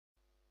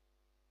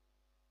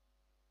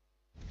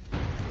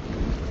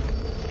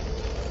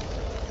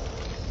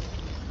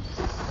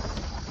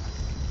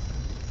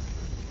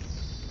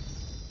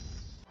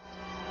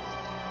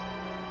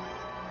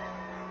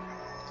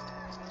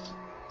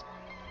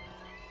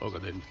ඕක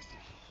දෙන්න.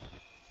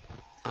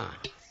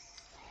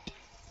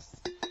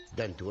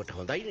 දැන් දුවට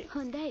හොඳයිනේ.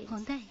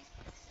 හොඳයි.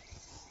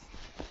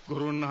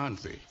 ගුරුන්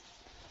වහන්සේ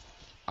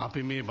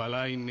අපි මේ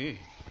බලා ඉන්නේ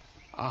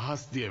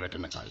අහස් දිය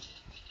වැටෙනකල්.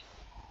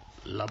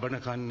 ලබන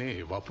කන්නේ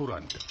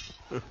වපුරන්ට.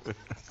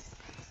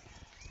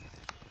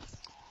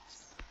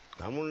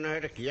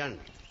 තමුන්නාට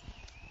කියන්නේ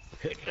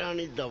හෙට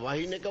අනිද්දා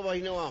වහිනක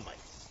වහිනවාමයි.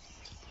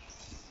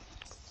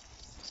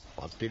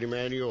 පත්තිනි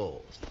මෑණියෝ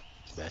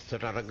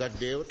වැස්සට අරගත්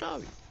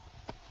දේවතාවි.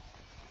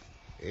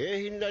 ඒ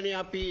හින්දානේ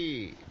අපි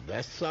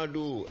වැස්ස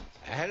අඩු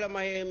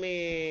ඇහැලමයේ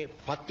මේ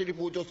පත්තිනි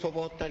පූජෝත්සව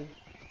පවත්වන්නේ.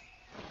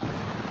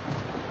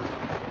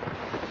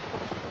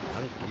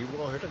 අර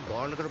කිව්වා හෙට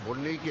ගානකට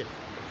බොන්නේ කියලා.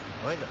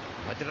 හොයද?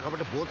 මචර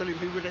කපට බෝතලින්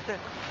බිව්වේ නැත.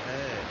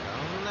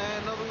 නෑ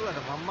නෝබුවට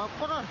මම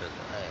කරාද?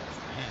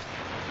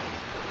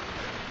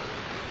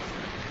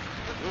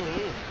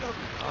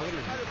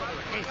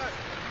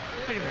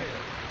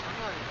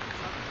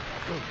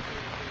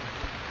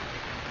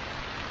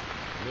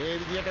 මේ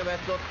විදියට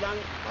වැස්සොත් නම්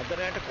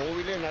අතරයට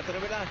කෝවිලේ නතර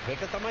වෙලා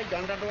හෙට තමයි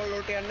ගන්රටවල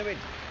වලට යන්න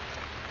වෙන්නේ.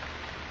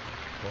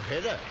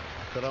 කොහෙද?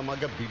 අතර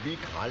මග බිබී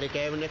කාලේ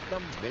කෑවේ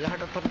නැත්නම්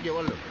වෙලහටත් අපි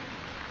ගෙවල් වල.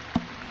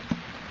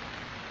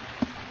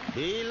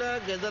 දීලා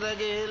ගෙදර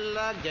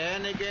ගිහිල්ලා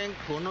ගෑණිකෙන්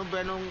කුණු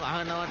බැනුම්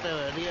අහනවට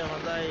වැඩිය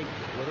හොඳයි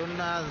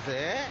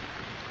ගුරුනාන්සේ.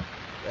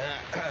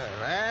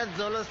 රෑ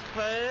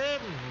 12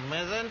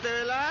 මෙසෙන්ට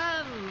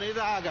වෙලා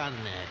නිදා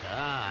ගන්න එක.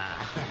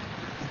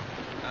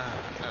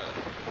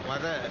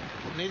 මට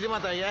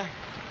නිදිමතයි ඈ.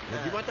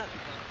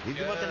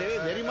 නිදිමත නෙවෙයි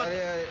මෙරිමත.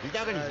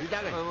 නිදාගනි.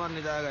 මම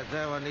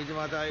නිදාගත්තා. මම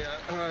නිදිමතයි.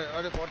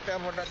 අර පොට්ටය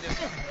පොට්ටක් දෙන්න.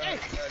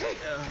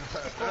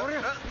 කොහොමද?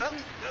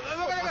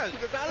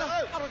 මොකද දාලා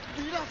අර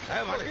දීලා.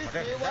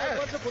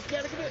 ඒවට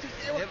පුත්‍යයට කිව්වේ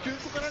ඒක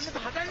කිව්තු කරන්න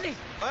හදන්නේ.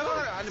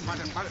 අනේ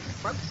මට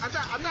අත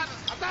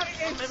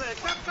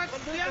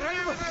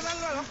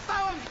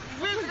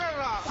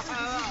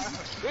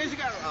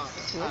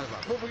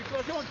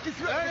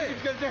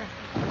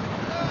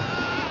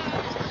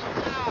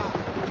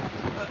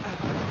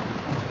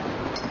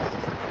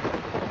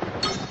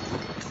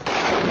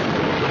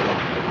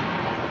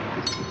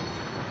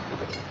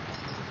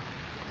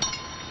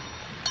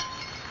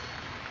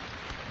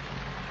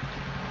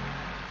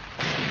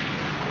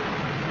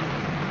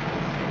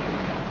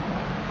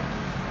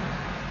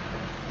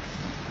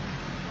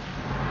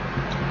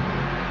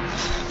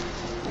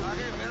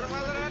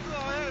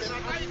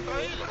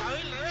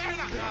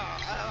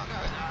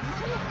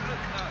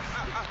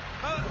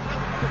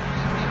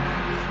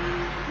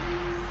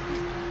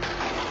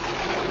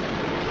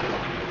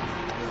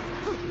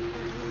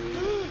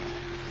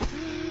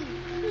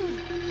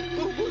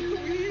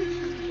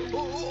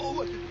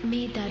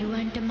මේ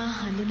දරුවන්ට මා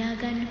හඳුනා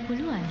ගන්න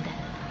පුළුවන්ද?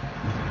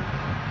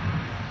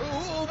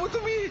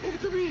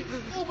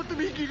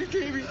 ඔබතුමී කිරි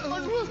දේවි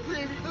අනුස්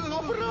දේවි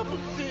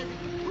අපරාපුත්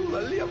දේවි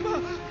වල්ලියම්මා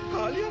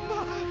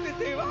කාලියම්මා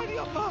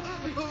දේවානියම්මා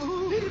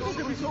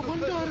ඉරිකුගේ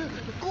සෝබණ්ඩාර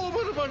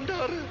කෝමර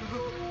බණ්ඩාර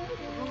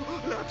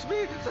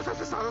ලක්ෂ්මී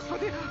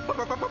සරස්වති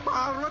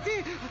පාර්වති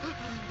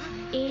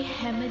ඒ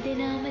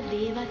හැමදෙනාම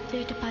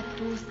දේවත්වයට පත්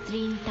වූ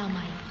ස්ත්‍රීන්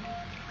තමයි.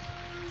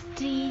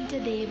 ස්ත්‍රීන්ට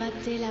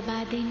දේවත්වය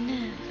ලබා දෙන්න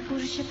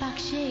පුරුෂ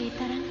පක්ෂය ඒ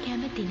තරම්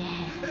කැමති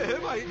නැහැ.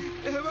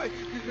 එහෙමයි.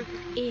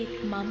 ඒත්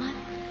මමත්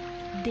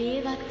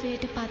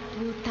දේවත්වයට පත්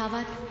වූ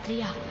තවත්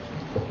ස්ත්‍රියක්.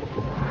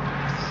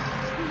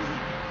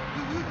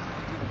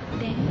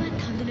 දැන්වත්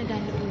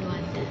හඳුනගන්න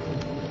පුළුවන්ද?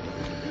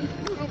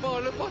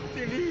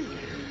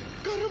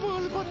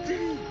 කරමාල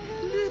පත්තිනි,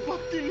 ලේ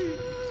පත්තිනි,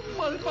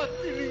 මල්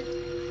පත්තිනි,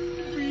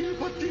 වීල්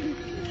පත්තිනි,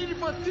 කිරි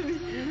පත්තිනි,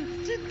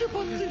 සිද්ධ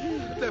පත්තිනි.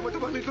 දැමට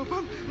බලි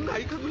නොපන්,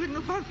 නයි කඳුලෙන්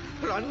නොපන්,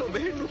 රන්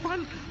නොබෙහෙන්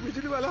නොපන්,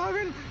 විදුලි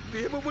වලහාවෙන්,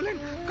 පිය බබුලෙන්,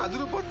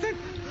 කඳුළු පොත්තෙන්,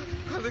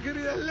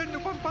 කඳගිරි ඇල්ලෙන්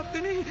නොපන්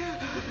පත්තිනි.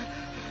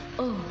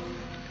 ඔව්.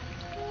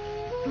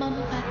 මම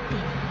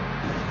පත්තිනි.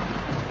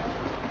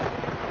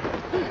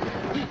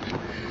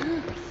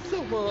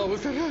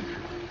 සමාවසර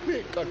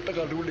මේ කට්ට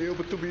කඩුලේ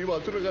ඔබතුමී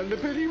වතුර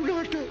ගන්න බැරි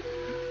වුණාට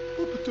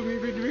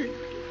ඔබතුමී වෙනුවෙන්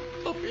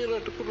අපේ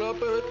රට පුරා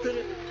පැවැත්වෙන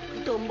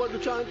ගම්බඩු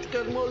ශාන්ති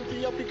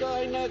කර්මවලදී අපි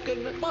ගායනා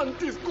කරන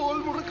පන්ති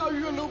ස්කෝල් මුර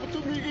කවිවල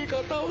ඔබතුමීගේ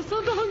කතාව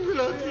සඳහන්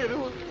වෙලා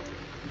තියෙනවා.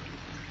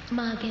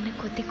 මා ගැන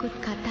කොතෙකුත්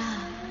කතා,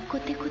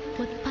 කොතෙකුත්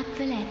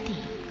පොත්පත්වල ඇති.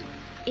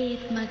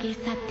 ඒත් මගේ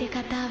සත්‍ය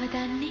කතාව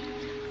දන්නේ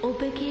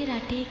ඔබගේ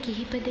රටේ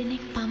කිහිප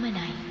දෙනෙක්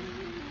පමණයි.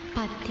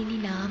 පත්තිනි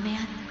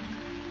නාමයත්,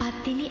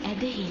 පත්තිනි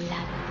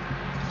ඇදහිල්ලත්,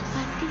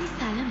 පත්තිනි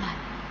සලමත්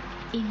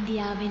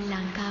ඉන්දියාවෙන්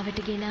ලංකාවට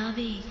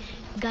ගෙනාවේ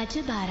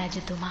ගජබා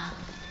රජතුමා.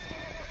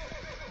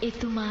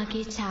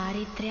 එතුමාගේ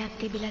චාරිත්‍රයක්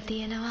තිබිලා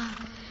තියෙනවා.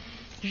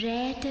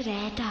 රෑට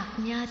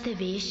අඥාත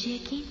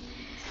වේශයකින්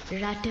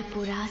රට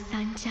පුරා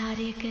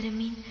සංචාරය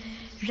කරමින්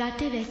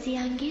රට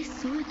වැසියන්ගේ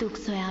සුව දුක්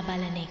සොයා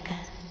බලන එක.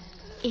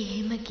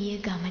 එහෙම ගිය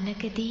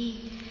ගමනකදී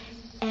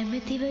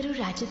ඇමතිවරු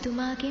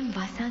රජතුමාගෙන්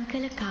වසන්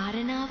කළ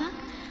කාරණාවක්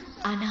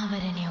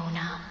අනාවරණය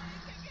වුණා.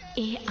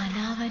 ඒ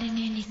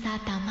අනාවරණය නිසා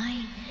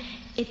තමයි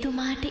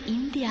එතුමාට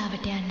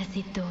ඉන්දියාවට යන්න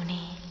සිද්ධ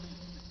වුණේ.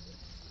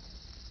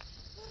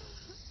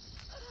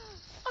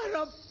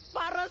 අර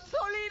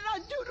පරසොලි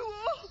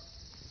රජුරුවෝ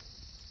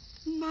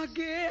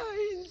මගේ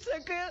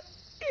අහිංසක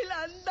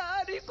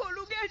ඉලන්දාරි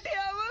කොළු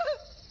ගැටියව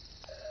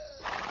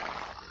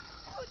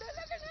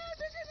උඩලගෙන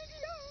ඇදගෙන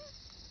ගියා.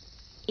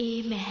 ඒ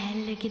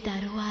මැහැල්ලගේ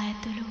දරුවා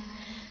ඇතුළු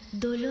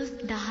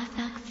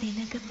 12,000ක්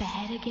සෙනඟ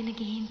පැහැරගෙන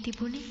ගිහින්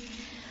තිබුණේ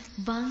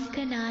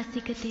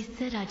වංකනාසික තිස්ස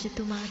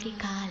රජතුමාගේ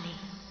කාලේ.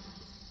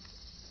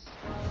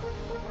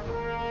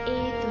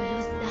 ඒ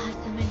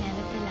 12,000ම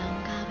නැවත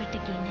ලංකාවට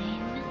ගෙන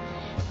එන්න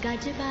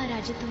ගජබා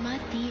රජතුමා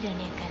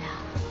තීරණය කළා.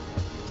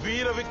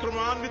 වීර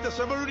වික්‍රමාන්විත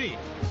සැබළුනි,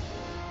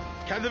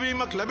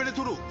 කැඳවීමක් ලැබෙන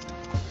තුරු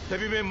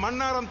තෙවිමේ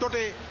මන්නාරම්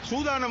තොටේ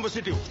සූදානම්ව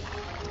සිටිව්.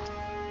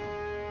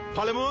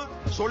 පළමුව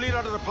සොලි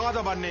රටට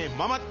පාදවන්නේ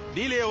මමත්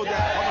දීලයෝද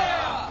පමණයි.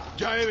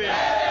 ජය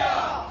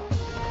වේවා.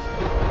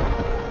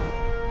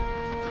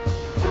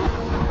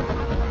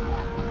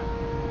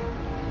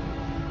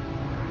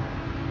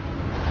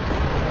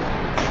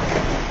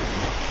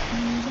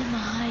 නීල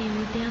මහා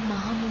යෝධයා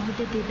මහ මුහුද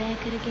දෙබෑ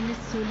කරගෙන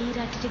සොලි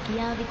රටට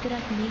ගියා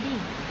විතරක්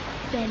නෙවෙයි,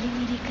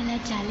 පැලිමිරිකලා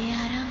ජලය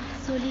අරන්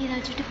සොලි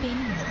රජුට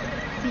පෙන්නුවා.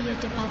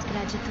 බියටපත්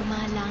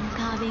රජතුමා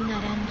ලංකාවෙන්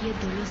අරන් ගිය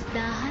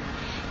 12,000ත්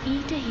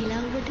ඊට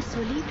හිලව්වට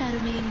සොලි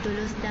තරුණයින්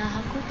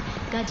 12,000කුත්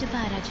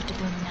ගජබා රජුට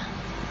දුන්නා.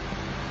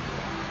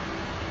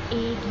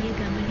 ඒ ගිය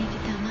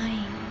ගමනේදී තමයි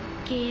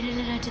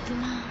කේරළ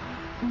රජතුමා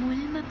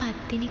මුල්ම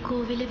පත්තිනි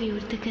කෝවිල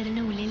විවෘත කරන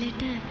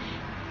උළෙලට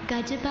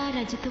ගජබා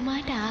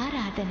රජතුමාට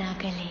ආරාධනා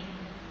කළේ.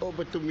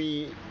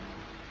 ඔබතුමී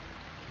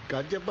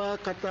ගජබා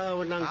කතාව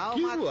නම්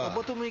කිව්වා.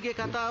 ඔබතුමීගේ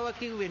කතාව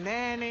කිව්වේ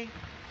නෑනේ.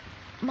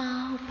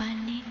 මා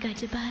උපන්නේ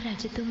ගජබා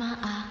රජතුමා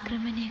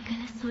ආක්‍රමණය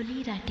කළ සොලි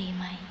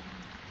රටේමයි.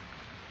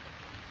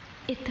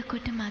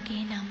 එතකොට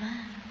මගේ නම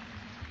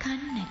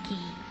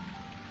කන්නකී.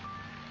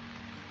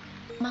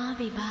 මා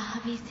විවාහ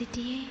වී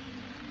සිටියේ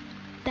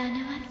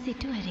ධනවත්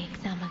සිටුවරයෙක්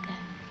සමග.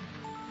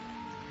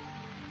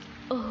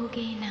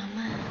 ඔහුගේ නම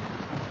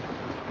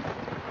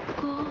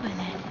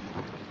කෝවලන්.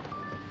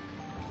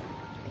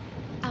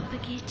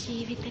 අපගේ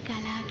ජීවිත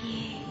ගලා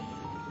ගියේ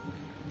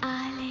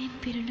ආලයෙන්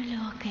පිරුණු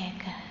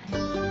ලෝකයක.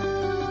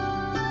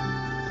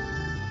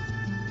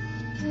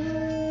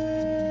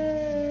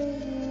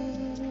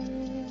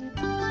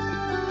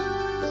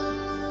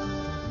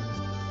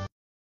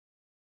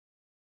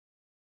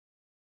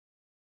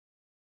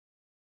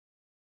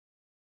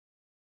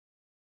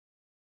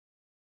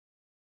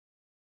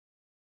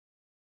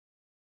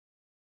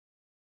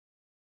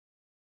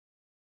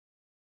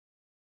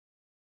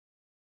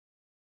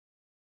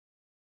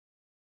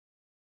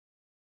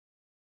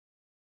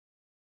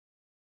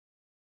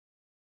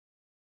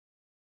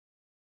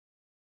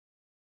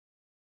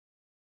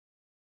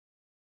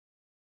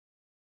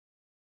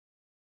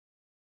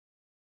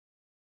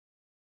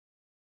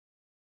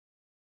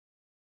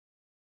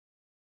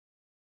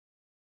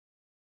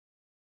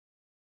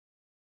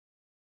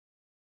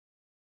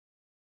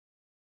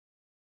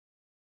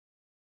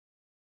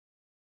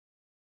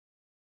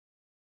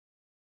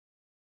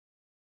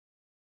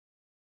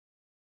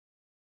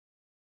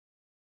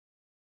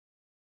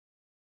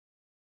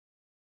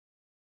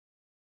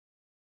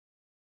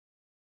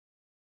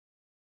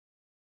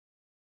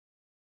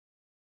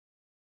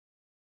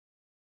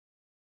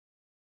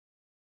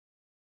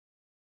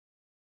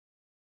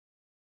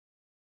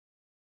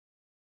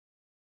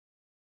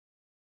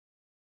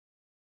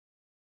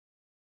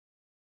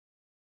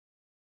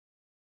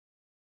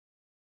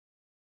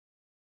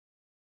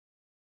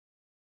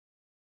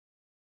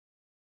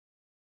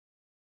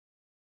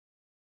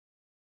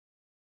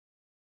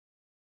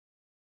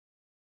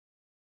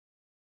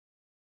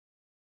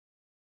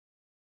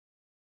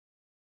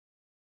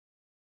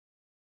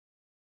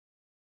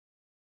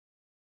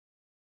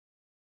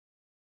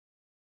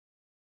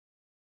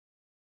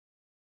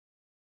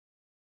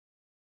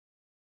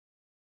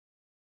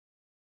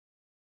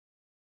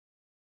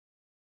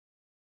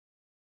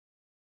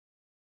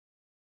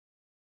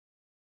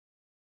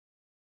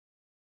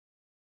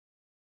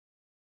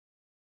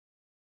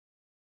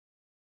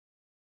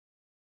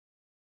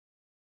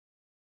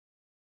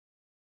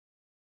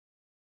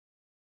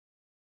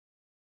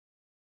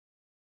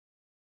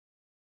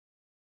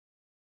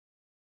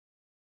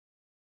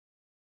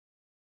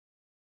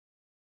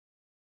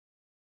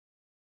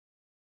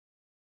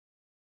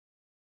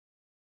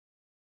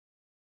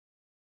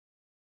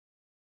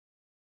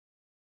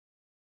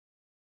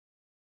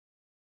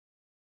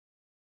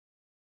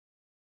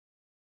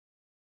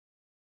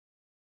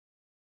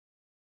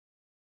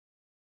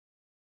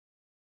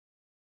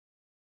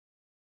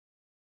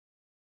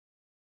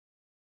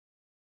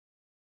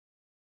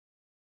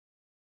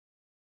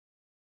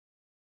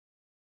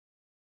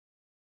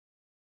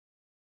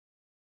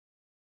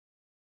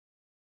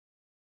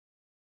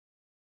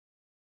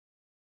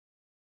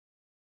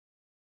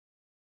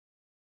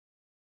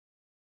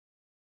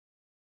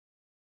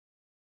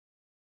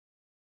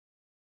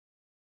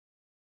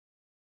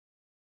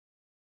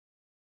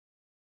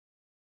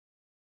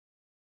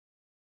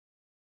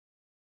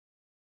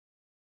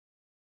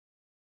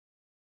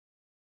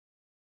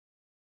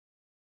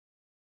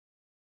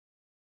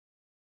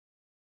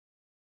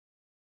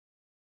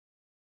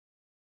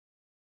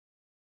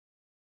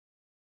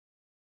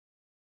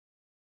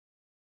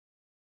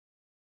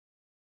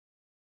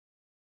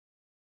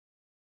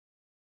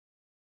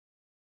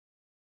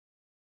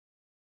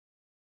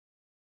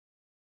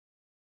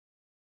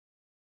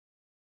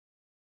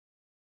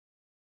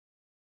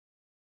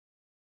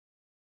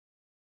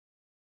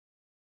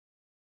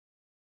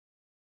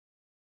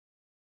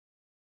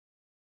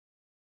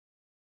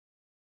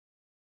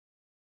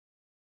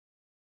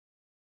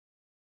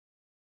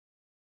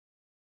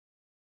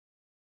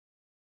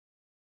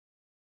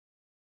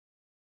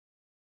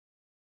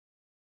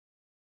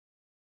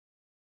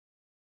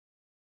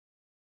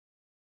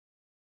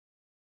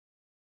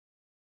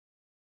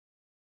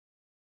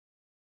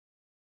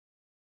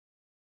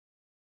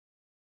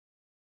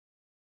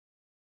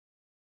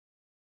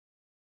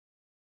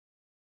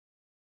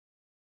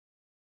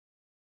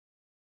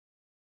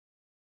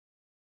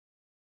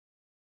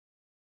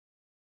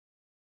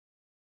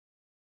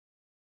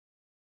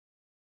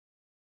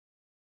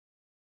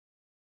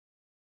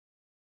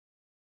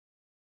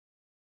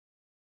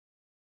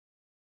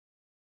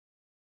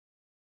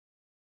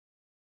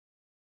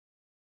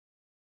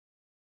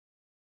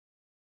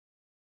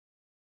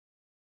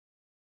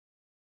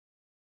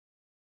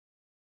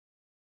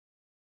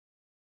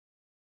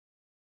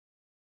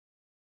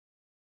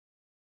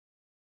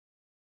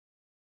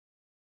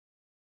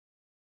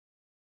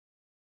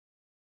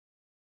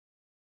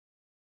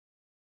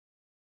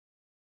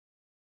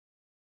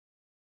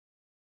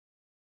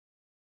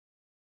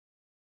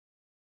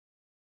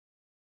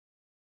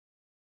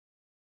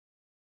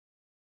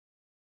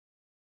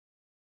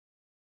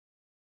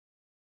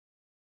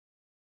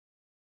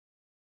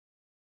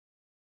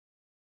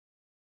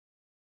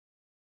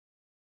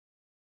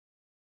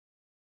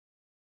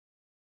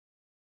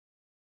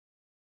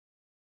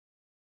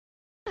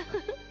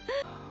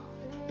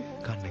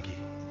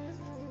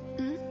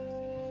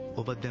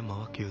 ඔබත් දැන්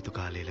මවක් කිය යුතු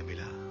කාලය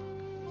ලැබිලා.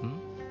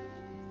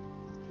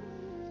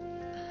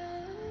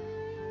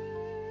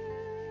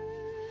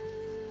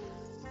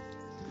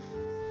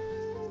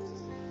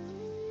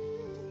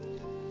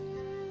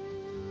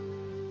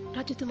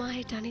 රජතුමා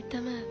හිට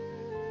අනිත්තම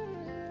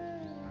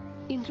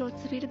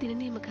ඉන්ද්‍රෝත්සවයට දින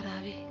නියම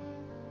කරාවේ.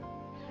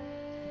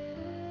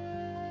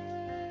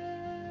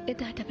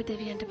 එදාට අපි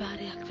දෙවියන්ට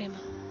භාරයක්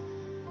වෙමු.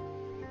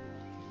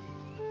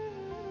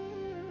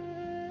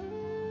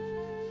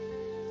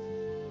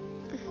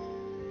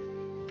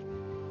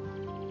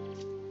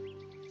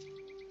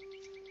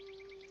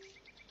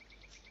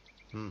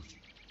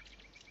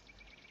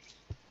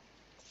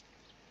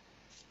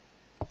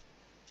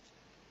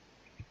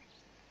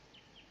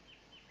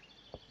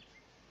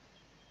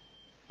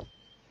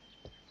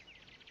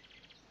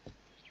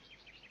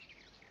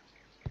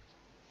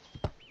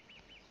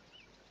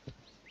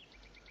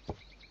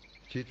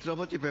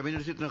 චිත්‍රපති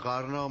පැමිණ සිටින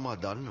කාරණාව මා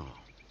දන්නවා.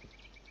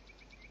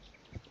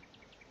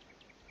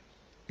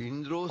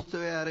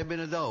 ඉන්ද්‍රෝත්සවය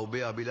ආරම්භනදා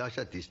ඔබේ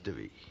අභිලාෂත් ඉෂ්ට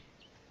වෙයි.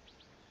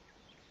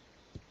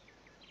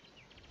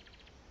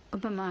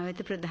 ඔබ මා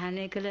වෙත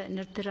ප්‍රදානය කළ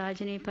නෘත්‍ය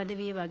රාජනීය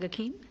පදවියේ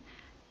වගකීම්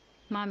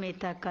මා මේ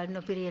තාක්කල්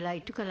නොපිරියලා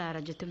ඉටු කළා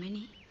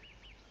රජතුමනි.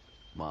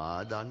 මා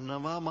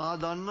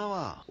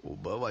දන්නවා.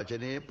 ඔබ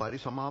වචනේ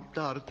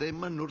පරිසමාප්ත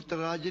අර්ථයෙන්ම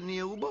නෘත්‍ය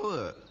රාජනීය වූ බව.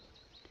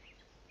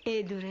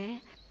 ඒ දුරේ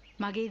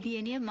මගේ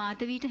දියණිය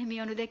මාතවීට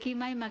හිමිවනු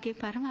දැකීමයි මගේ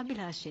පරම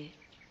අභිලාෂය.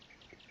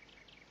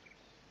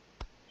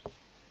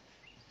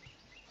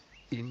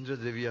 ඉන්ද්‍ර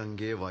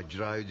දෙවියන්ගේ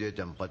වජ්‍රායුධය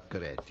තැන්පත්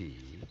කර ඇති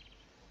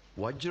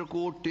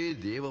වජ්‍රකෝට්ටේ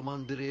දේව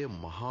මන්දිරයේ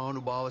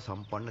මහානුභාව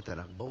සම්පන්න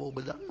තැනක් බව ඔබ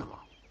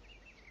දන්නවා.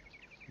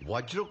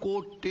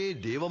 වජ්‍රකෝට්ටේ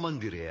දේව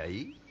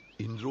මන්දිරයයි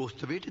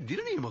ඉන්ද්‍රෝත්සවයට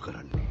දිරණීම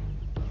කරන්නේ.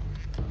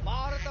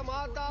 ಭಾರತ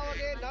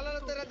මාතාවගේ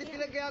නලලත රැදි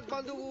තිලකයක්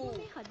බඳු වූ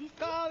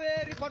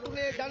කාවේරි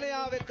පටුනේ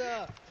ජනයා වෙත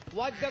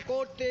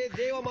වජ්‍රකෝට්ටේ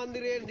දේව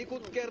මන්දිරයේ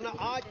නිකුත් කරන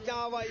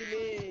ආඥාවයි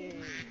මේ.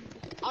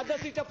 අද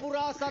සිට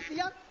පුරා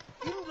සතියක්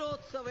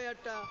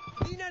ඉන්ද්‍රෝත්සවයට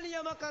දින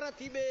නියම කර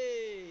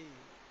තිබේ.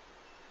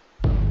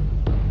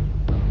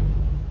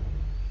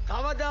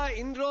 කවදා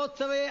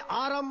ඉන්ද්‍රෝත්සවයේ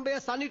ආරම්භය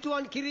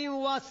සනිටුවන් කිරීම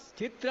වස්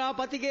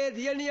චිත්‍රාපතිගේ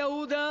දියණිය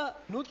වූද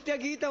නෘත්‍ය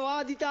ගීත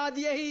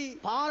වාදිතාදියෙහි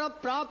පාර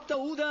ප්‍රාප්ත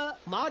වූද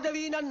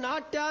මාධවීනන්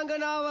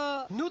නාට්‍යාංගනාව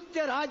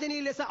නෘත්‍ය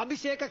රාජනී ලෙස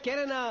අභිෂේක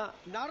කෙරෙන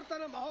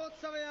නර්තන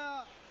මහෝත්සවය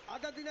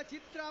අද දින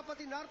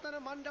චිත්‍රාපති නර්තන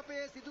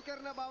මණ්ඩපයේ සිදු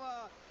කරන බව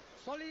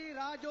සොලී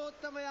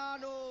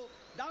රාජෝත්තමයානෝ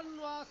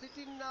දන්වා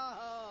සිටින්නාහ.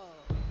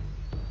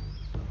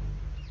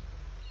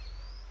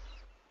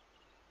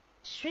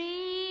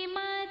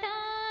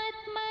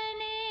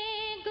 श्रीमदात्मने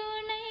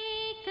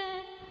गुणैक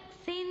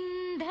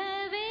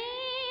सिन्धवे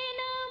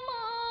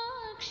नमः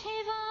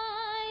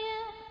शिवाय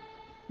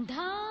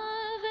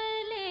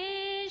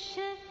धावलेश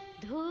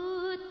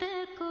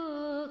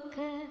धूतकोक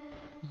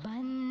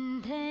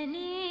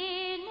बन्धने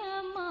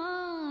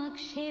नमः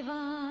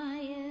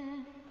शिवाय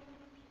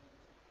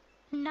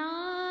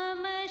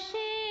नाम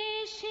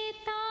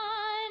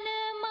शेषितान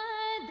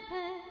मध्व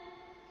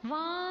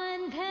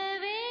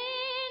वान्धवे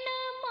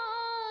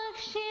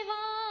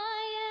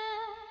शिवाय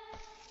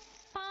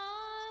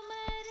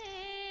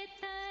पामरेतरा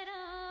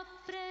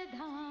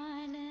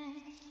प्रधान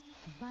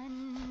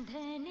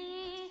बन्धने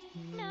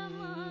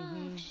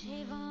नमः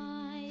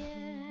शिवाय.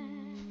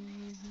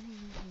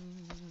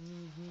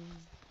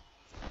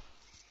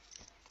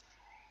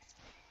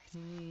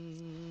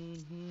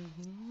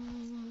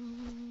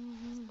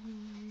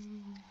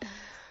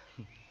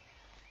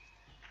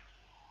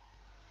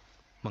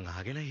 මං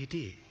අහගෙන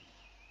හිටියේ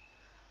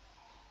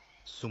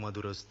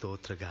සුමధుර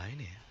ස්තෝත්‍ර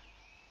ගායනය.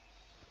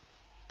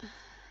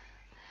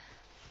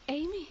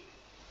 එයිමි.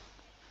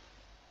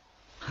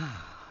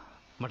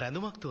 මට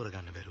ඇඳුමක්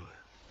තෝරගන්න බැරුව.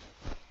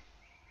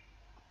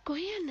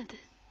 කොහේ යන්නද?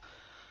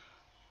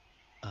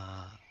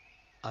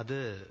 අද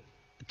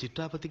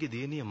චිත්‍රාපතිගේ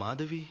දියණිය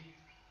මාධවී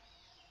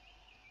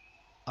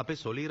අපේ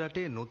සොලී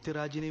රටේ නෘත්‍ය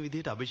රාජනීය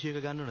විදිහට අභිෂේක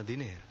ගන්නවන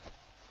දිනය.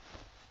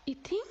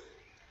 ඉතින්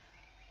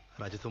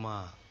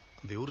රජතුමා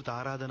විවෘත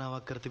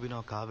ආරාධනාවක් කර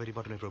තිබෙනවා කාවේරි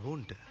පටුනේ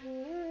ප්‍රභූන්ට.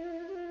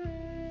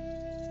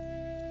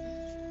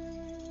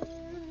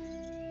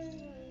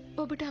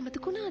 ඔබට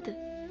අමතකුණාද?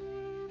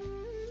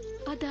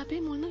 අද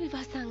අපේ මුල්ම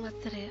විවාහ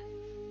සංවත්සරය.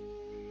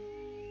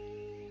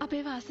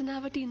 අපේ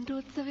වාසනාවට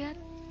ඉන්ද්‍රෝත්සවයත්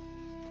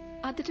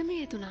අදටම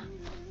යෙදුණා.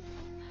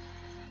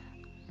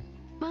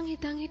 මං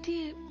හිතන්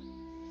හිටියේ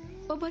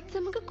ඔබත්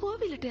සමග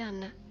කෝවිලට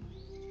යන්න.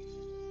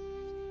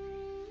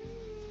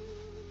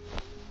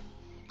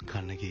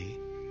 කන්නකි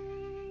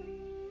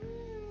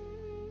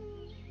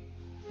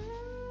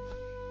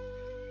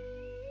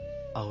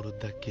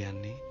අවුරුද්දක්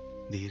කියන්නේ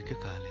දීර්ඝ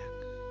කාලයක්.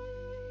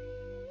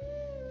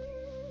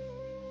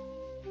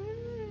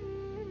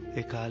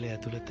 ඒ කාලය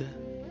ඇතුළත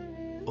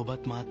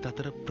ඔබත් මාත්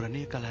අතර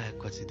ප්‍රණය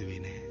කලහයක්වත් සිදුවේ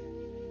නැහැ.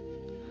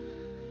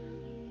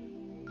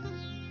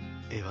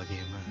 ඒ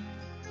වගේම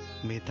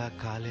මේ තාක්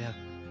කාලයක්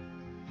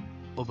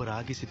ඔබ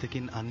රාගී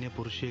සිතකින් අන්‍ය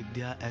පුරුෂයෙක්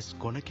දිහා ඇස්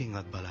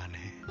කොනකින්වත් බලා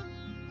නැහැ.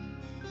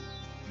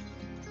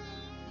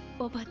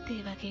 ඔබත්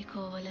ඒ වගේ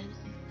කෝවලන්.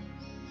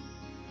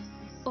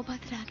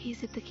 ඔබත් රාගී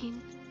සිතකින්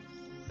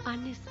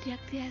අන්‍ය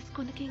ස්ත්‍රියක් දිහා ඇස්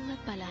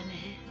කොනකින්වත් බලා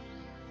නැහැ.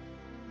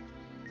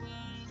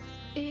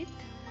 ඒත්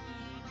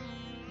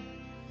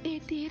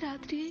ඒ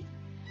රාත්‍රියේ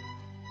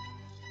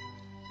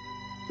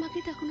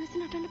මගේ දකුණු ඇස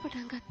නටන්න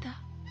පටන් ගත්තා.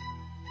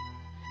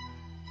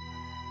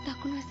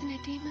 දකුණු ඇස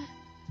නැටීම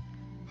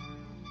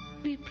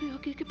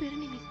විප්‍රයෝගයක පෙර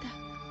නිමිත්තක්.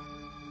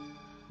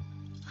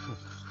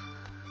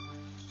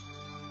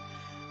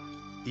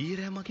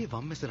 ඊරෑ මගේ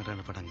වම් ඇස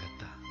නටන්න පටන්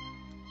ගත්තා.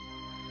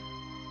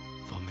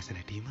 වම් ඇස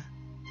නැටීම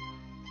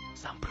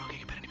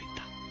සම්ප්‍රයෝගයක පෙර නිමිත්තක්.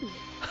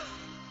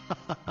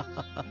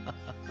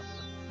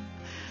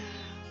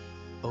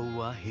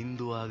 ඔව්වා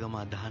හින්දු ආගම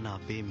අදහන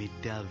අපේ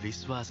මිත්‍යා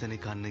විශ්වාසනේ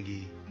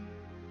කන්නගී.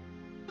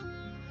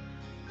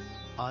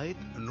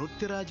 ආයෙත්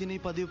නෘත්‍ය රාජිනී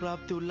පදවි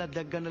ප්‍රාප්ති උල්ලක්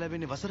දැක් ගන්න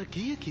ලැබෙන්නේ වසර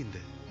කීයකින්ද?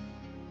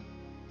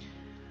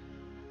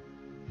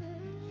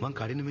 මං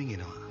කඩිනමින්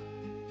එනවා.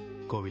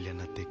 කෝවිල්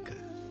යන්නත් එක්ක.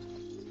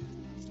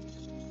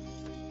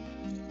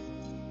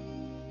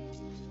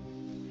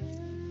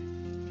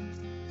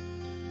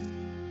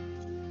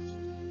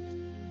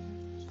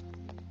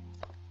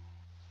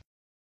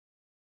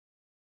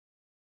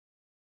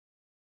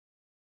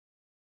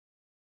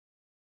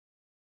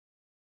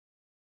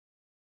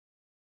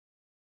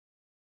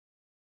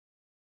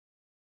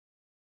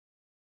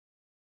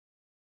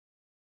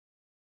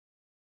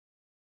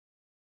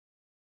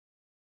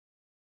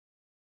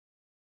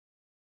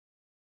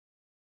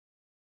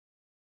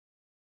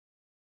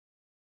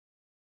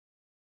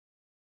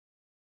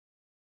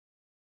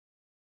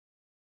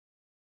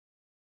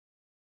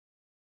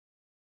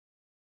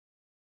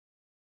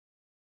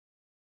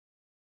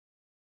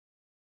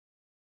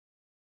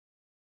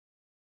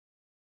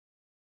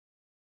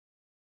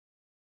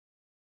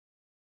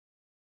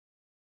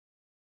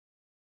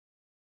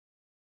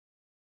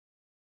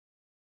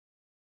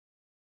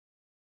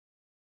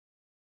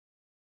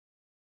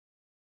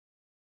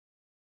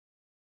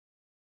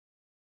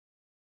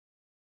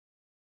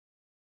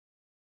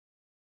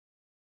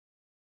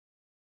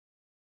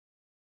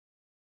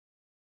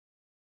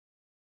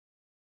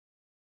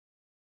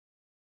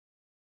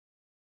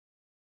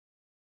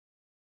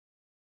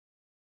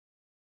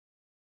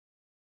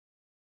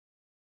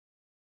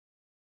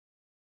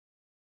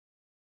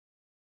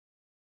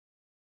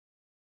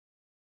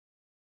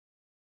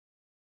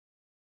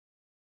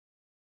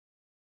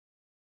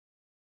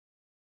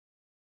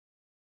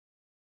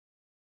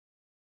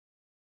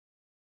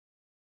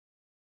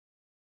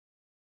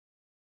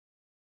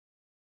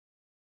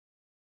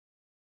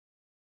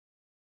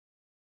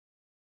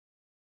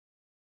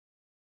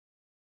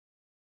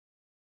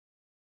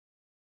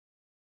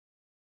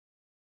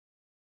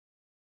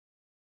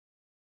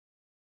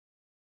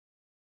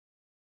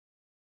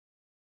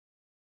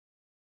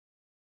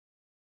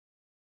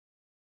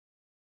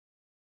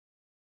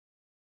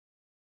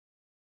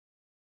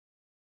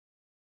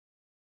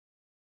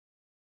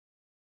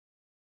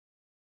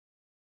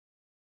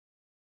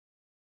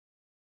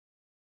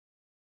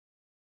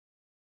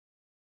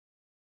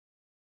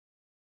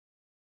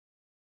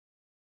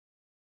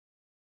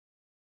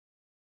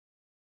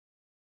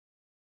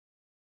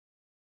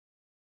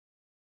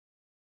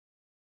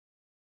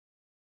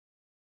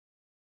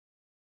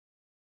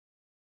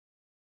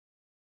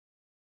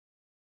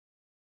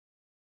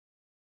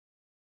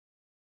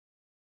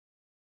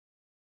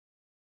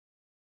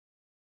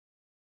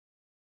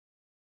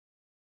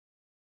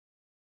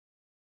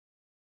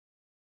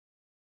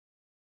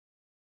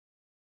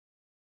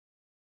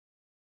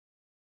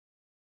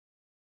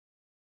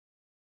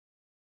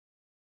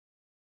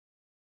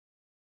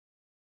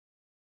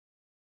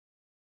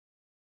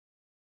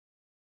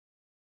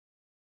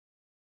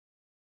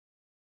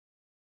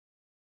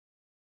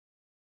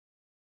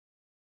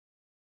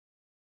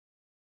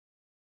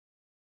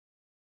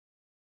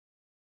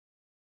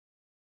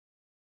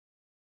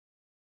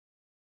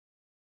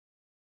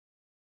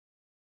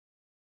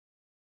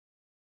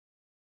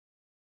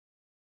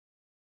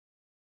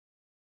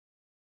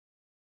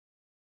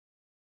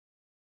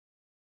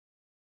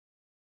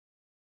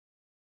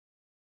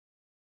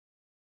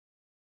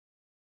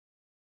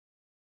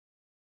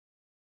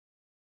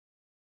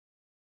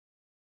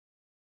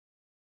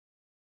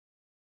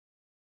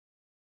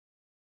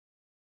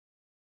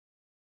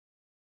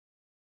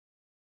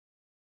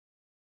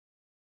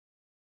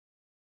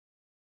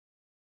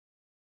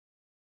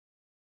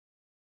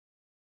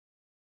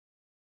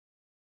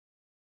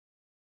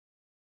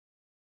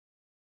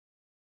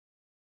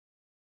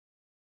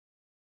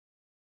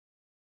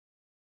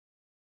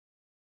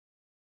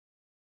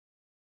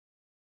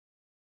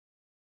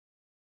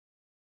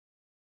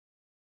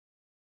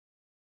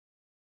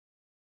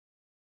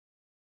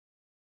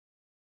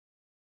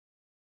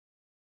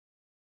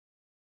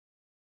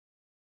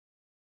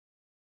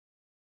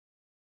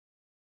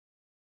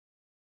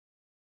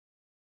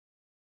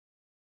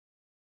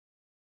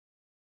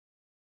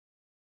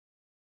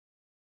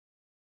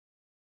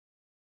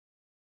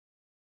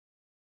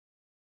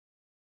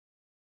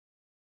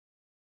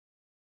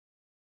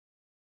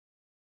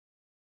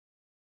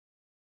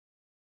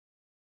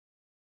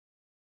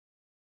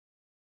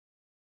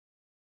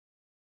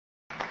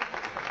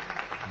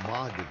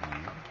 මාධවී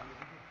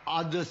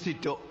අද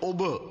සිට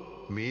ඔබ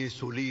මේ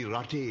සුලී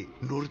රටේ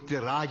නෘත්‍ය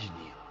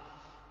රාජිනිය.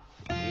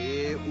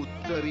 ඒ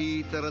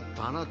උත්තරීතර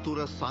තනතුර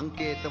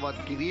සංකේතවත්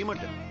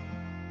කිරීමට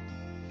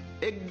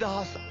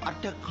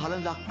 1008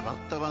 කලඳක්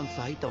රත්තරන්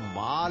සහිත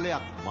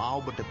මාලයක් මා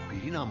ඔබට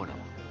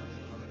පිරිනමනවා.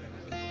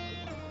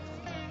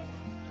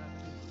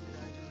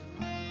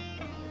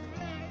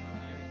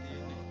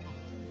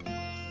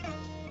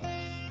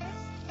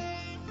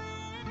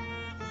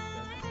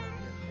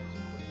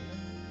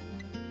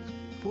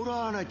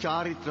 පුරාණ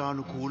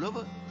චාරිත්‍රානුකූලව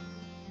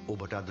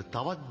ඔබට අද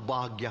තවත්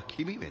භාග්යක්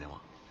හිමි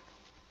වෙනවා.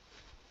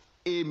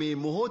 ඒ මේ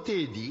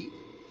මොහොතේදී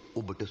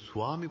ඔබට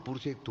ස්වාමි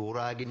පුරුෂයෙක්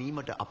තෝරා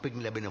ගැනීමට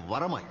අපෙන් ලැබෙන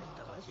වරමයි.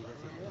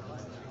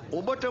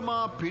 ඔබට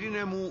මා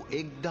පිරිනැමූ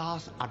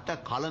 1008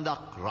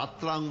 කලඳක්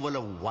රත්රන් වල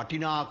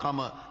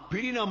වටිනාකම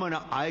පිරිනමන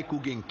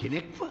අයෙකුගෙන්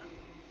කෙනෙක්ව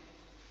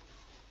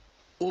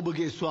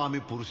ඔබගේ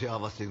ස්වාමි පුරුෂයා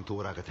වශයෙන්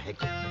තෝරාගත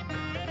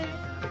හැකියි.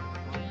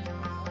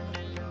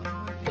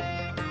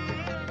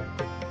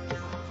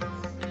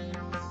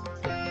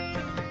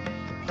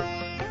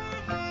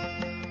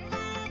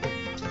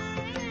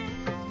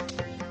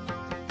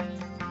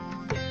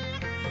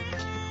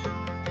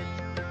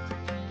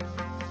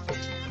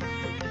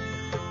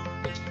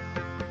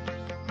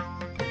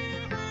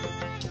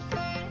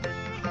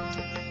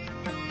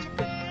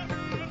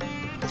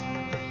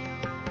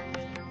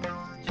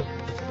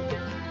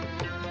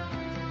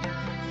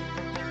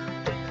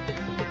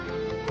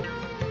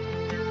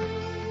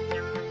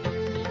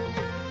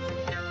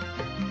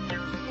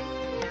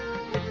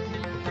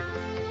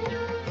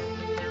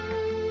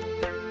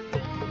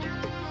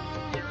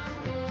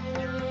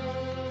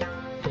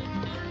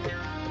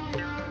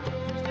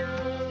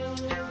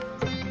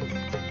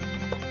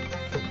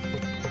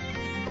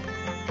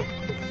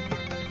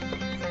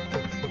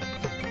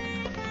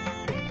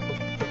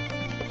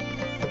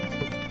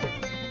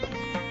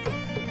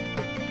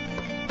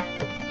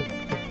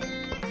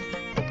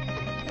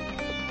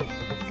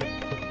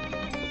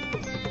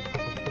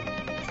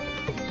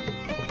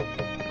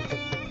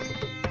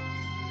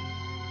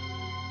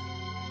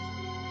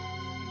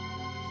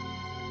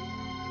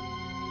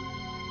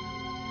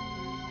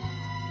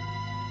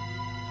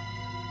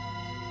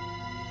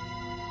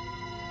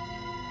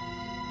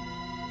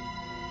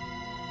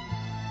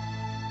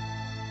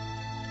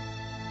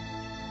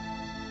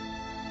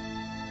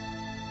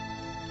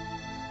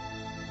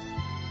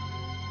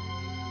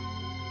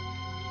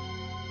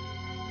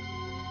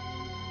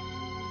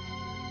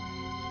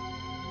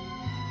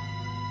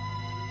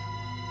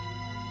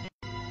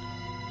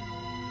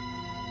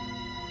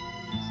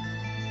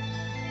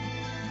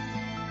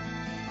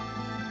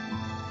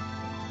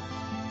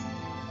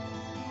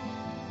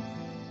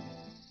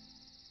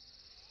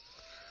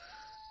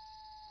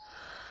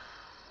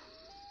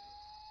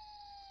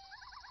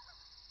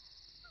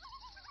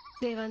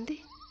 දේවන්ති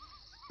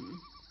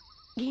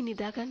ගිහින්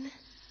නිදාගන්න.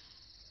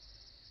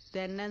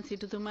 දැන් නම්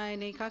සිටුතුමා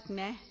එන එකක්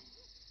නෑ.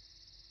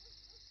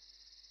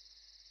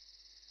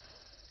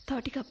 තව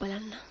ටිකක්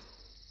බලන්න.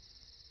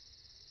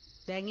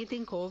 දැන්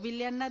ඉතින්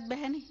කෝවිල් යන්නත්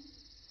බැහැනේ.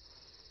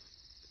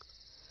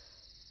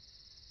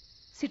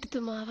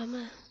 සිටුතුමාවම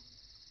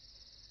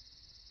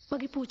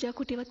මගේ පූජා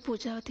කුටියවත්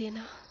පූජාව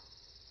තියෙනවා.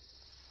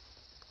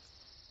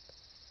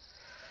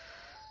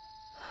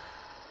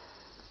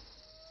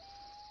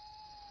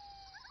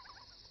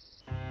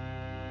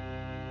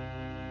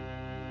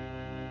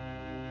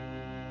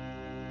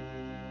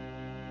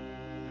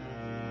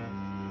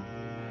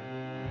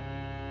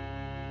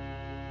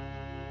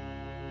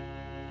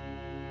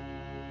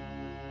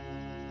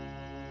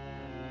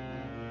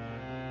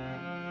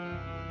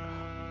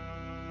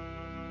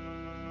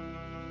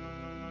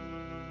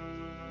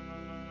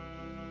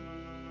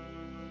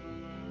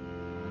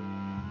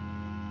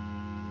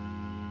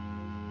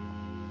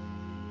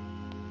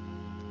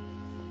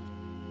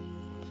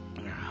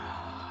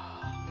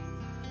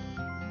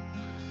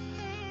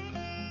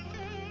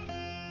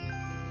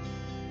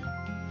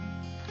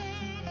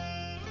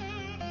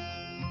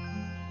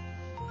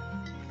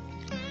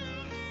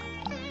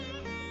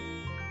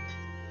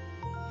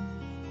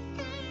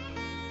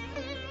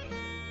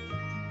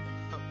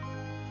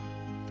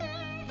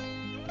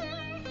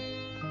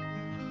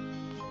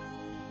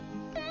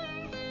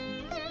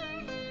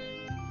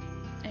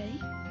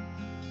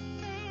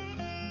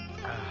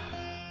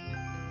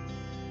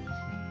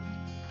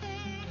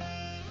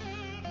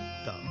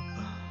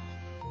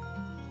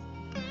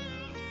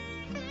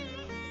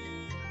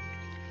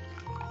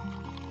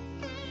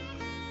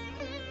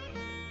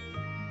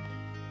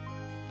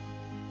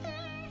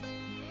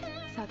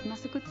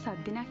 සත්මසකුත්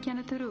සද්දිනක්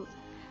යනතුරු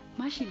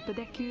මා ශිල්ප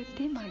දැක්විය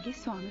යුත්තේ මගේ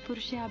ස්වාමි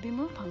පුරුෂයා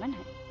අභිමුව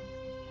පමණයි.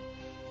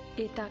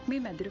 ඒ තාක් මේ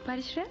මැදුරු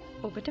පරිශ්‍රය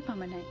ඔබට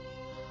පමණයි.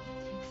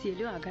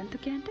 සියලු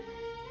ආගන්තුකයන්ට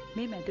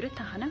මේ මැදුර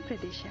තහනම්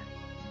ප්‍රදේශයක්.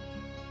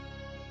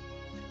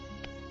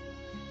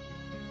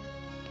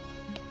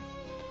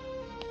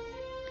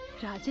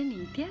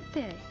 රාජනීතියත්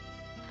එයයි.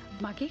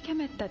 මගේ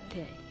කැමැත්තත්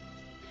එයයි.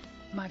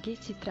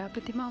 මගේ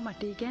චිත්‍රාපතිමව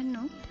මට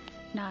ඉගැන්නු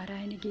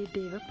නාරායණගේ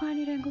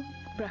දේවපාණි රැඟු,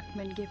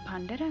 බ්‍රහ්මන්ගේ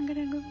පණ්ඩ රංග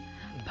රැඟු,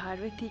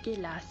 පාර්වතීගේ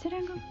ලාස්‍ය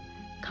රැඟු,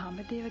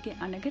 කාමදේවගේ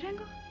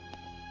අනගරඟු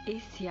ඒ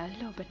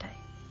සියල්ල ඔබටයි.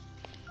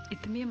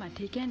 එතුමිය මට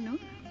ඉගැන්නු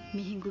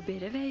මිහිඟු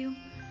බෙර වැයුම්,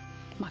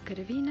 මකර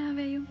වීණා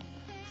වැයුම්,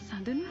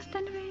 සඳුන්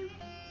වස්තන වැයුම්.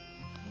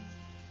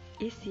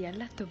 ඒ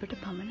සියල්ලත් ඔබට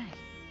පමණයි.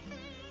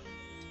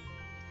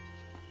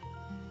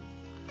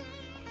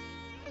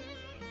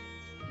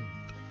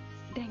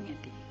 දැන්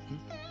ඇති.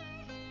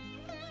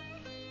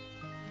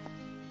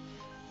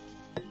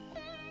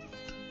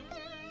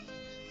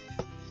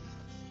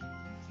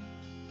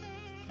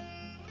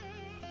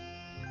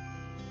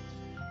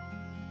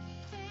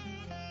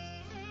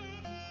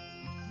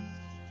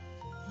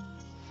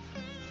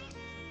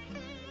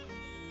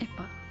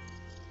 එපා.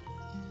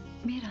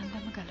 මේ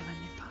රන්දම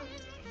ගලවන්න එපා.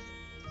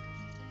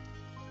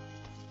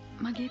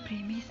 මගේ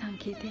ප්‍රේමී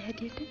සංකේතය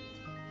හැටියට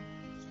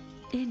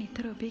ඒ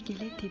නිතර ඔබේ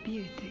ගෙලේ තිබිය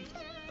යුතුයි.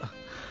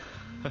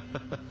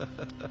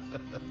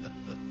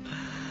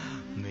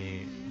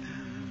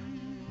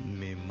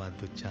 මේ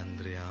මధు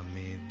චන්ද්‍රයා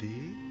මේ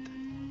දීත්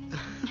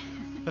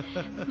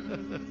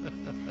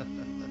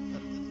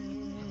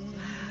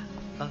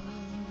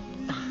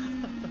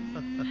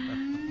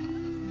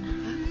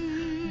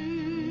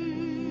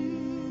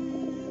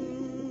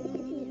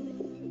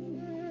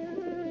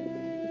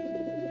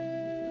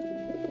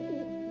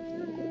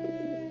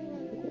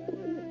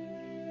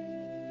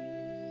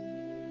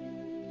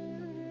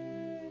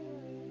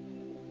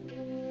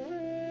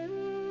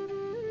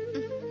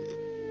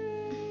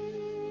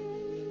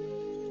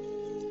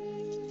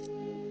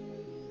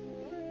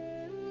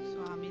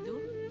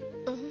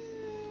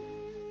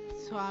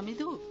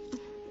ස්වාමිදු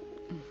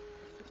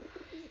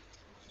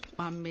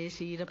මම මේ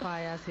ශීර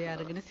පායාසය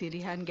අරගෙන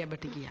සිරිහන්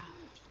ගැබට ගියා.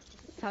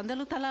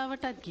 සඳලු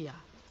තලාවටත් ගියා.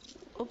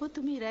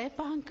 ඔබතුමී රැය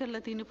පහන්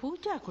කරලා තියෙන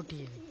පූජා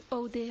කුටියනේ.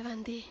 ඔව්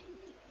දේවන්දී.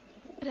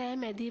 රැය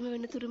මැදීම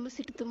වෙනතුරුම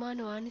සිටුතුමා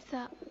නොආ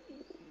නිසා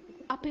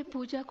අපේ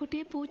පූජා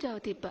කුටියේ පූජාව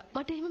තිබ්බා.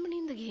 මට එහෙමම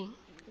නිින්ද ගිහින්.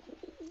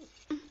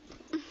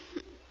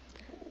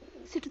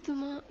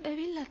 සිටුතුමා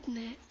ඇවිල්ලත්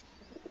නෑ.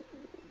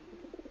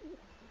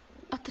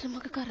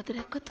 අතරමඟ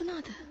කරදරයක්වත්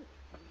වුණාද?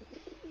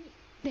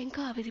 දැන්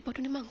කාවේරි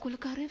පටුනේ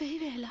මංකොල්ලකාරයෝ වෙහි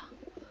වෙලා.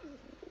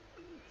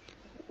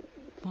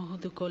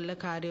 මොහොදු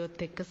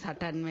කොල්ලකාරයොත් එක්ක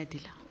සටන්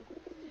වැටිලා.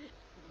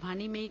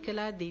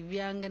 මණිමේකලා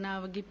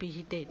දිව්‍යාංගනාවගේ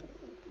පිහිටෙන්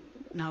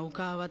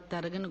නෞකාවත්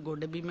අරගෙන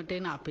ගොඩ බිමට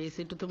එන අපේ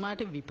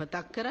සිටුතුමාට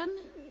විපතක් කරන්න.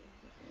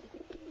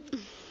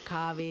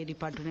 කාවේරි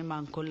පටුනේ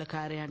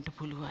මංකොල්ලකාරයන්ට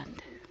පුළුවන්ද?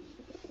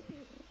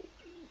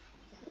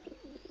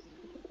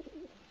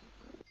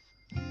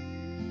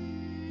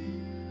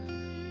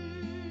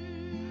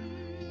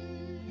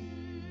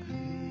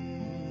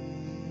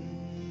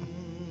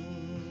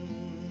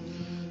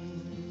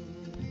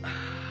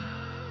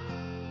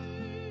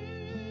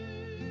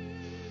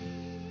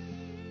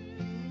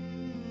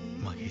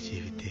 මගේ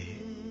ජීවිතේ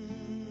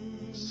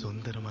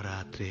සුන්දරම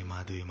රාත්‍රියේ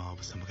මාධවී මාව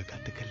සමග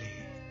ගත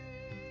කළේ.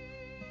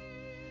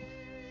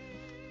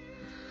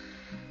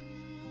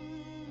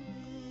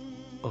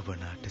 ඔබ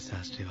නාට්‍ය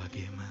ශාස්ත්‍රය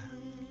වගේම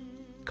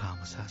කාම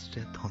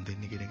ශාස්ත්‍රයත්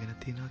හොඳින් ඉගෙනගෙන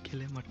තියෙනවා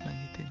කියලා මට නම්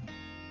හිතෙන්නේ.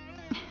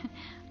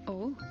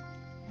 ඔව්.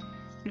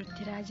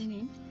 නෘත්‍ය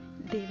රාජිනී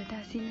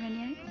දේවදාසින් වැනි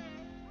අය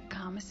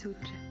කාම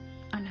සූත්‍ර,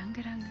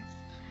 අනංගරංග,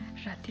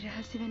 රති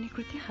රහස්‍ය වැනි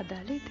කෘති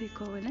හදාලා ඉතිරි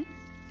කෝවල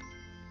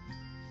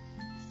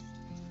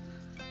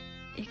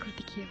ඒ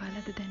කෘති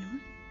කියවලද දැනුම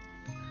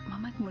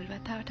මමත් මුල්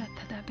වතාවට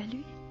අත්හදා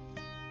බැලුවේ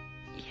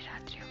ඊ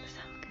රාත්‍රියේ ඔබ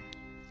සමග.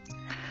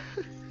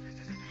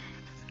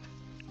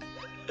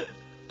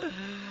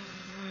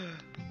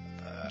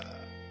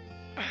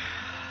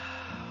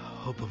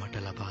 ඔබ මට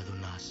ලබා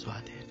දුන්න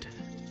ආස්වාදයට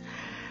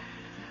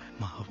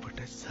මම ඔබට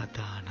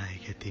සදා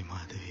ණයගැති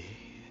මාධවී.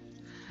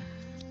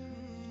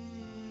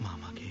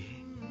 මමගේ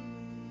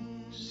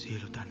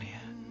සියලු ධනය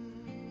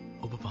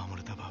ඔබ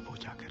පාමුල තබා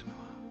පූජා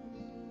කරනවා.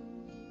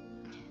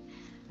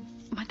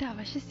 මට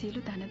අවශ්‍ය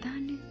සියලු ධන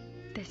දාන්නේ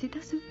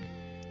දැසිදසු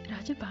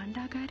රාජ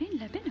භාණ්ඩාගාරයෙන්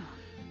ලැබෙනවා.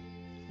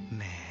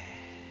 නෑ.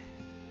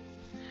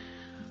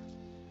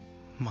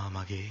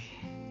 මමගේ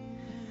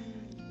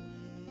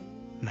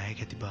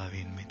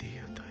ණයගැතිභාවයෙන් මිදිය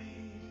යුතුයි.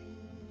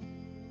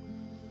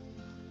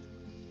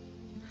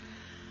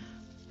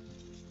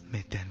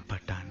 මෙතෙන්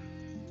පටන්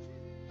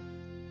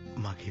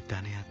මගේ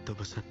ධනයත්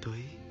ඔබ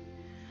සතුයි,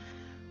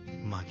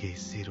 මගේ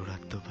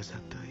සිරුරත් ඔබ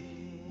සතුයි.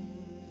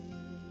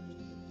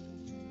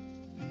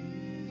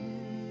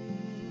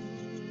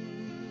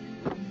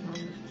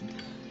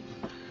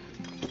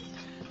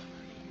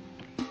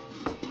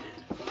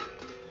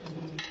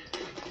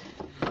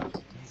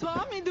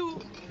 ස්වාමිදු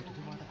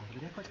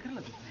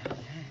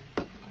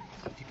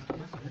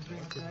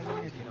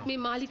මේ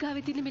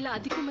මාලිගාවේ තියෙන මිල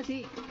අධිකම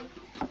දේ.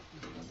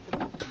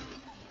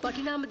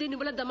 වටිනාම දේ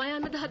නුඹලා දමා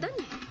යන්නද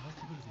හදන්නේ?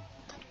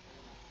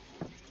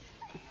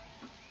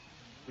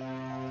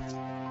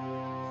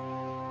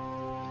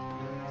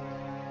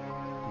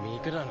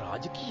 මේක නම්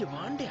රාජකීය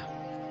භාණ්ඩයක්.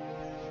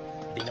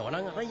 දිනවනම්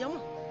අරන් යමු.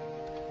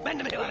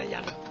 බැන්න මේක අරන්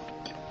යන්න.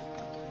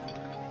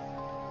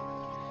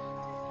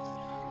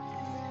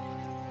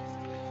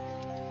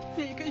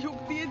 මේක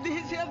යුක්තියේ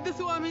දේශයක්ද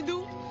ස්වාමිදු?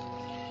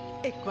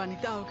 එක්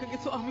වනිතාවකගේ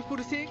ස්වාමි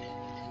පුරුෂයෙක්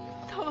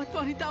තවත්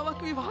වනිතාවක්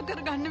විවාහ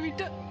කරගන්න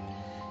විට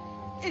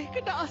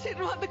ඒකට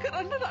ආශිර්වාද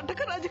කරන්න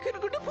රටක රජ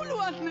කෙනෙකුට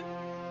පුළුවන්.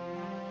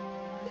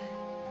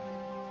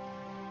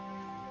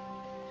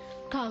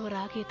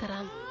 කාමරාගේ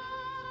තරම්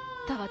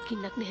තවත්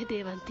කින්නක් නැහැ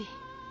දේවන්ති.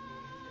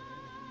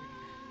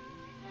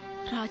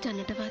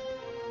 රාජන්නටවත්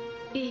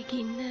ඒ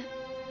කින්න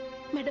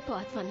මැඩ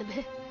පවත්වන්න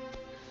බෑ.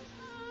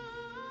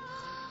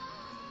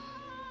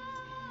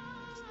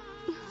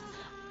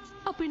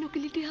 අපේ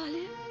නොකිලිටි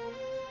හාලය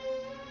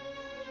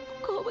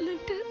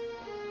කෝවලන්ට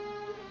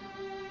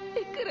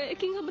එක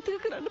රැයකින් අමතක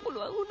කරන්න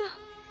පුළුවන් වුණා.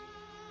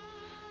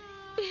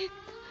 ඒත්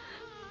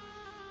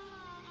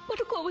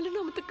මට කෝවලන්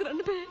අමතක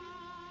කරන්න බෑ.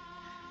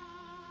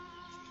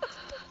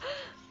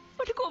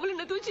 මට කෝවලන්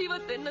නැතුව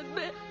ජීවත් වෙන්නත්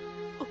බෑ.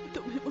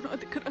 ඔබතුමී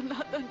මොනවද කරන්න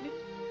හදන්නේ?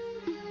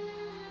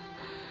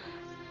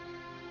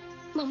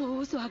 මම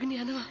ඌ ස්වාගන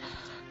යනවා.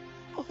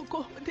 ඔහු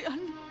කොහොමද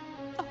යන්නේ?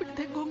 අපිට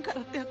දැන් ගොන්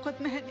කරත්තයක්වත්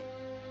නැහැනේ.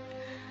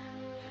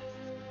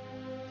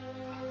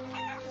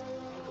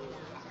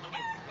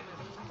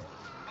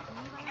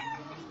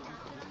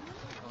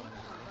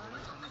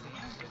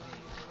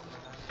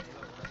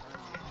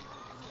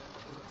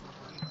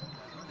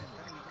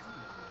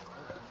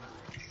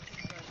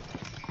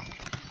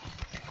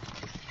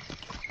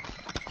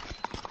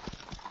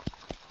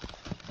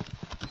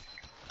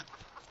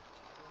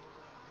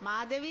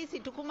 මාදවී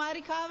සිටු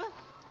කුමාරිකාව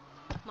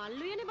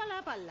මල්ලු යනේ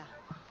බලාපල්ලා.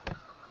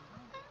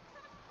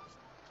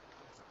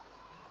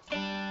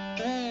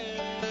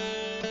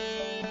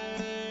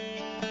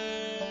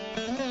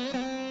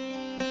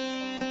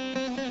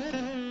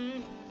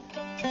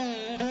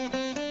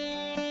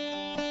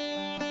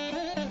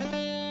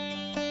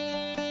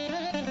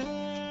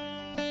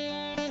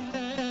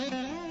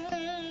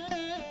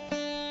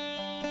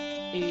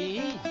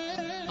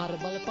 අර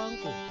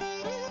බලපංකෝ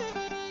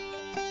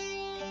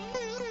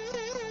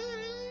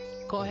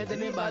කොහෙද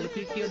මේ බලු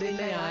කික්කියෝ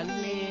දෙන්න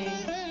යන්නේ?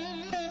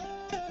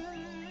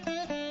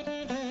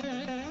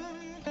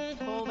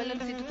 කෝවලන්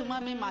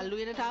සිටුතුමා මේ මල්ලු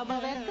වෙනට ආව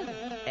බව ඇත්තද?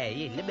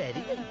 ඇයි එන්න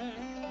බැරිද?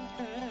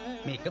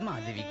 මේක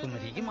මාධවී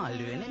කුමරියගේ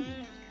මල්ලු වෙනනේ.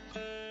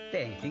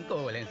 දැන් ඉතින්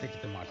කෝවලන්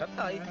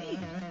සිටුතුමාටත් ආයිති.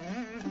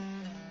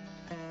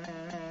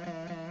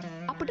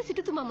 අපිට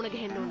සිටුතුමා මුණ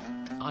ගැහෙන්න ඕන.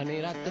 අනේ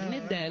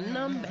රත්තරනේ දැන්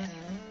නම් බෑ.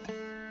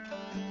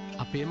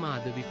 අපේ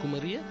මාධවී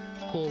කුමරිය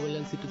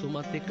කෝවලන්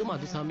සිටුතුමත් එක්ක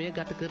මදු සමය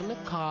ගත කරන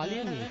කාලය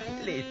මේක.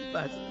 ලේස්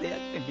පස්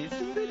දෙයක් නෙමෙයි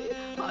සුන්දරිය.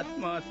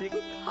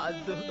 ආත්මාසයකුත්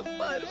හද්දොහක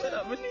පාරම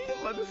රමණීය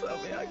මදු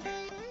සමයක්.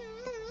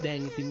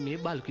 දැන් ඉතින් මේ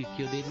බලු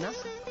කික්කියෝ දෙන්න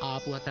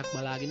ආපු හතක්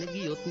බලාගෙන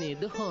ගියොත්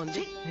නේද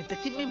හොඳේ?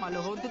 මෙතකින් මේ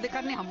මල හොද්ද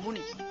දෙකන්නේ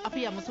හම්බුනේ.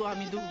 අපි යමු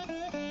ස්වාමීදු.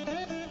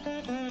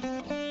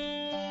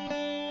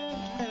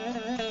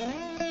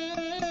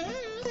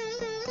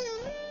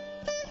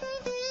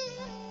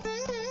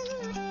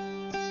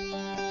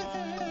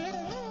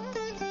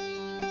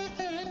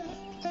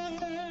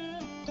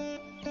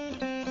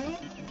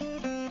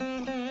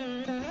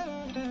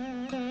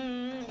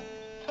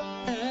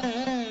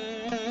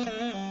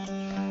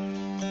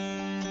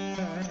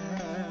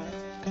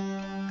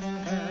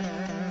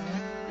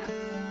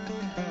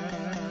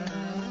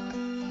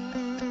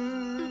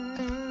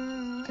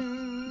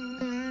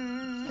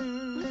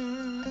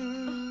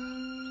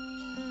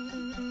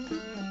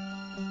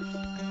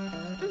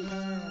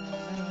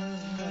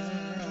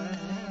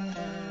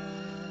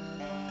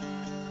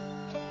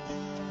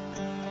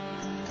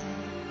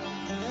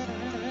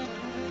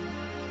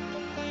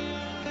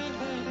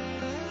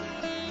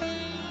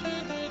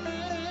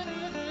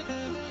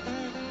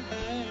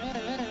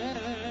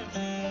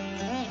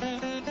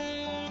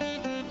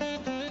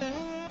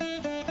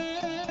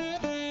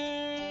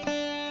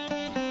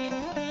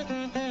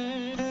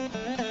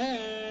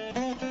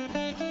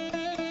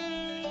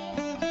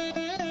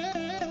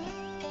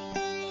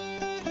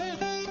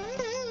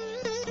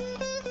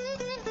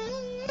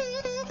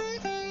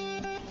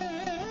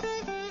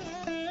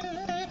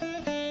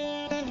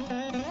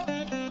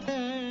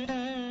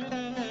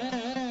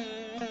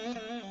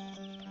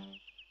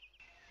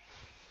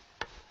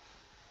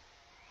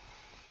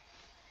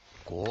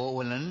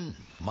 කෝවලන්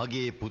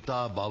මගේ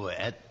පුතා බව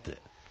ඇත්ත.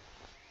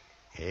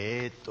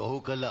 ඒත් ඔහු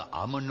කළ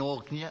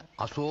අමනෝඥ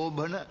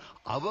අශෝභන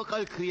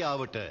අවකල්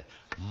ක්‍රියාවට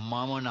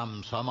මම නම්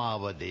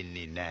සමාව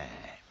දෙන්නේ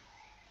නෑ.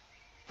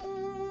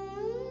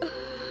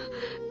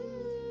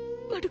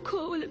 මට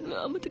කෝවලන්ව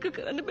අමතක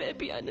කරන්න බෑ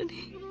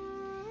පියාණනි.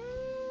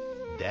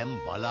 දැන්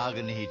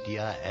බලාගෙන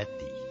හිටියා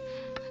ඇති.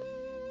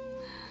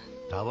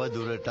 තව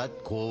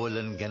දුරටත්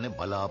කෝවලන් ගැන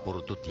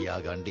බලාපොරොත්තු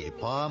තියාගන්න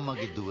එපා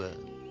මගේ දුව.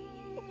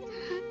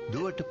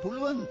 දුවට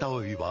පුළුවන් තව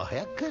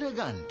විවාහයක්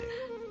කරගන්න.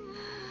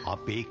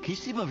 අපේ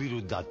කිසිම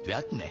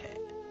විරුද්ධත්වයක් නැහැ.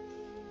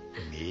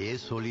 මේ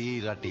සොලී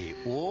රටේ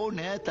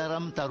ඕනෑ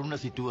තරම් තරුණ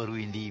සිටුවරු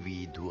ඉඳීවි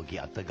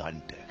දුවගේ අත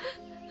ගන්නට.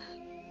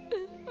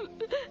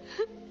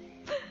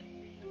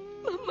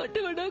 මට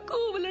වඩා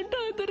කෝවලන්ට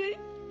ආදරේ.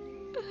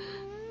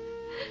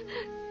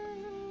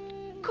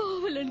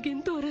 කෝවලන්ගෙන්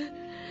තොර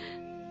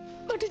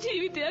මට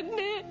ජීවිතයක්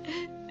නෑ.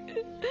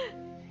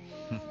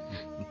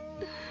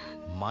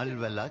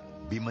 මල්වලක්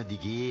බිම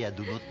දිගේ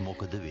ඇදුනොත්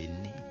මොකද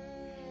වෙන්නේ?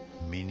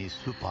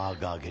 මිනිස්සු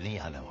පාගාගෙන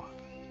යනවා.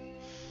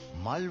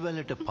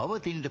 මල්වලට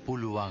පවතින්න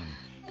පුළුවන්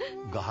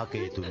ගහක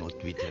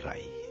එතුනොත්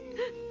විතරයි.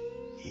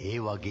 ඒ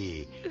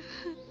වගේ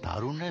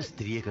තරුණ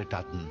ස්ත්‍රියකටත්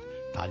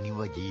තනිව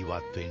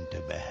ජීවත් වෙන්න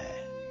බෑ.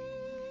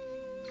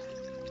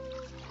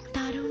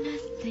 තරුණ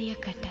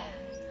ස්ත්‍රියකට,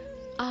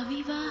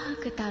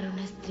 අවිවාහක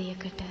තරුණ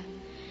ස්ත්‍රියකට,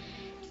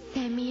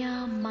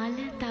 සැමියා මල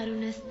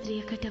තරුණ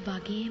ස්ත්‍රියකට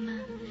වගේම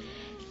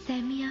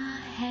සැමියා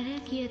හැර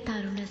ගිය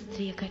තරුණ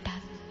ස්ත්‍රියකටත්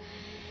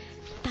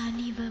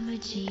තනිවම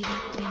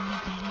ජීවත් වෙන්න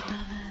බැරි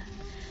බව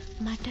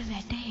මට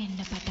වැටහෙන්න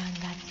පටන්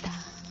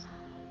ගත්තා.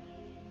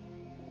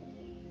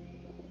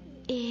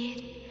 ඒත්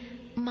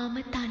මම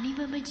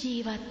තනිවම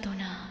ජීවත්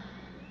වුණා.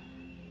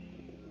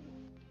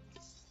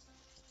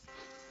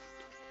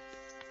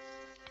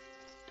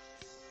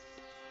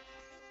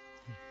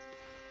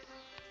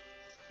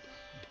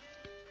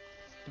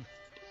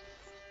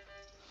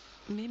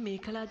 මේ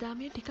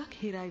මේකලාදාමය ටිකක්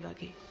හිරයි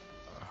වගේ.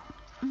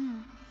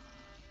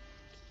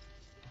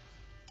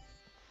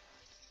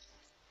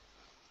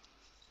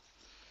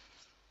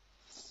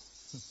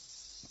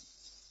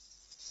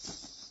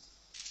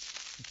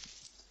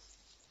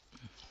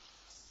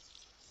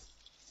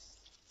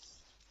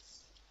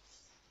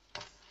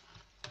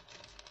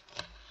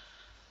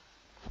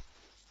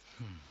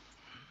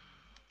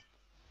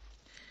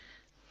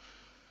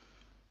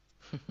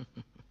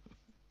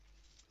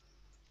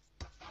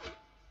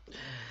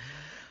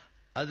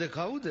 අද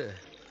කවුද?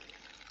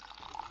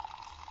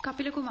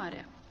 කපිල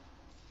කුමාරයා.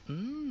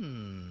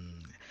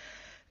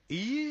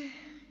 ඊයේ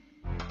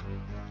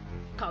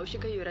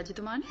කෞශික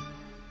යුවරජතුමානේ.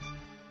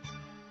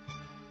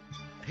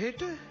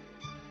 හෙට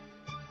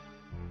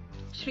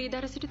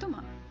ශ්‍රීධර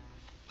සිටුතුමා.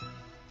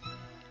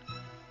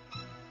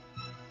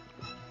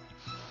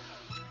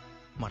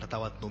 මට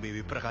තවත් නුඹේ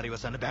විප්‍රකාරී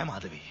වසන්න බෑ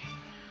මාධවී.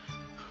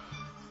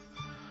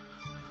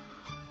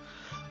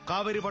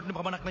 කාවේරි පොට්ටන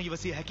පමණක් නම්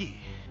ඉවසිය හැකි.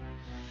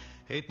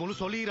 ඒත් මුළු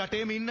සොලී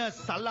රටේම ඉන්න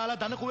සල්ලාලා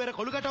දන කුවේර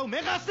කොළු ගැටව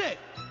මේක අස්සේ.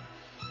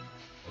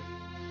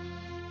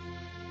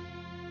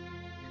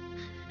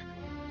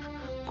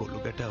 කොළු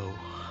ගැටව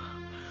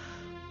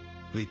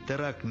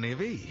විතරක්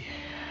නෙවෙයි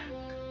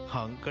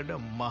හංකඩ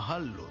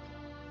මහල්ලු.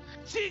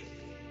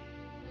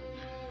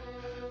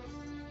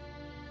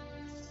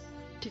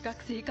 ටිකක්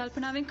සිහි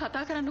කල්පනාවෙන්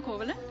කතා කරන්න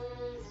කෝවල.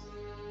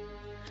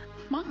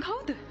 මං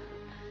කවුද?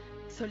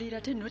 සොලී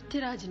රටේ නෘත්‍ය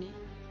රාජිනී.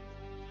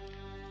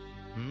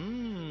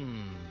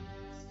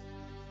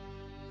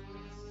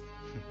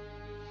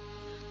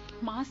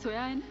 මා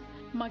සොයාගෙන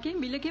මගේ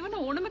මිල ගෙවන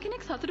ඕනම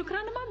කෙනෙක් සතුටු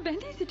කරන්න මම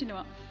බැඳී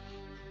සිටිනවා.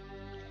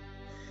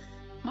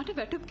 මට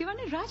වැටුප්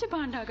ගෙවන්නේ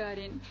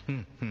රාජභාණ්ඩාගාරයෙන්.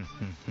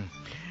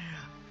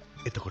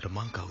 එතකොට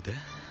මං කවුද?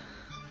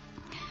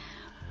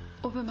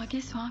 ඔබ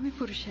මගේ ස්වාමි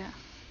පුරුෂයා.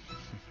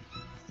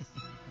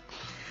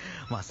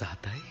 මාස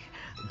 7යි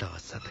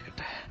දවස්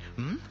 7කට.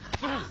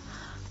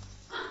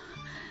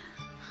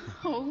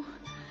 ඔව්.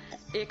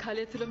 ඒ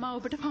කාලය තුල මා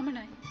ඔබට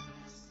පමණයි.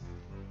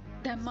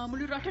 දැන් මා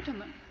මුළු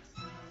රටටම.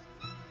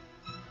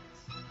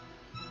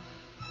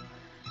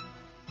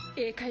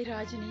 ඒකයි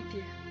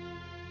රාජනීතිය.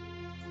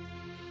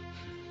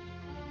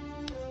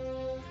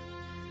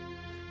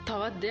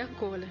 තවත් දෙයක්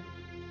කෝල.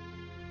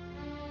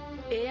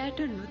 ඒ අයට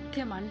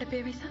නෘත්‍ය මණ්ඩපය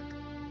මිසක්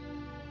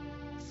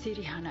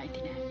සිරිහාන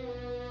අයිති නෑ.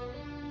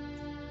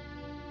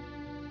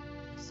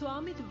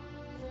 ස්වාමිදු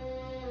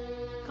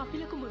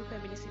කපිල කුමරු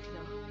පැමිණ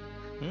සිටිනවා.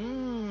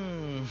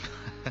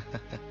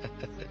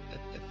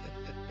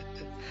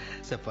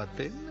 සපත්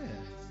වෙන්න.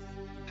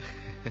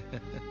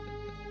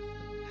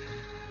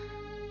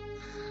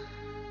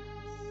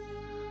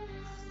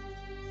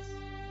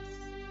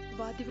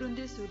 වාද්‍ය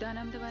වෘන්දයේ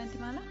සූදානම්ද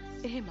වයන්තිමාලා?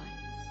 එහෙමයි.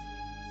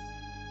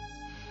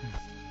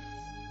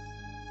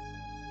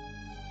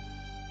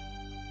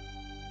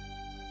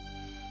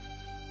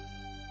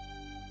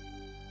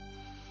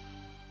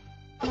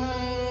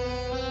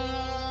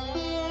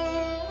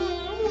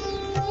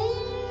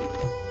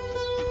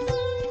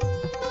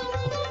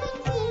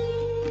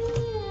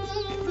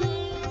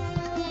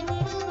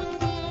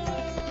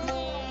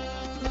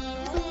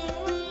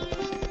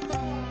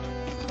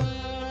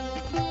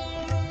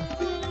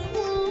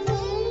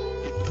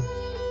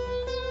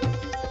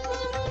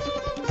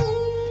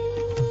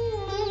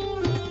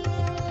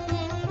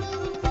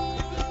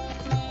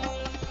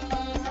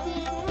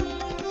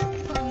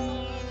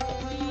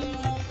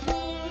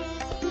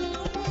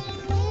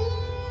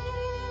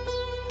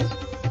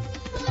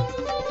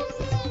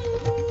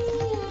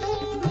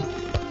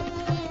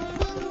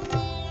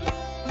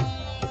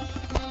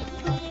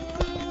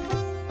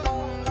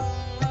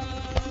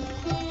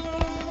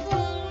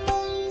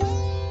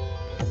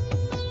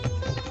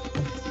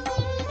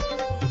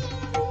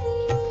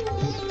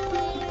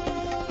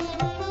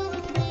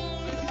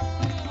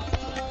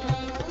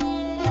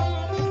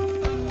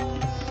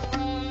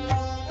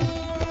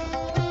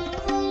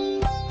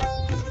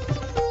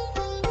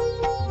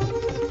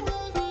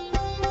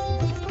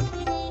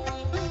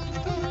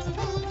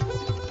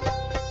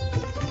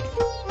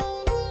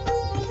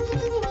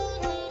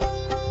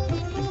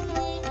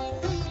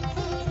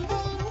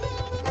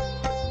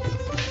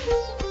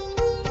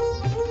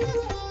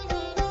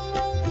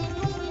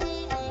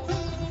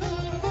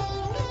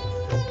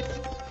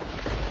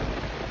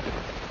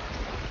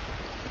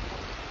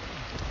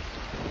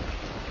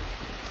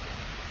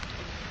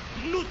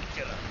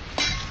 ලුච්චර.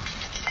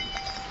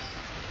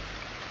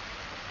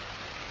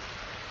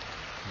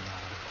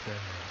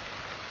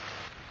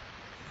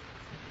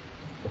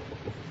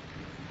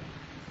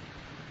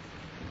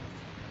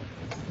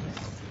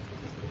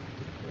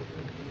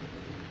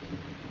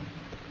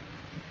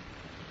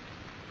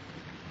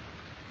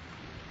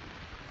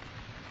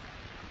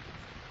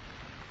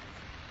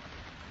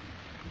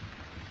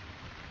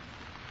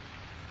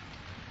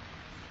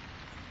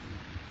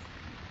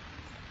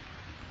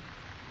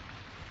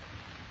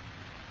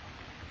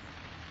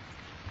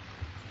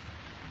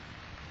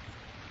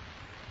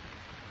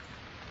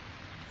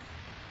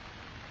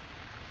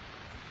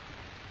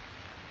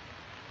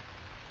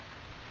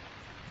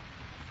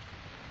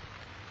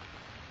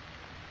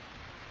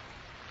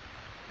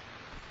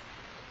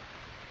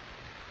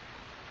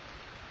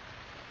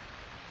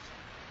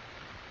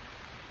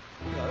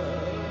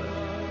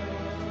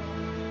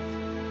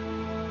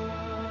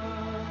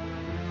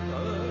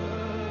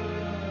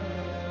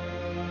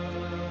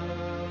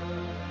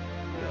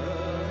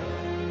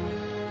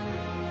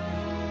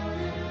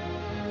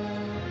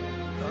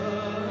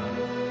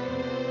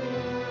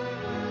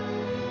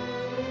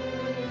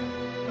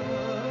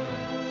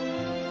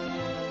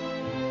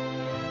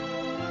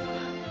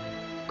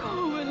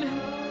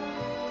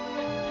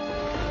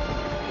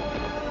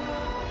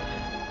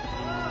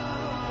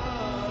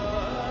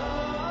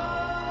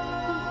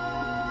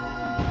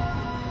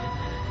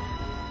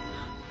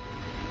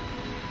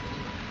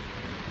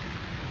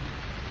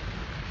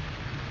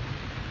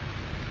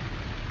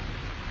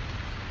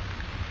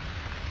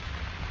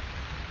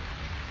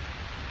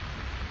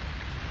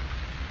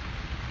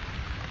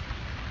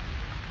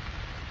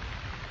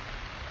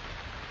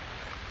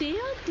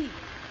 ආන්ටි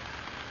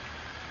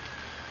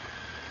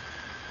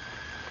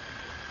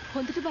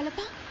හොඳට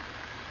බලපන්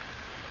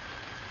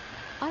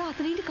අර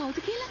අතන ඉන්න කවුද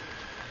කියලා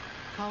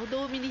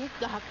කවුදෝ මිනිහෙක්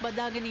ගහක්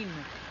බදාගෙන ඉන්න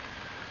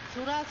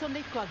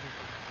සුරාසොන්ෙක් වගේ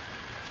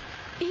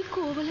ඒ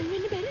කෝවලෙන්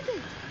වෙන්න බැරිද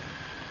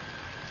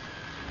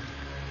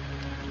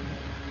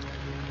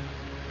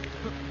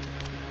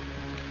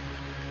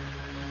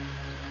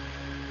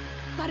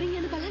පරින්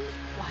යන බලන්න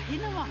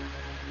වහිනවා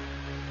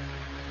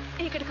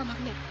ඒකට කමක්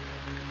නැහැ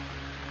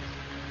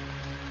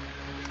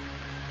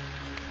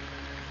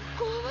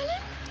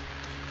කෝවලෙන්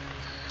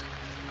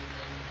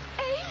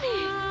ඇයි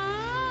මේ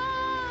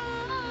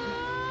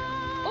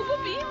ඔබ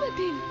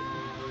බීමතින්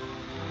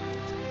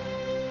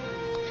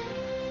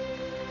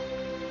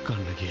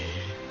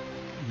කන්නගේ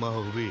මා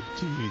ඔබේ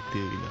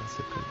ජීවිතය විනාශ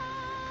කළා.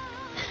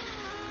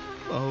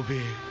 මා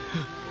ඔබේ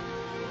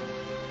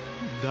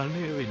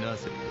ධනය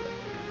විනාශ කළා.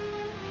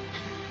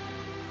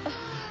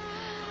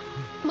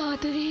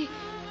 මාතවී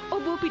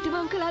ඔබ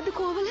පිටවං කළාද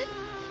කෝවලන්?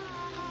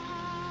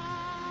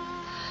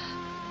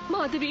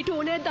 මාධවීට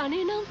ඕනෑ ධනය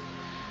නම්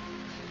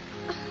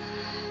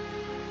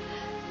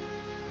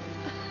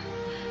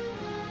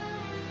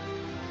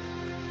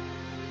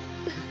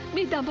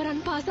මේ දඹරන්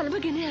පාසලම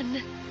ගෙන යන්න.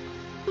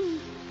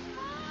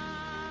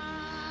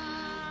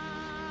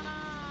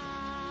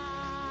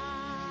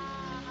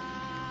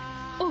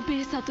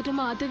 ඔබේ සතුට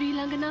මාධවී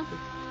ළඟ නම්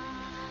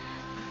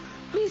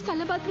මේ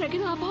සලබත්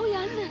රැගෙන ආපහු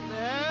යන්න.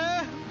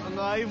 නෑ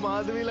මං ආයි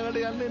මාධවී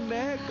ළඟට යන්නේ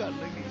නෑ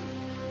කන්නගේ.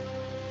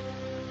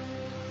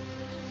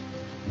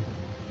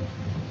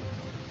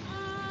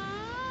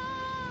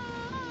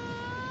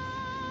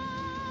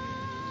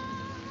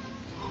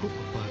 ඔබ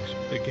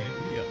පාක්ෂිත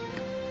ගැහැණියක්.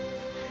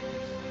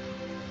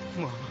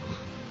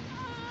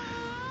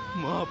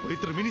 මා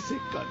පවිත්‍ර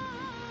මිනිසෙක් කන්න.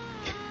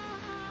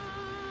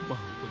 මා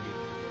ඔබගේ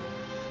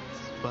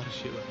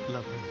ස්පර්ශය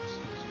ලබන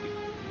සුසුකි.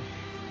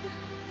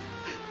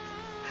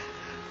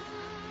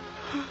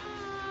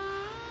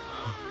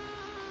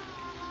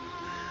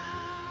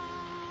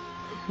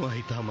 මා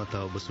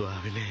හිතාමතා ඔබ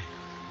සොයාවිනේ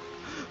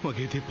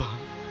මගේ දෙපා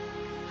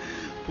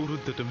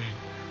පුරුද්දට මේ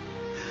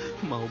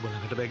මා ඔබ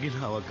ළඟට රැගෙන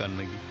ආවා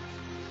කන්නගේ.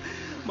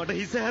 මට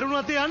හිස හැරුණු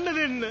අතේ යන්න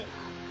දෙන්න.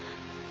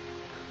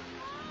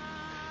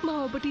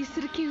 මා ඔබට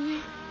ඉස්සර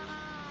කිව්වේ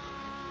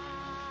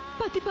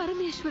පති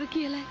පරමේශ්වර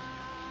කියලයි.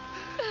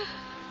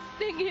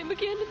 දැන් එහෙම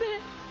කියන්න බෑ.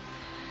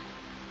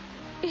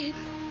 ඒත්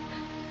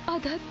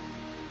අදත්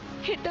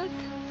හෙටත්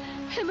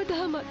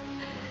හැමදාමත්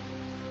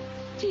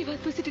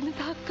ජීවත්ව සිටින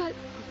තාක්කල්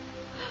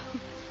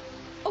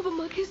ඔබ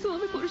මගේ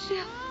ස්වාමි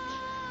පුරුෂයා.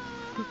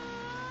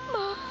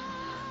 මා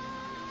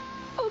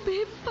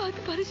ඔබේ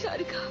පාද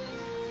පරිචාරිකාව.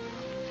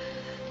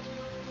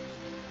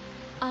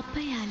 අප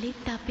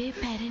යළිත් අපේ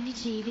පැරණි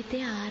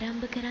ජීවිතය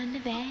ආරම්භ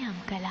කරන්න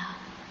වෑයම් කළා.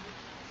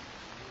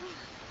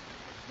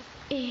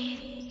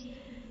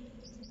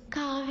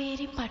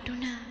 කාවේරි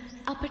පටුන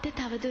අපට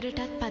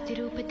තවදුරටත්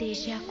ප්‍රතිරූප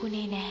දේශයක්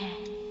වුණේ නැහැ.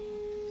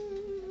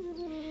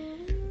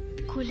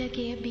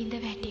 කුලගය බිඳ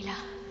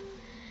වැටිලා.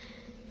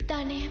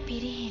 ධනය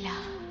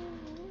පිරිහිලා.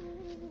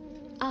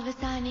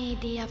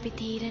 අවසානයේදී අපි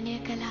තීරණය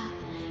කළා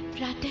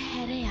රට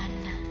හැර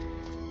යන්න.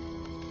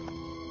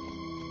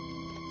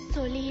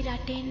 සොලී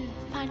රටෙන්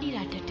පඩි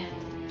රටට.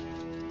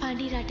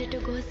 පඩි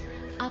රටට ගොස්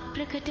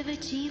අප්‍රකටව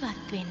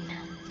ජීවත්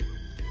වෙන්න.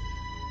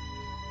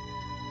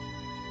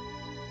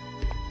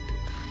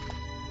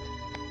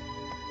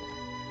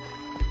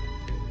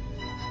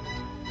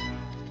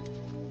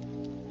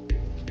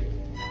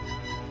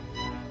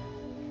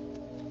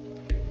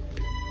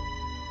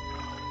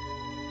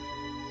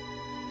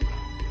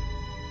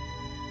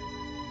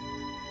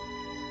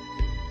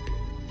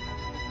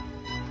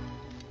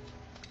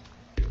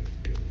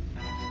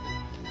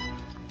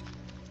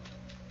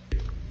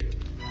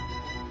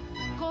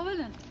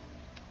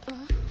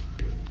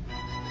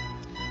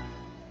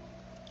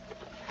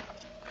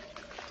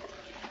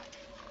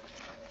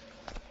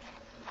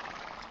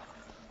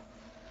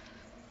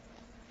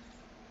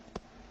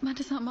 මට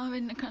සමා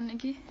වෙන්න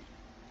කන්නකි.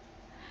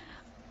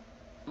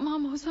 මා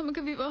මොහු සමග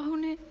විවාහ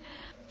වුණේ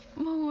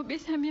මොහු ඔබේ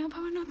සැමියා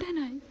බව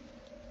නොදැනයි.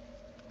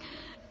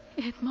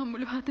 ඒත් මම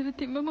මුළු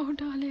හදවතින්ම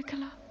මොහුට ආලය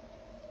කළා.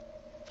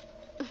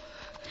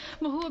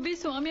 මොහු ඔබේ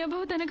ස්වාමියා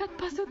බව දැනගත්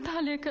පසුත්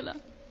ආලය කළා.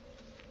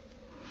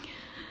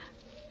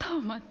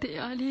 තවමත් ඒ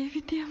ආලයේ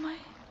විදියමයි.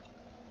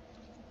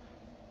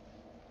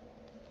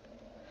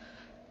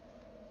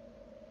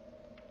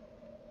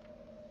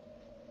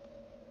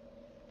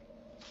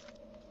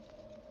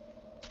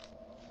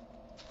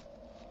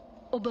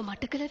 ඔබ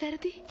මට කළ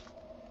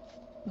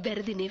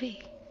වැරදි නෙවෙයි.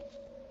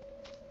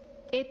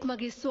 ඒත්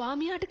මගේ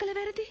ස්වාමියාට කළ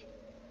වැරදි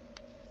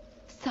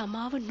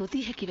සමාව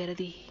නොදී හැකි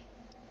වැරදි.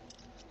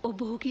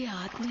 ඔබ ඔහුගේ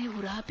ආත්මය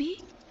උරාපී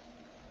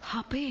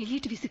අපේ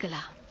එළියට විසි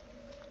කළා.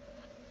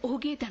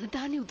 ඔහුගේ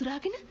ධනදානි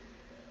උදුරාගෙන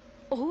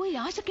ඔහුව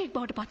යාචකයෙක්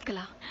බවට පත්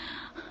කළා.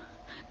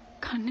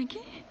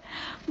 කන්නකි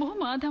මොහු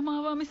මා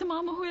දමාවා මිස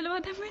මා මොහු එලවා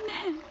දැමුවේ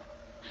නැහැ.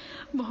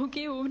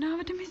 මොහුගේ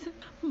ඌමනාවට මිස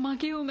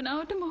මගේ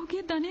ඌමනාවට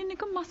මොහුගේ ධනෙන්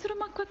එක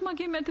මසුරුමක්වත්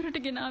මගේ මැදුරට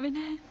ගෙනාවේ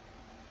නැහැ.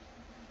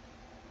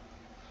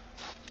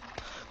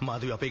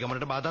 මාධවී අපේ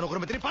ගමනට බාධා නොකර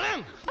මෙතනින්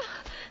පලයන්.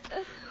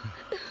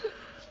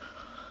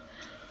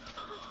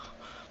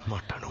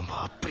 මට නුඹ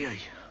අප්‍රියයි.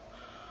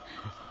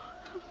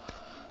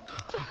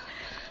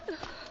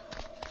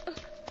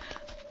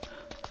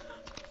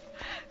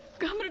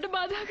 ගමනට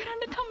බාධා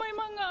කරන්න තමයි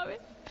මං ආවේ.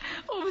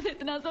 ඔබ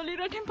දෙතනා සොලි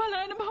රටින්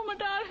පලායන බව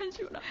මට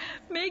ආරංචි වුණා.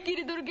 මේ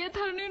කිරිදුර්ගයේ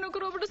තරණය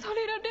නොකර ඔබට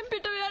සොලි රටින්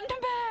පිටව යන්න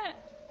බෑ.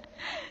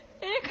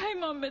 ඒකයි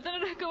මම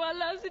මෙතන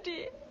රැකවල්ලා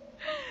සිටියේ.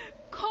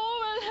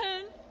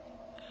 කෝවලන්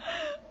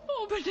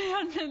ඔබට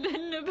යන්න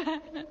දෙන්න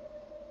බෑ.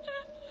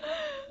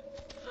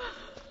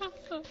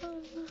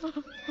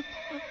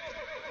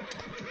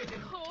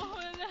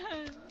 කෝවලන්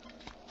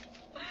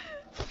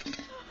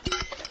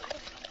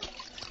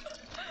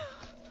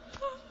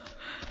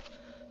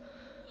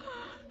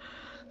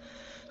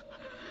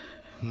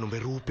නුඹේ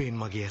රූපයෙන්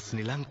මගේ ඇස්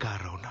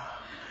නිලංකාර වුණා.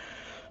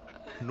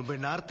 නුඹේ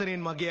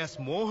නර්තනයෙන් මගේ ඇස්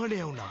මෝහණය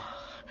වුණා.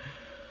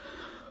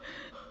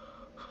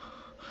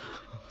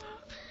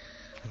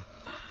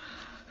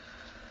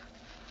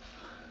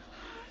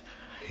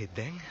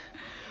 දැන්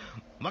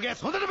මගේ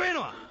ඇස් හොඳට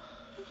පේනවා.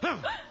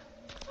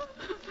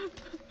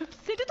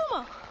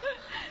 සිටුතුමා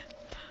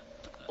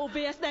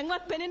ඔබේ ඇස්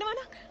දැන්වත් පෙනෙනවා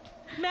නම්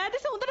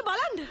මෑදෙස හොඳට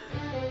බලන්න.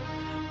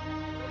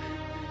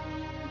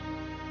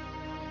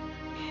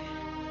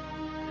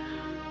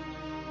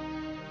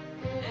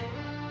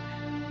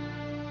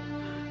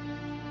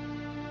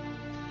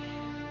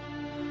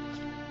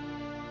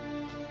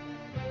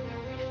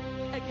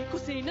 ඇගේ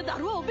කුසේ ඉන්න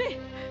දරුවා ඔබේ.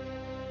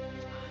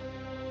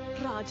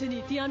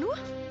 රාජනීතිය අනුව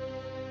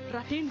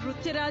රටින්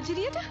නෘත්‍ය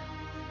රාජිනියට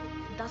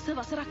දස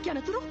වසරක්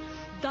යනතුරු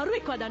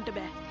දරුවෙක් වදන්ට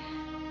බෑ.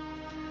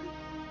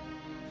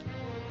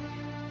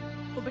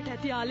 ඔබට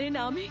ඇති ආලේ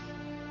නාමයෙන්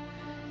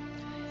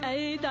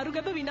ඇය ඒ දරු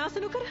ගැබ විනාශ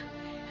නොකර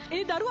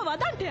ඒ දරුවා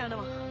වදන්ට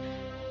යනවා.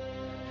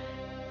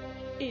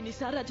 ඒ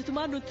නිසා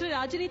රජතුමා නෘත්‍ය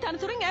රාජිනී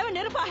තනතුරෙන් ඇව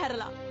නිර්පා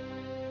හැරලා.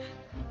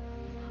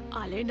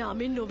 ආලේ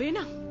නාමයෙන් නොවේ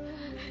නම්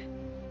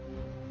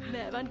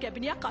මෑවන්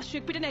කැබිනියක්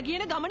අශ්වයෙක් පිට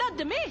නැගින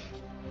ගමනක්ද මේ?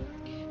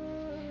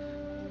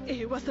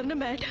 ඒ වසරන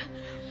මෑට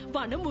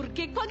වන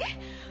මුර්ගෙක් වගේ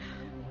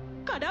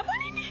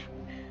කඩාපනින්නේ.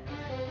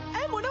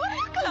 ඇයි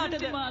මොනවද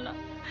කළාටද? මාලා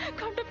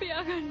කට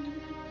පියාගන්න.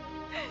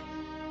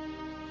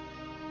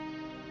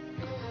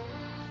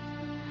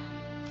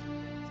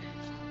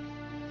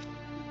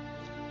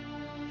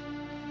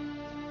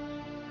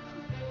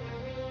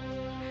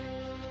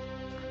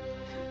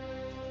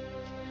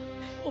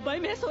 ඔබයි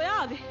මේ සොයා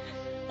ආවේ.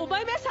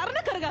 ඔබයි මේ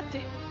සරණ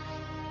කරගත්තේ.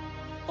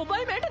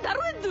 ඔබයි මේට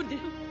දරුවෙක්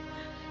දුන්නේ.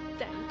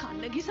 දැන්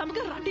කන්නගී සමග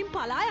රටින්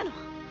පලා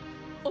යනවා.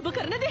 ඔබ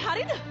කරන දේ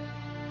හරිද?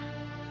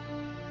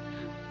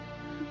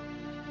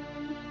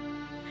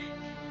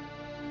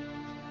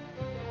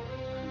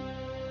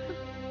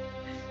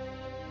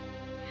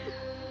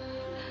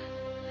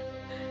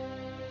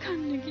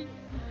 කන්නගී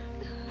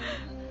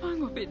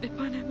මං ඔබේ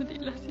දෙපා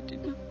නැමදිලා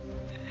සිටිනවා.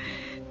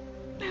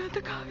 නැවත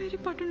කාවේරි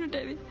පටුනට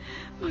ඇවිත්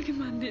මගේ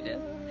මන්දිරය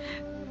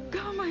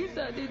ගම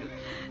මහිසාදීරු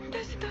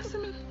දැසි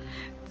දසුණු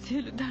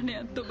සියලු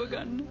ධනයත් ඔබ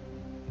ගන්න.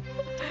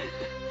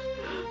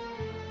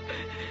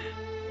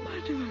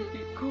 මට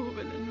වගේ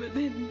කෝවලන්ව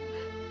දෙන්න.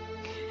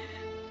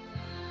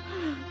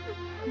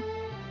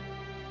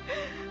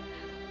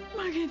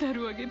 මගේ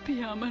දරුවගේ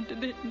පියාමන්ට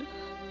දෙන්න.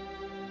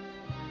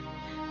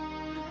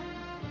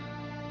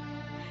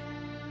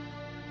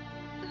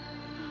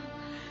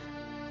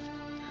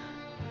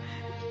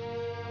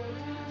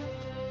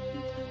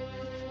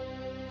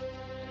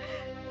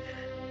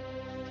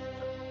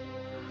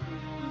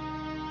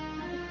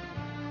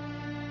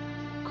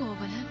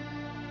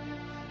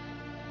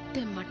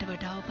 දැන් මට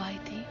වඩා ඔබ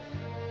අයිති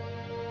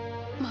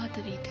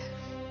මාධවීට.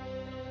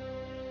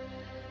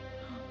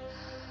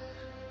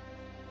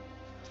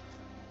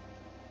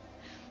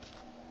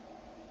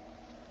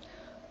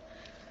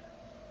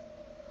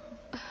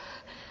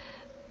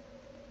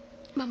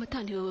 මම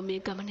තනිවම මේ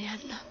ගමන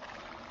යන්න.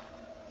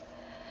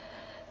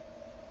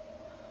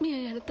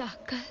 මිය යන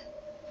තාක්කල්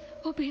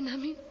ඔබේ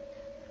නමින්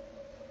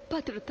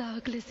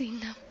පතුරතාවක ලෙස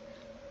ඉන්නම්.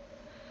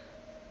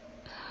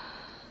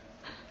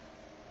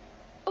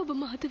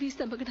 මාධවී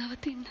සමග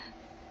නවතින්න.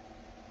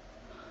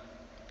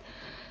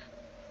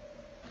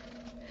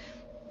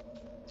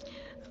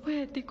 ඔය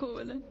ඇති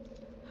කෝවලන්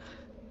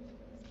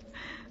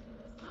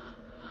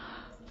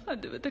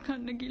අදවත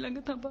කන්න ගීළඟ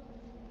තබා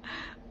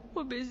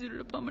ඔබේ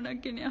සිරුර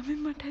පමණක් ගෙන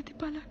යමින් මට ඇති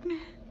පළක්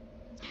නෑ.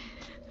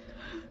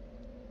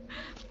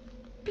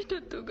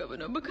 පිටත් වූ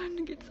ගමන ඔබ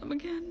කන්නගෙත්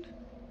සමග යන්න.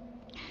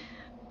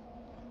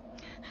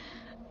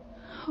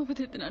 ඔබ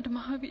දෙදෙනාට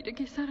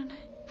මහාවීරගේ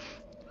සරණයි.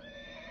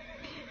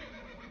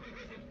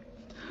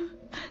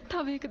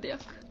 තව එක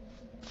දෙයක්.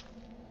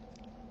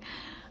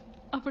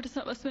 අපට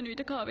සවස් වන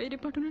විට කාවේරි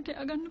පටුනට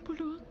යගන්න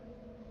පුළුවන්.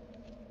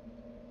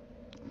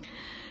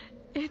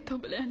 ඒත්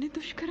ඔබලා යන්නේ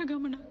දුෂ්කර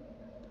ගමනක්.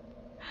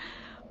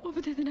 ඔබ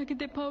දෙදෙනාගේ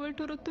දෙපා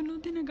වලට ඔරොත්තු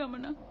නොදෙන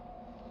ගමනක්.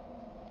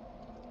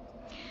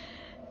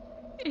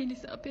 ඒ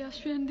නිසා අපේ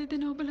අශ්වයන්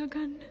දෙදෙනා ඔබලා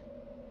ගන්න.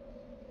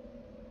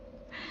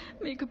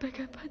 මේක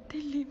බැකපත්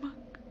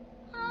දෙල්ලීමක්.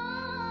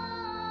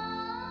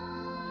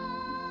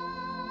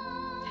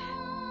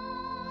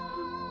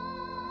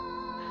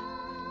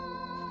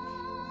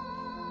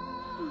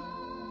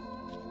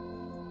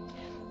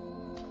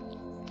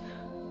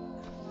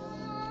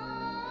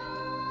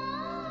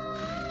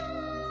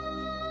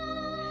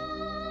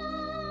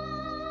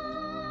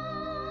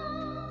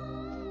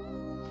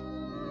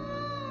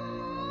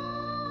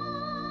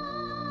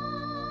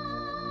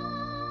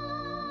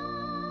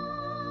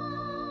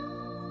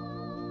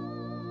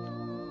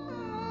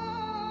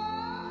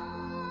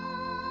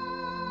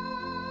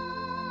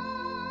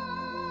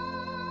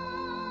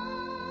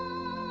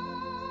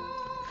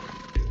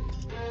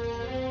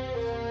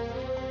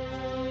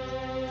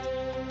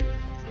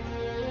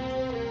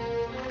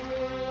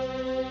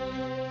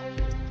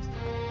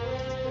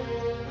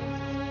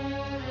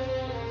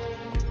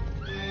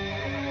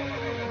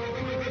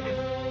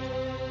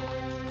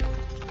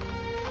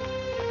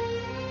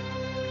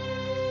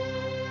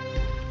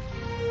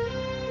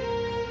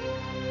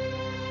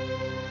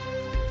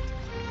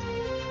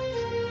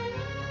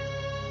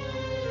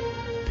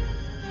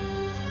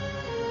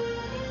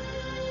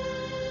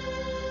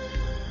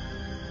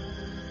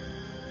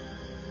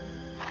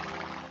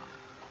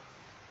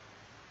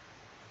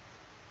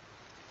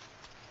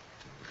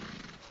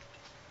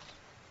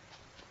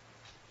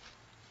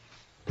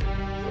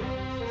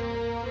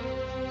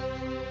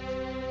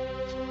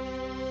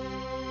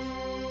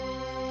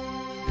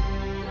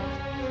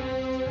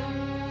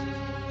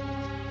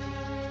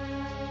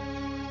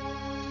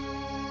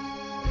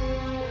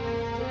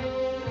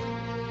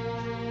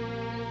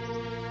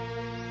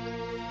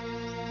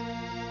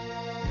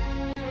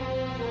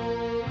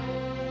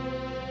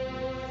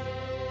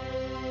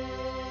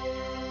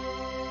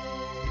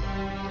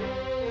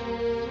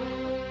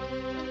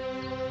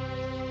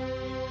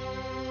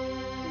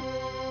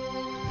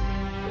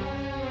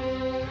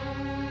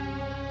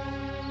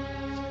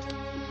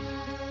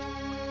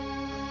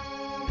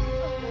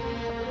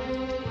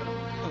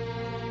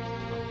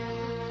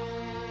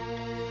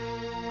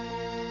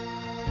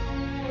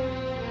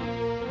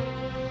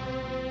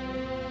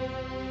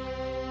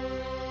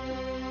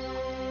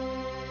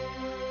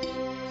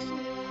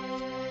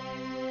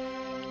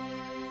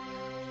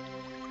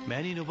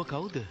 මෑණියන් ඔබ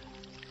කවුද?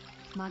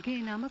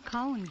 මගේ නම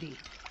කවුන්දි.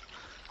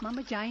 මම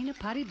ජෛන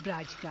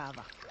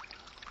පරිබ්‍රාජිකාවක්.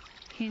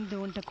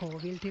 හින්දුන්ට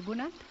කෝවිල්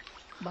තිබුණත්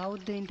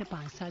බෞද්ධයින්ට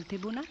පන්සල්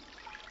තිබුණත්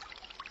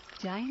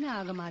ජෛන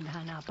ආගම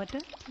අදහන අපට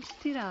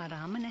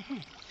ස්ථිරාරාම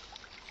නැහැ.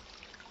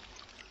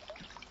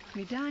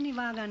 විඩා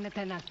නිවා ගන්න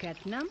තැනක්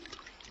ඇත්නම්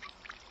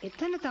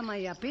එතන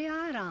තමයි අපේ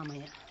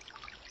ආරාමය.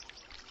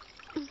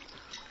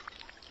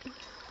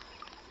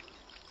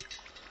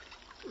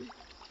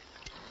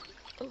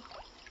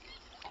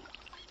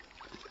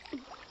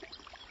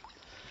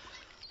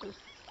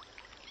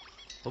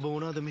 ඔබ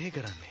මොනවද මෙහෙ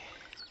කරන්නේ?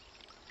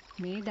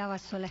 මේ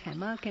දවස්වල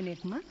හැම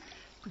කෙනෙක්ම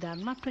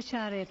ධර්ම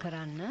ප්‍රචාරය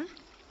කරන්න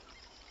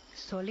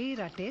සොලී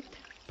රටෙත්,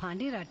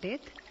 පඬි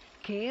රටෙත්,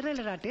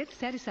 කේරළ රටෙත්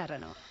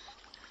සැරිසරනවා.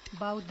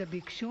 බෞද්ධ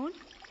භික්ෂූන්,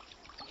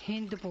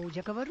 හින්දු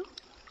පූජකවරු,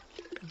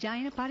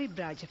 ජෛන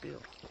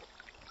පරිබ්‍රාජකයෝ.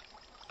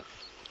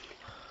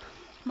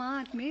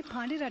 මාත් මේ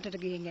පඬි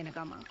රටට ගිහින් එන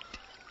ගමන්.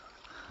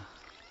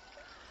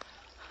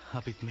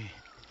 අපිත් මේ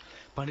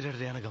පඬි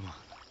රටට යන ගමන්.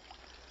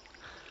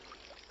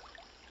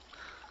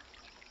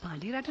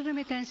 පඬි රටට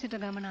මෙතැන් සිට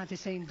ගමන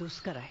අතිශයින්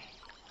දුෂ්කරයි.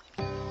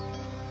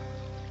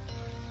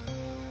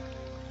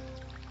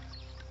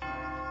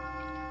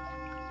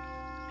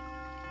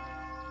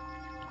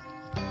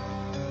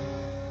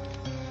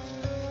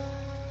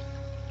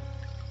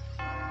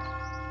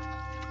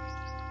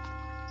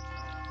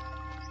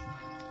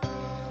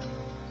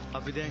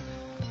 අපි දැන්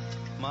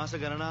මාස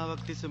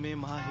ගණනාවක් තිස්සේ මේ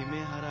මහා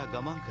හිමේ හරහා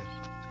ගමන්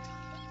කරනවා.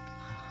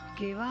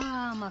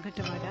 ගෙවා මගට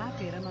වඩා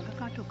පෙරමග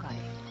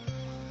කටුකයි.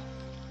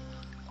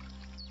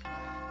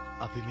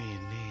 අපි මේ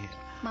එන්නේ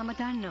මම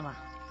දන්නවා.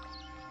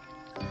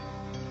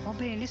 ඔබ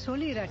එන්නේ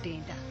සොලී රටේ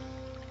ඉඳන්.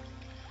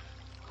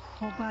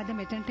 ඔබ අද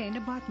මෙතනට එන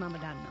බවත් මම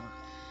දන්නවා.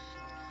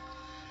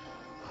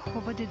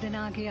 ඔබ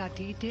දෙදෙනාගේ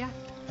අතීතයත්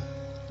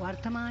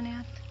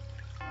වර්තමානයත්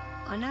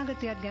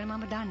අනාගතයත් ගැන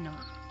මම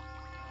දන්නවා.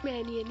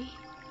 මෑණියනි,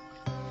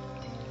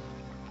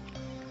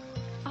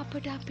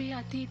 අපට අපේ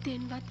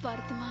අතීතයෙන්වත්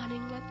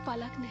වර්තමානෙන්වත්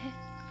පළක් නැහැ.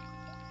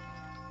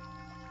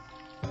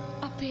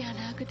 අපේ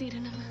අනාගත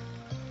ඉරණම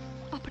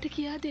අපට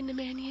කියා දෙන්න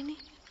මෑණියනි.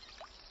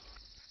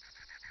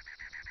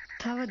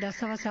 තව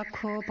දසවසක්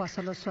හෝ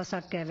 15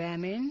 වසක්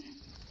ඇවෑමෙන්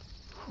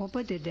ඔබ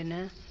දෙදෙන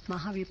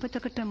මහ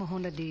විපතකට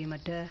මුහුණ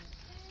දීමට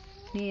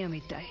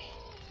නියමිතයි.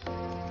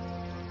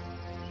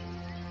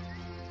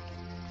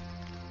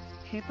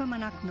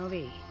 එපමණක්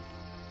නොවේ.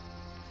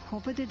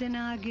 ඔබ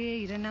දෙදෙනාගේ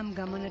ඉරණම්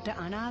ගමනට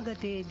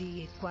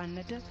අනාගතයේදී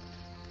එක්වන්නට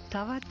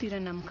තවත්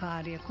ඉරණම්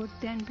කාර්යකුත්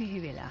දැන්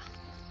බිහි වෙලා.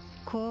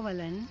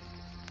 කෝවලන්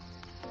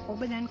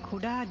ඔබ දැන්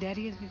කුඩා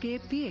දැරියකගේ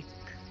පියෙක්.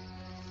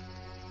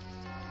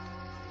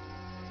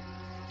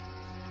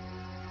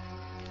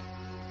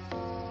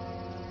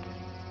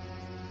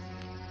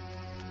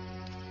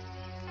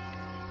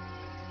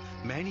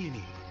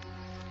 මෑණියනි,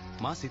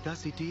 මා සිතා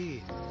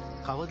සිටියේ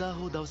කවදා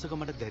හෝ දවසක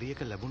මට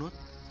දැරියක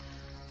ලැබුණොත්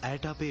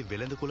ඇයට අපේ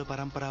වෙළඳ කුල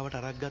පරම්පරාවට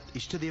අරක්ගත්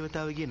ඉෂ්ට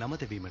දේවතාවගේ නම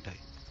තැබීමටයි.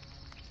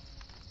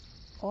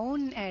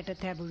 ඔවුන් ඇයට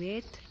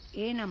තැබුවේත්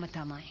ඒ නම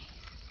තමයි.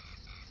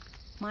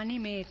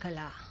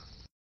 මණිමේකලා.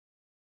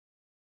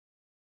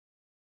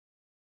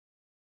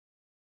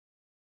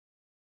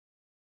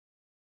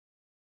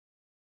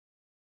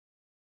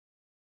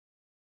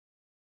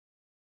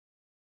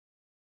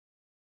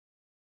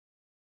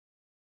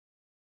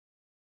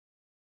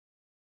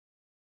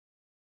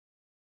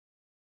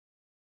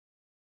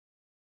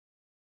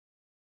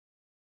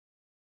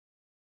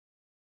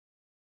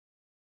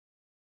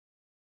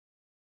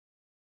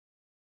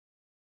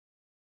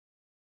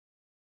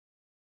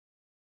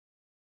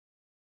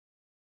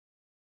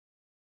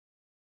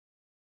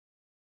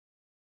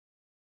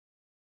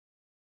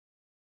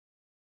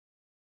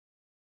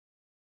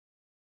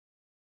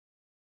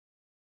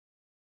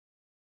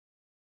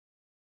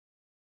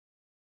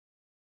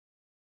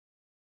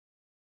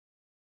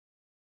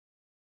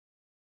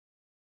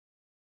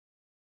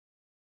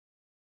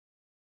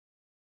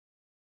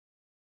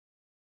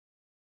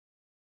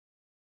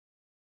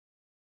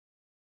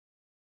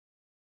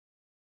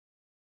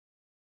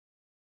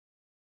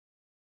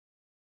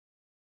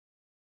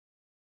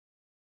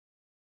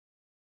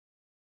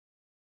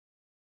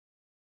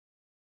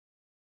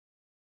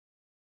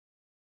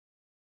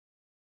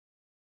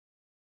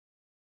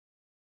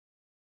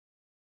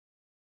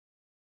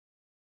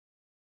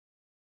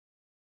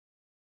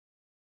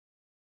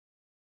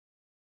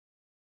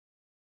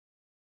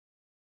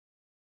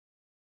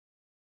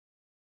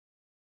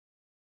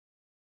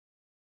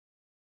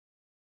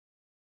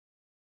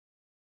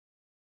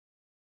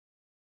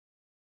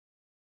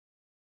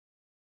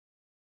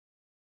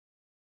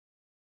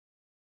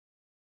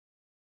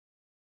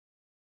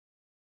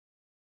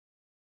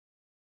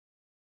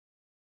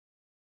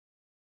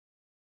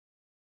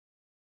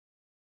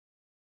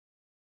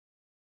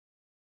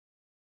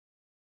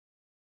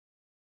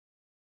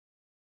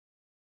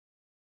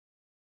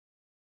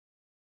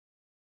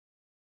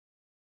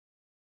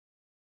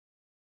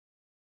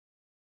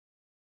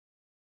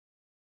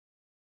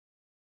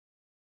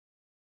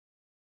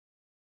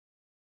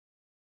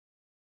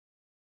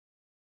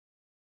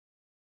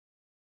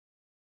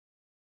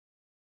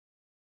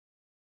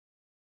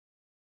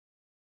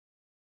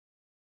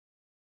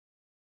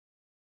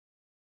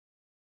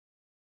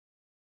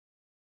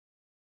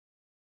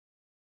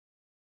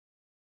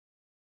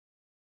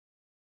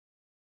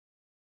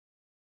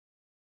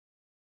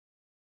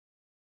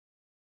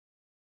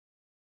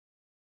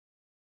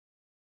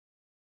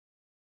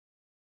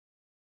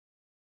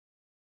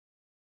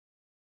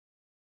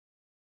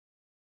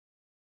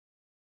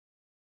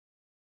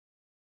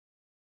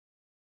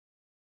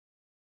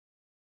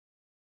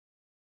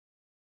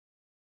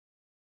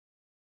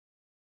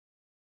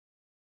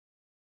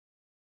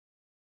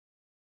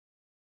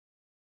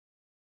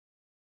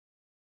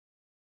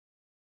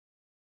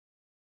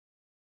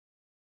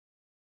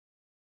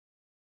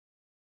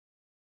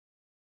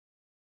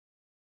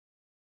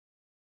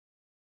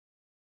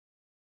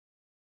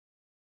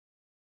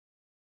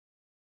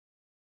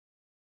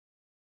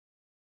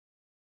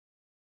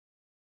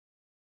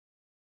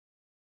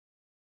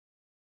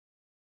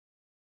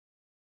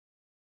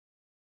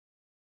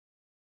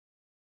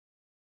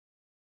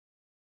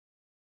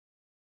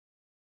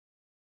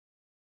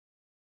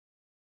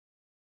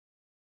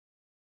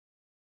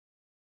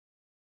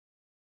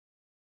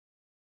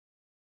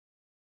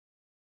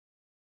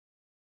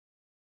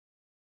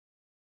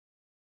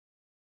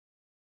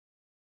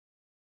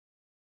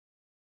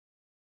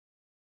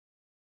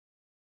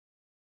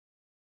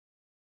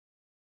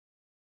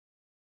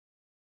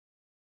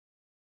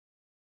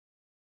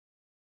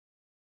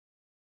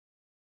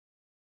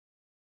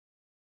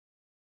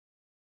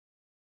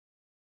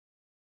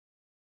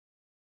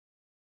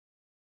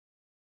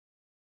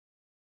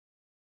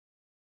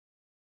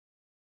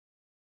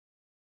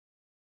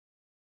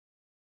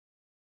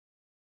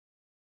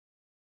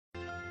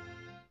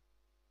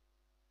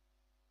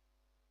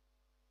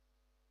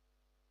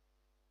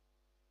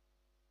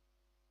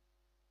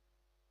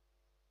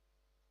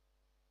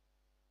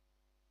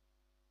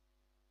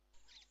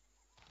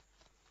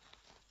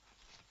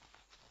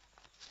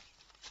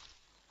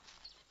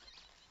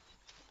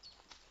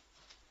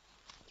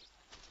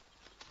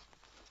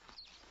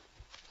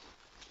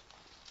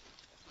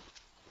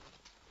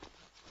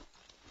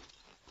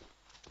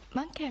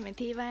 මං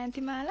කැමතියි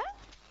වයන්ති මාලා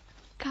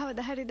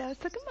කවදා හරි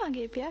දවසක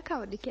මගේ පියා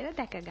කවුද කියලා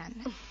දැක ගන්න.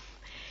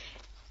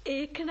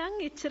 ඒකනම්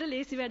එච්චර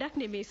ලේසි වැඩක්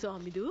නෙමෙයි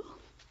ස්වාමිදු.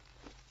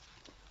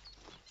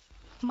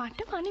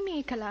 මට මනි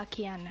මේ කලා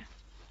කියන්න.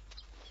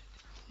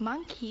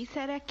 මං කී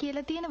සැරයක්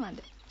කියලා තියෙනවද?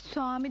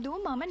 ස්වාමිදු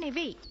මම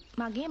නෙවෙයි.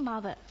 මගේ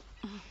මව.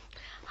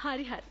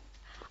 හරි හරි.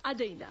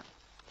 අද ඉඳන්.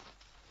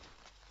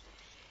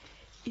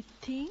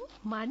 ඉතින්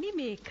මනි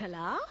මේ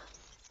කලා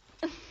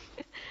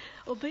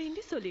ඔබ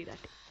ඉන්නේ සොලි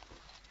රටේ.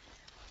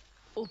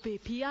 ඔබේ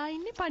පියා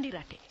ඉන්නේ පණි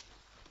රටේ.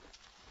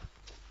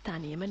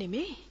 තනියම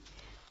නෙමෙයි.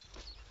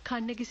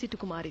 කන්නගේ සිටු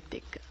කුමාරිත්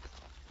එක්ක.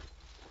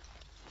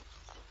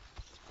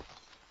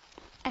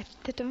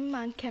 ඇත්තටම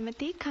මං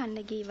කැමතියි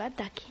කන්නගීවත්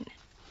දකින්න.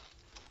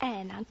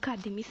 ඈනම්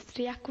කදිමි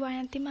ස්ත්‍රියක්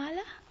වයන්ති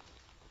මාලා.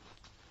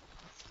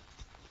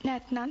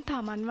 නැත්නම්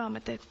Tamanව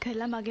අමතක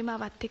කරලා මගේ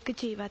මවත් එක්ක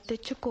ජීවත්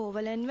වෙච්ච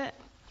කෝවලන්ව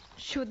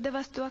ශුද්ධ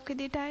වස්තුවක්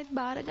විදිහට ආයෙත්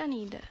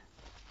බාරගනීද?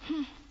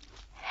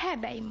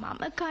 හැබැයි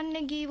මම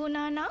කන්නගී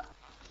වුණා නම්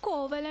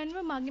කෝවලන්ව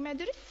මගේ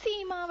මැදුරේ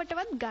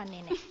සීමාවටවත් ගන්නෙ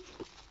නෑ.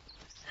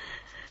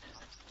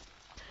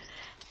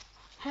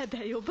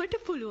 හැබැයි ඔබට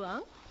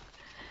පුළුවන්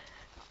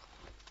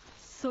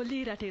සොලි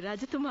රටේ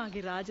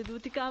රජතුමාගේ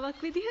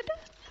රාජදූතිකාවක් විදිහට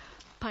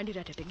පණි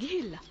රටට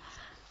ගිහිල්ලා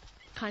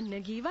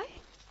කන්නගීවයි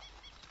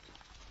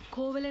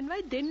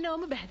කෝවලන්වයි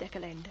දෙන්නවම බැහැ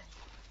දැකලා එන්න.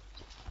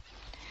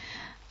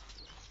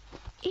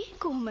 ඒ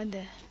කොහොමද?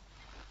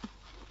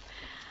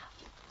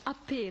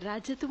 අපේ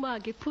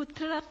රජතුමාගේ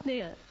පුත්‍ර රත්නය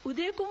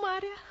උදය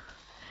කුමාරයා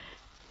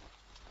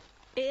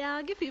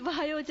එයාගේ විවාහ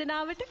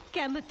යෝජනාවට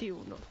කැමති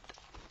වුණොත්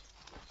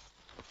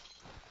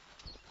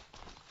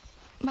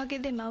මගේ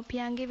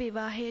දෙමව්පියන්ගේ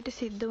විවාහයට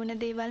සිද්ධ වුණ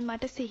දේවල්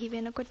මට සිහි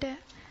වෙනකොට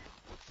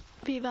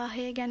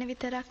විවාහය ගැන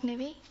විතරක්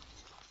නෙවෙයි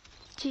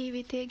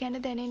ජීවිතය ගැන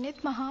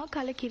දැනෙන්නෙත් මහා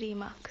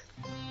කලකිරීමක්.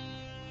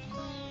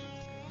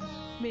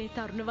 මේ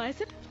තරුණ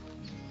වයසට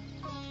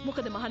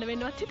මොකද මහාන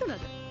වෙන්නවත්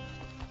හිතුණාද?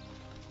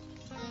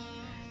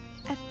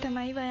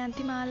 ඇත්තමයි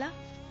වයන්ති මාලා.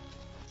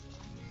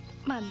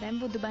 මං දැන්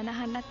බුදුබණ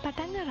අහන්නත්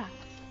පටන් අරන්.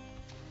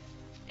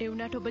 ඒ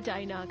වුණාට ඔබ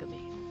ජෛන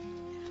ආගමේ.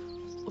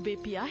 ඔබේ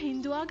පියා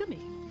හින්දු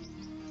ආගමේ.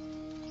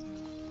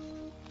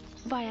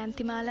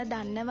 වයන්ති මාලා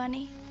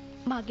දන්නවනේ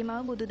මගේ මව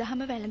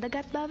බුදුදහම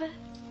වැළඳගත් බව.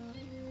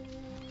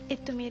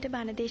 එතුමියට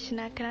බණ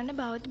දේශනා කරන්න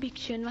බෞද්ධ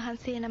භික්ෂුන්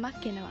වහන්සේ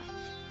නමක් එනවා.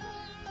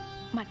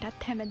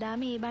 මටත් හැමදාම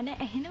මේ බණ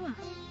ඇහෙනවා.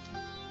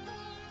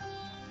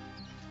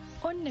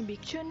 ඔන්න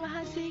භික්ෂුන්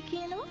වහන්සේ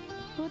කියනවා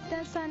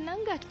බුද්ධං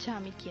සරණං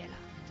ගච්ඡාමි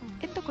කියලා.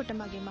 එතකොට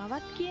මගේ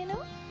මවත්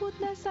කියනවා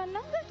බුද්ධං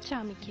සරණං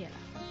ගච්ඡාමි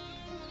කියලා.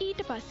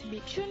 ඊට පස්සේ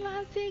භික්ෂුන්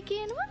වහන්සේ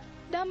කියනවා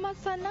ධම්මං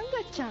සරණං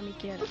ගච්ඡාමි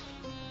කියලා.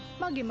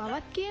 මගේ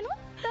මවත් කියනවා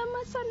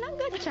ධම්මං සරණං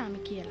ගච්ඡාමි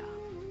කියලා.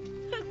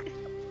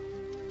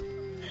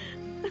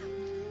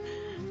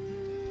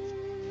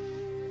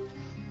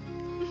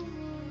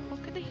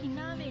 මොකද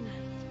hina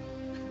වෙන්නේ?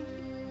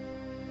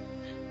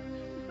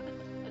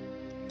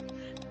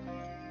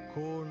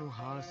 කෝණු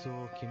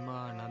හාසෝ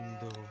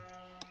කිමානන්දෝ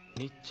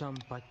නිච්ඡම්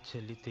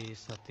පච්චලිතේ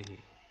සතේ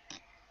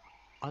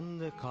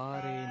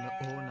අන්ධකාරේන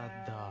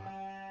ඕනද්දා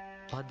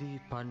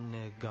පදීපන්න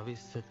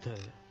ගවිස්සත.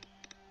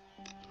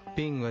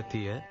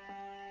 පින්වතිය,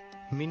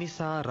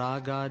 මිනිසා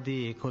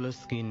රාගාදී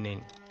 11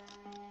 කින්නෙන්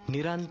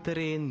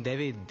නිරන්තරයෙන්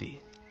දැවෙද්දී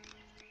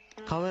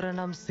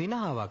කවරනම්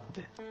සිනහවක්ද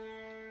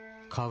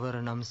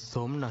කවරනම්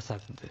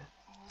සොම්නසක්ද?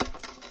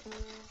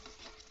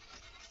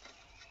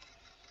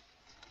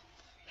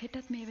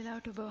 හෙටත් මේ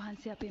වෙලාවට ඔබ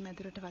වහන්සේ අපේ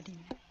මැදුරට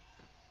වඩින්න.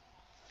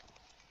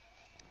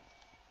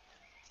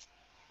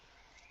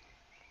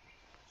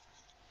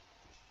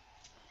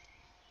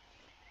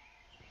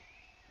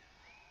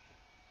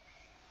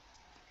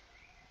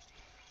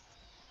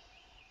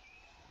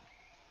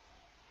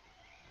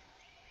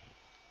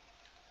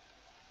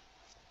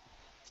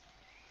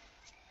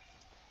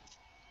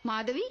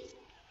 මාධවි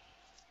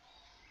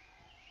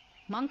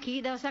මං කී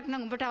දවසක්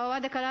නම් උඹට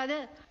අවවාද කළාද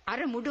අර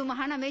මුඩු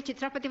මහාන මේ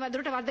චිත්‍රපති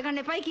වදුරට වද්ද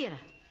ගන්න එපයි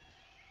කියලා?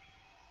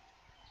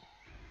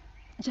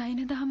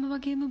 ජෛන දහම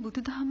වගේම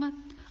බුදු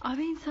දහමත්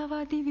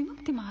අවිහිංසාවාදී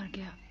විමුක්ති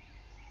මාර්ගයක්.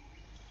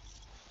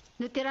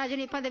 නෘත්‍ය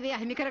රාජනී පදවිය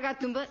හිමි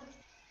කරගත් උඹ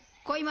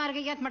කොයි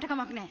මාර්ගයක ගියත් මට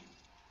කමක් නැහැ.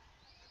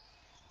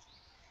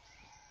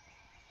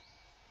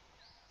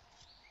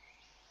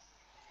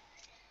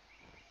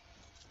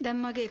 දැන්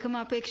මගේ එකම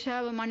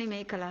අපේක්ෂාව මනි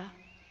මේ කලා.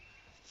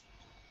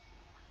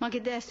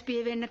 මගේ දැස්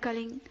පිය වෙන්න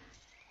කලින්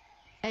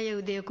ඇය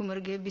උදය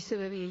කුමරුගේ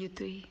බිසව විය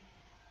යුතුයි.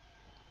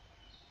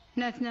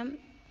 නැත්නම්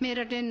මේ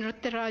රටේ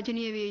නෘත්‍ය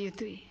රාජනීය විය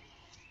යුතුයි.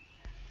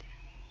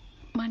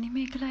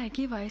 මණිමේකලා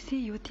ඇගේ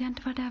වයසේ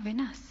යුවතියන්ට වඩා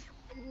වෙනස්.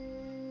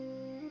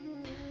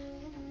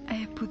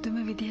 ඇය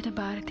පුදුම විදිහට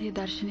ಭಾರತೀಯ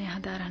දර්ශනය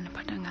හදාරන්න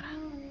පටන් අරන්.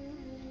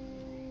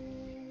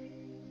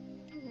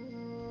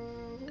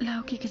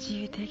 ලෞකික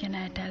ජීවිතය ගැන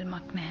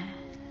ඇටල්මක්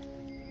නැහැ.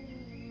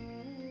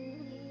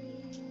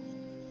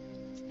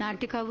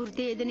 නාට්‍ය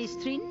කවුරුතේ යෙදෙන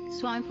ස්ත්‍රීන්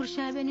ස්වාමි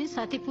පුරුෂයා වෙනුවෙන්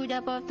සති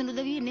පූජා පවත්වන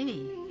උදවිය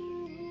නෙවෙයි.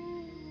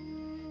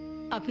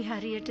 අපි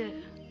හරියට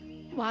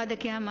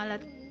වාදකයා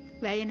මලත්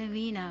වැයෙන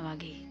වීණා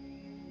වගේ.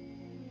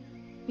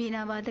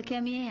 වීණා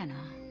වාදකයා මිය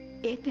යනවා.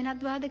 ඒත්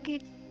වෙනත්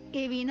වාදකෙක්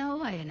ඒ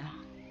වීණාව වයනවා.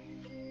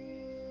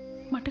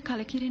 මට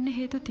කලකිරෙන්න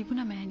හේතු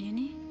තිබුණා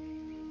මෑණියනි.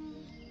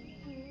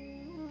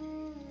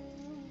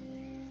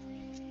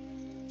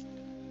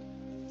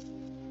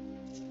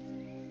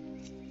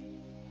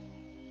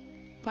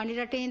 පණි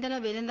රටේ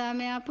ඉඳලා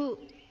වෙළඳාම ආපු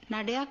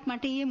නඩයක්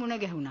මට ඊයේ මුණ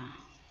ගැහුණා.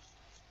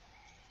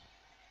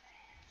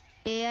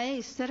 ඒ අය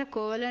ඉස්සර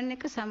කෝවලන්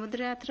එක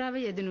සමුද්‍ර යාත්‍රාව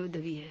යෙදුණු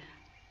උදවිය.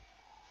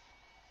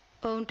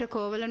 ඔවුන්ට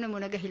කෝවලන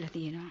මුණ ගැහිලා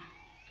තියෙනවා.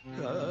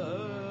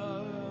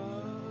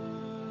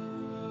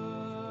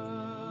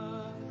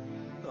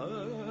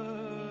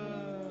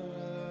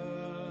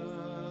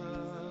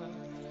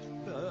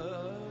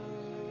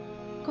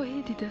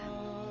 කොහේදද?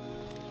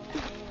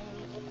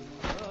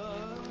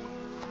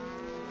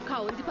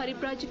 කවුන්දි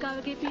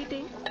පරිබ්‍රාජිකාවගේ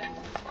පිටෙන්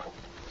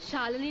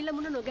ශාලනීල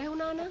මුණ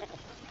නොගැහුණා නම්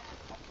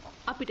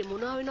අපිට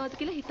මොනවා වෙනවද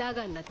කියලා හිතා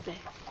ගන්නත් බෑ.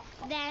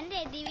 දැන්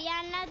රෙදි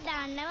වියන්නත්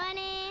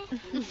දන්නවනේ.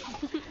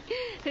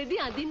 රෙදි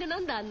අඳින්න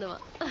නම් දන්නවා.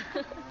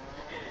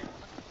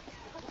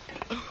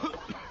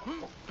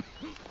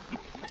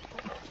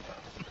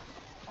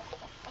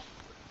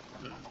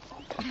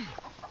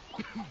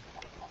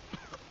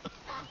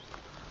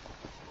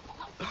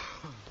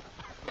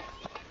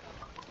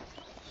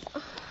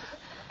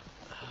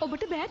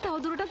 ඔබට බෑ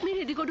තවදුරටත් මේ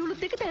රෙදි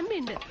ගොඩුලුත් එක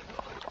තැම්බෙන්න.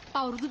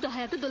 අවුරුදු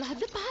 10ද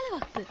 12ද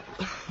 15ද.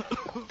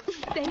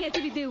 දැන්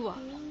ඇති විදෙව්වා.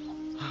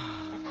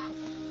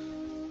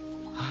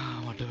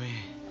 මට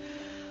මේ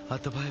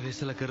අතපය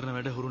වෙසලා කරන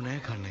වැඩ හුරු නෑ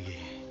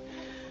කන්නගේ.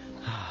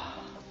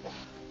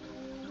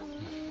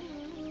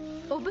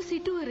 ඔබ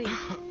සිටුවරේ.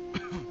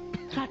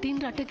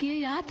 රටින් රට ගිය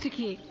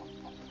යාත්‍රිකයෙක්.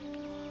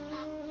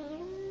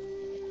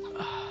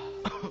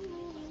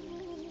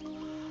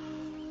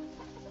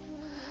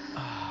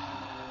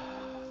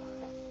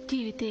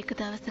 ජීවිතේ එක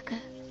දවසක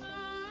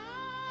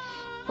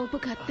ඔබ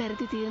ගත්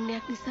වැරදි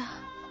තීරණයක් නිසා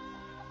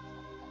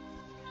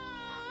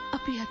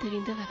අපි අත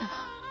විඳවනවා.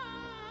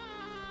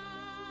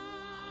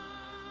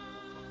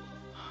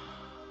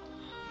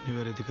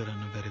 නිවැරදි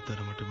කරන්න බැරි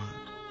තරමටම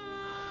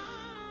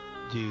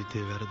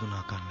ජීවිතේ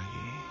වැරදුනා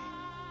කන්නගේ.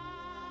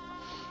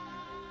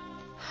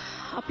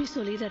 අපි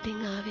සොලි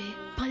රටින් ආවේ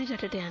පණි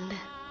රටට යන්න.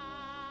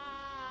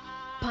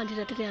 පණි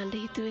රටට යන්න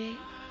හිතුවේ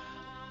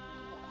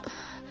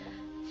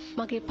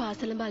මගේ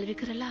පාසල බලවි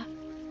කරලා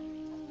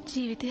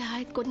ජීවිතය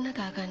ආයෙත්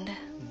ගොඩනගා ගන්න.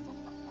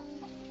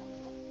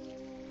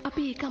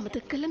 අපි ඒක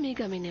අමතක කළා මේ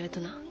ගමේ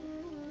නැවතුණා.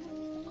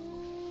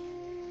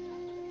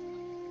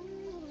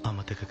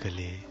 අමතක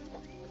කළේ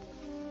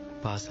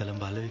පාසල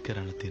බලවි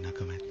කරන්න තියෙන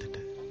කැමැත්තට.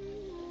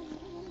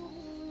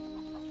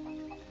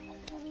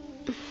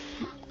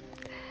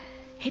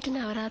 හෙට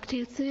නවරාත්‍රි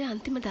උත්සවයේ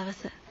අන්තිම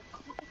දවස.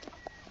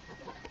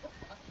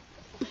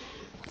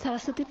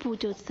 සරස්වති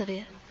පූජෝත්සවය.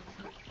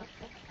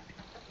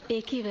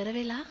 ඒක ඉවර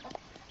වෙලා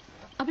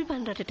අපි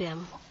පන් රටට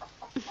යමු.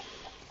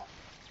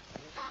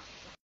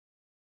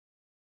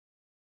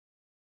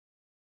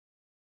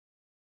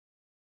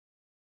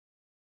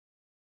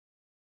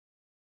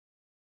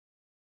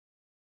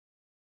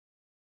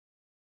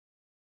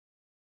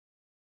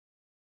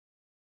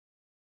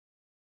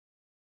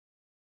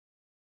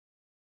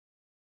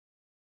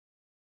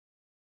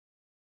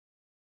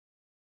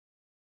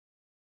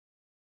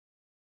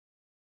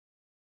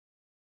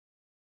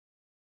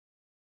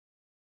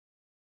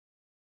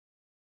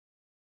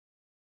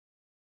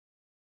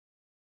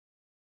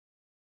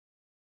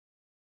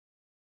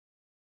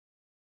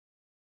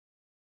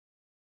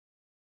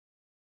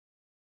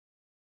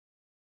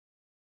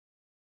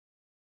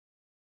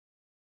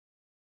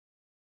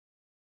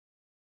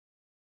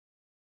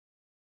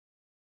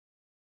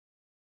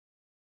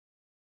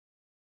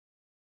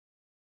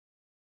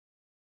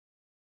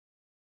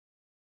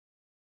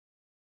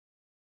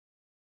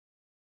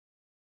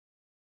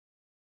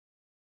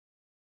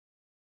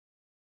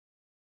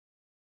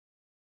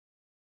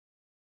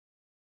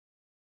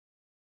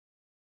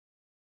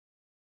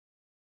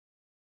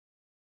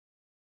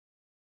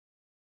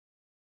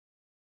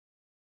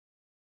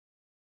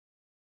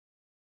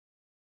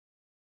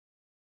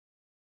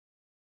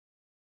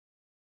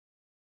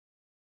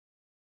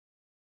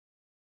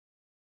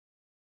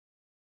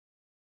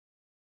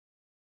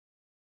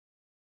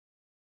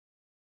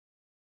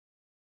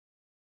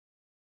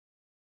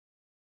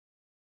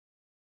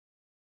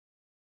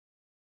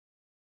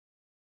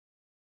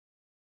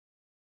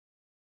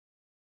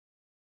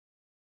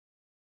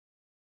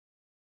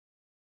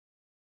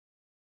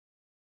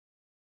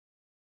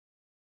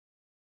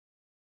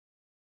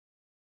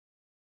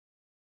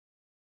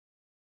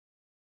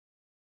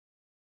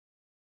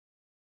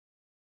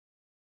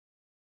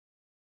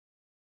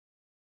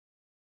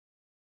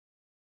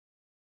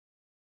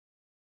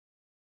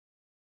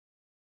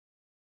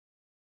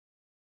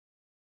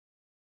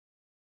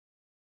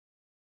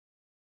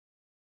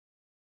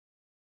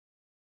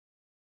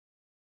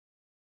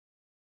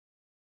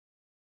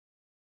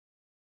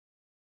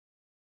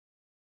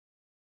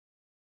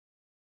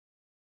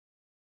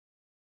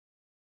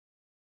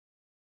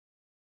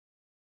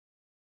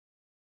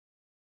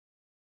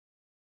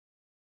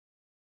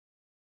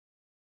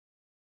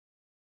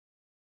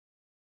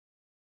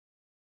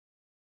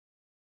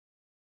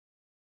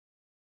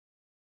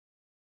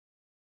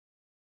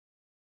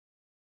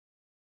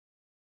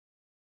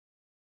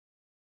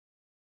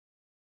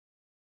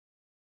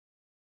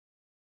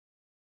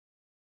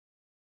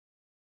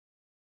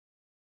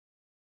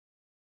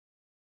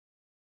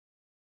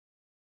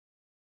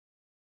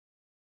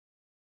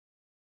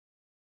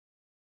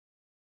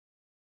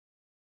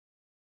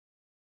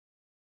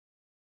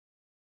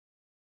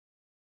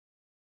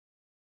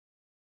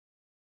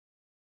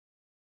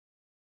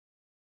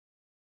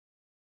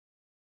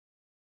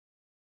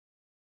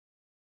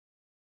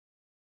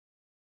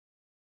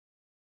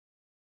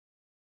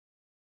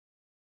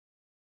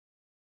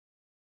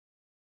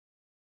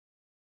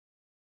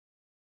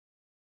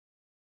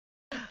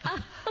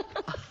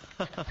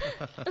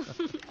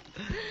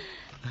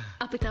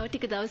 අපි තව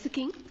ටික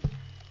දවසකින්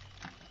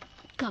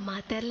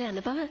කමාතැරලා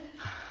යන බව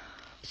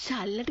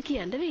ශාලිනට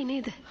කියන්න වෙයි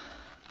නේද?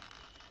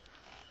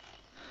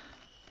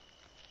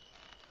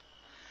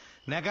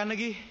 නෑ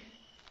කන්නකි.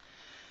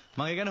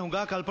 මම ඒ ගැන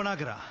හුඟා කල්පනා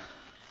කරා.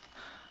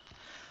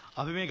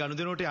 අපි මේ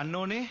ගනුදෙනුවට යන්න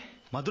ඕනේ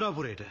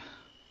මදුරාපුරයට.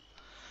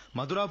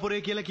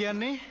 මදුරාපුරය කියලා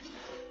කියන්නේ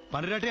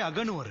පඬිරටේ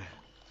අගනුවර.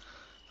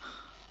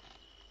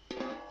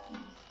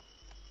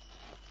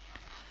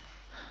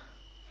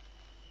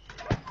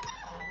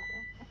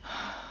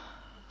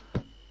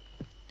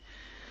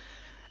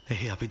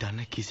 එහේ අපි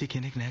දන්නේ කිසි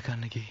කෙනෙක් නෑ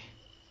කන්නකි.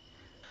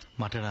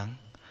 මට නම්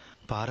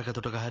පාරක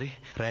තොටක හරි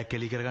රැක්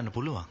කෙලි කරගන්න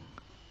පුළුවන්.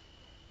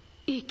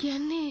 ඒ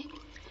කියන්නේ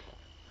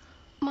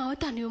මාව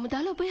තනියම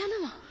දාලා ඔබ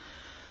යනවා.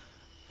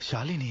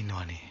 ශාලිනී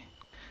ඉන්නවනේ.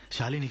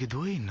 ශාලිනීගේ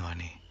දුව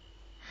ඉන්නවනේ.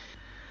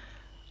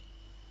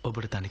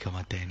 ඔබට තනිකමක්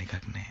දැනෙන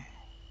එකක් නෑ.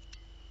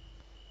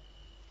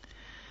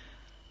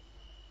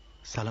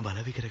 සලම්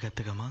බලවි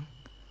කරගත්ත ගමන්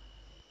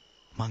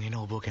මං එන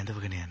ඔබව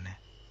කැඳවගෙන යන්නේ.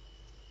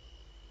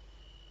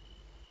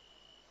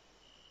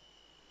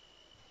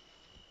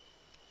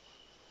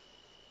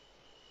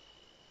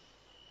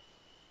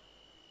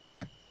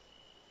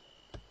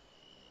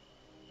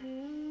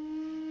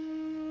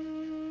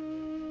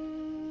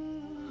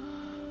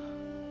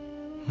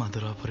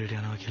 මදුරාපුරයට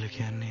යනවා කියලා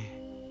කියන්නේ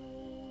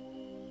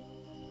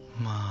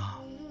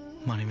මා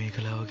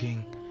මණිමේකලාවකින්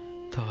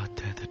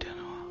තවත් ඈතට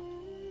යනවා.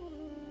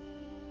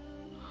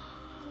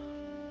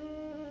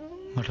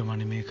 මට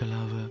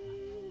මණිමේකලාව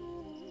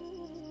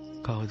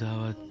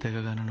කවදාවත් දැක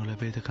ගන්න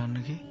නොලැබේද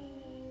කන්නකි?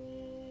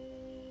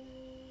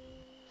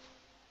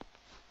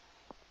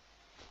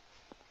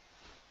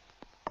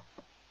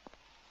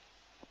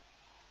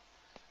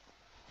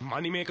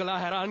 මණිමේකලා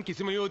හැරාන්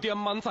කිසිම යෝධියක්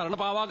මන් සරණ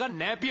පාවා ගන්න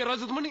නෑ පිය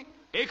රජතුමනි.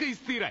 ඒක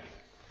ස්ථිරයි.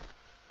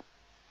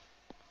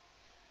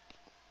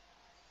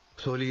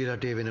 සොලී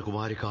රටේ වෙන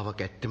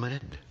කුමාරිකාවක් ඇත්තෙම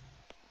නැද්ද?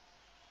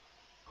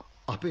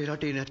 අපේ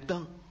රටේ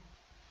නැත්තම්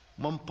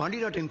මම පඬි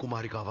රටෙන්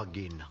කුමාරිකාවක්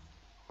ගේන්නම්.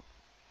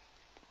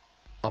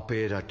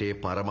 අපේ රටේ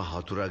පරම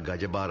හතුර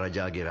ගජබා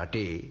රජාගේ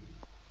රටේ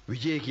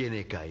විජය කියන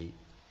එකයි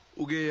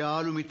උගේ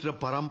යාළු මිත්‍ර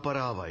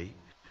පරම්පරාවයි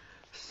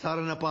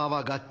සරණ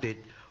පාවා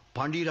ගත්තෙත්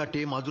පඬි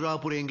රටේ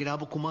මදුරාපුරයෙන්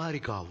ගෙනාපු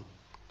කුමාරිකාව.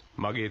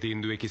 මගේ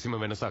තීන්දුවේ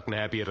කිසිම වෙනසක්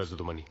නැහැ පිය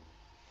රජතුමනි.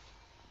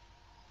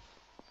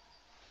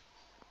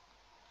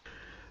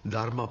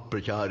 ධර්ම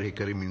ප්‍රචාරය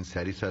කරමින්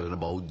සැරිසරන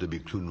බෞද්ධ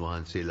භික්ෂුන්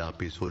වහන්සේලා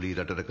අපේ සොලී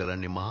රටට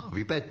කරන්නේ මහා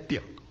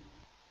විපැත්තියක්.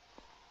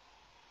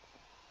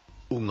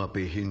 උන්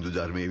අපේ හින්දු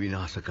ධර්මය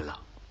විනාශ කළා.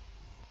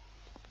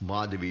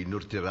 මාධවී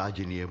නෘත්‍ය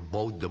රාජිනිය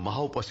බෞද්ධ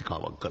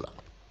මහෝපසිකාවක් කළා.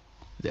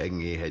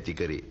 දැන් ඒ හැටි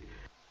කරේ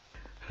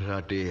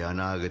රටේ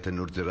අනාගත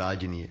නෘත්‍ය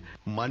රාජිනිය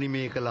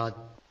මණිමේකලාත්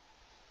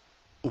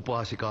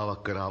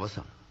උපාසිකාවක් කර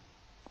අවසන්.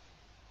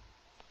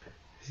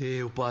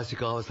 ඒ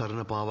උපාසිකාව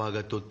සරණ පාවා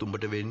ගත්තොත්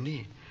උඹට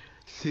වෙන්නේ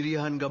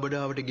සිරියහන්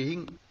ගබඩාවට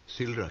ගෙහින්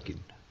සිල්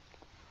රකින්න.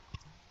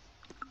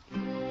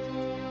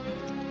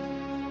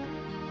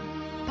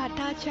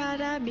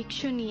 පටාචාරා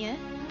භික්ෂුණිය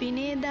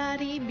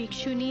විනයධාරී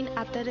භික්ෂුණීන්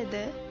අතරද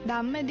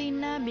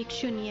ධම්මදින්නා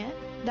භික්ෂුණිය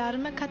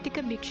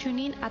ධර්මකතික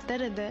භික්ෂුණීන්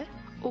අතරද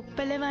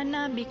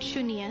උප්පලවන්නා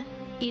භික්ෂුණිය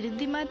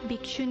ඉර්ධිමත්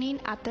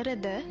භික්ෂුණීන්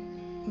අතරද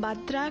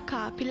භද්‍රා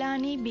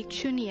කාපිලානී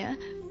භික්ෂුණිය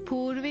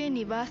పూర్වේ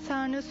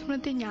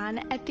නිවාසානුස්මෘති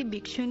ඥාන ඇති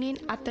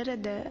භික්ෂුණීන්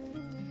අතරද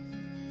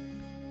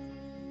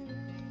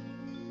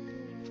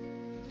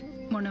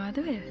මොනවද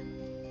ඔය?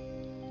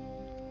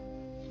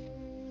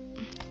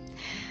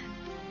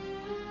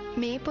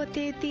 මේ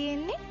පොතේ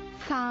තියෙන්නේ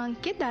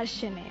සාංඛ්‍ය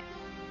දර්ශනය.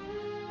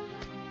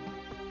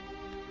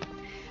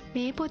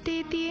 මේ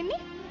පොතේ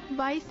තියෙන්නේ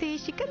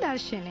වෛශේෂික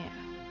දර්ශනය.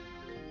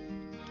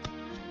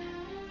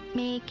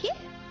 මේකේ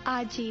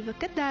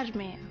ආජීවක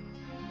ධර්මය.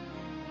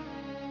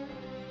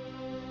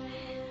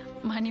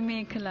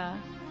 මණිමේකලා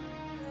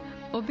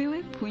ඔබේ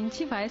ওই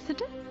පුංචි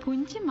වයසට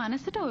පුංචි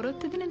මනසට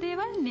ඔරොත්තු දෙන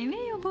දේවල්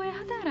නෙවෙයි ඔබ ඔය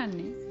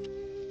හදාරන්නේ.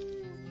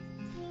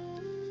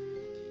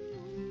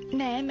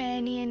 නෑ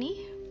මෑණියනි,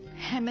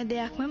 හැම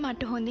දෙයක්ම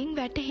මට හොඳින්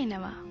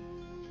වැටහෙනවා.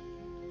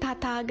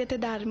 තථාගත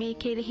ධර්මයේ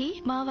කෙරෙහි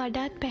මා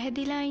වඩාත්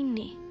පැහැදිලා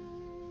ඉන්නේ.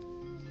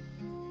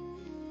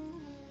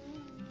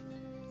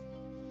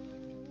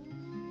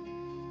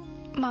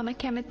 මම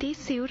කැමති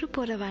සිවුරු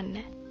පොරවන්න.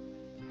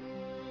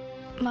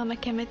 මම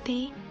කැමති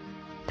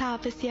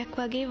තාපසියක්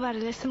වගේ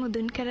වරලස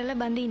මුදුන් කරලා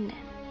බඳින්න.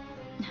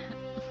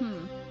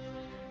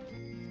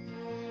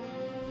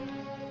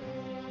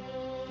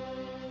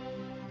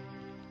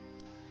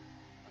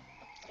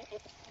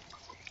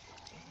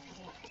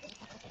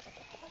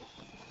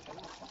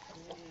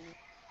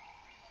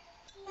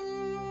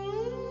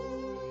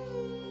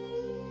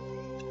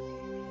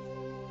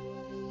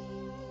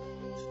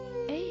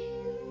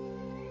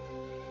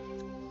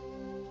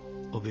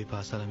 ඔබේ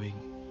පාසලමින්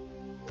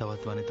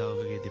තවත්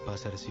වනිතාවකගේ දෙපා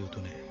සැරසිය යුතු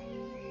නෑ.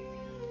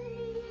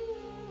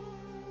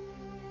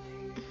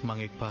 මං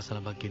එක්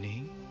පාසලමක්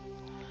ගෙනහින්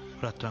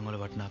රත්රන් වල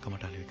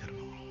වටිනාකමට අලෙවි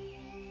කරනවා.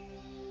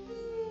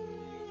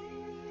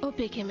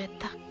 ඔබේ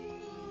කැමැත්ත.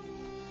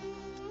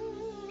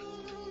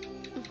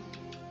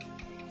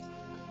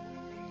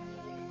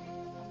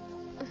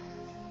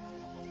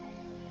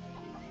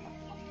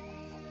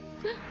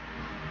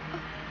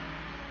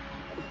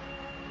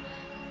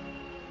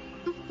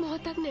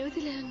 මොහොතක්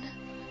නැවතිලා යන්න.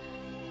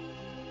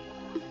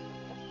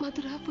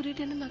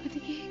 මදුරාපුරයට යන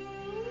මගදිගේ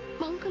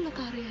මංගල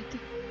කාර්යය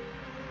ඇති.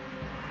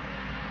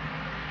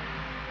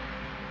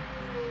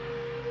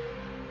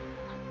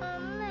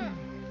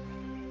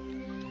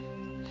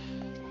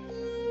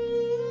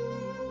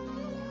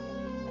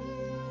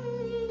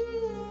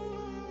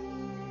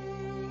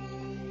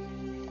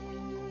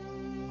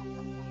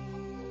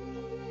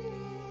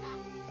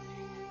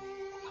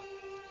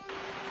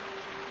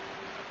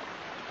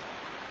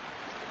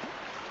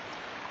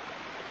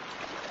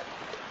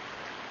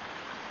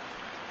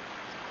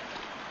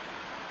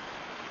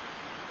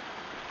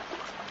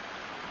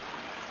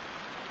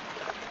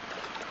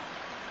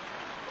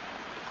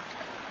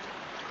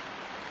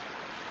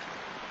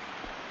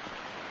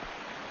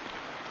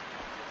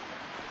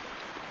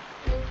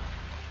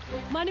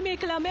 මනි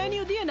මේක ළමයානි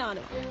උදිය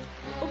නානවා.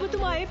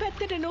 ඔබතුමා ඒ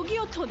පැත්තට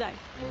නොගියොත් හොඳයි.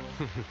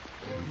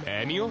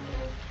 ඈනියෝ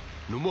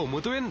නුඹ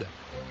උමුතු වෙන්ද?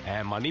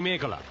 ඈ මනි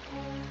මේකලා.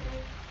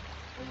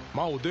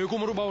 මා උදේ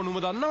කුමරු බව නුඹ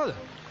දන්නවද?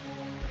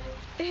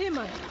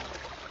 එහෙමයි.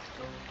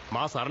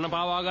 මා සරණ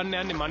පාවා ගන්න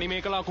යන්නේ මනි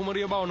මේකලා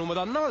කුමරිය බව නුඹ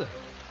දන්නවද?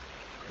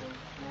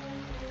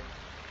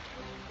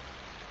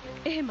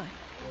 එහෙමයි.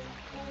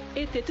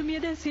 ඒත් එතුමිය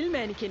දැන්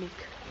සිල්මෑණි කෙනෙක්.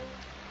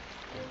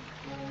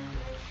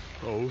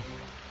 ඔව්.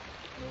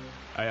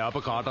 ඇය අප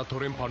කාටත්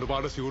හොරෙන්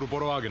පඳුපාට සිවුරු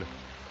පොරවාගෙන.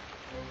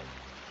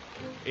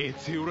 ඒත්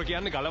සිවුර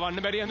කියන්නේ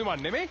ගලවන්න බැරි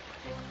ඇඳුමක් නෙමෙයි.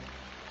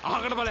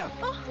 අහකට බලයන්.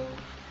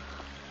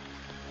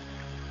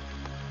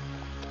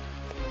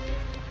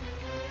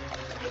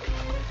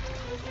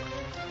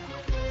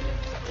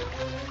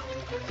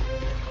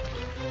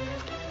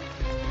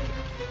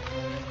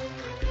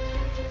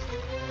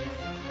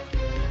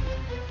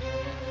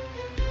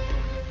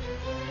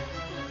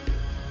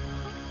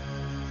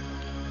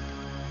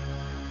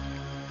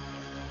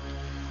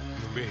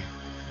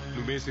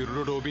 නුඹේ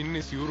සිරුරට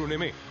ඔබින්නේ සිවුරු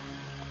නෙමේ.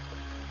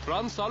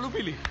 රන්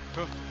සලුපිලි.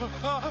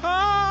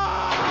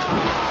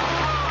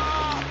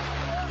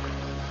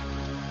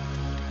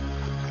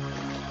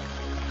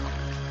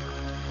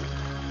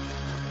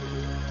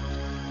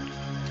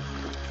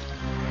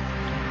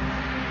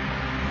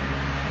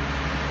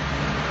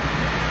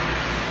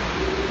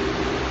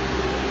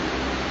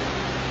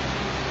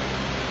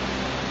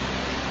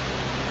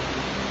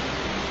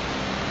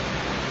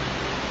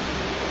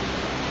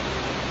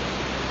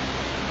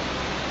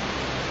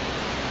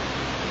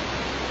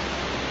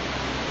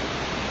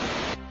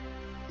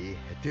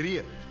 තෙරිය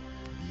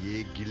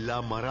ඒ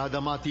ගිල්ලා මරා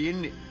දමා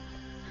තියෙන්නේ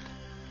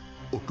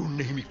ඔටුන්න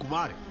හිමි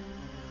කුමාරය.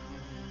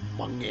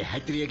 මං ඒ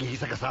හැතිරියගේ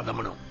හිස කසා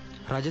දමනවා.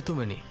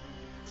 රජතුමනි,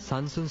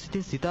 සංසුන්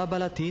සිතින් සිතා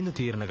බලා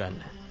තීරණ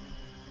ගන්න.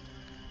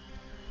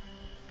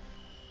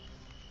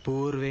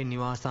 పూర్වේ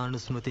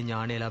නිවාසානුස්මෘති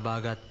ඥානය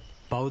ලබාගත්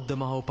බෞද්ධ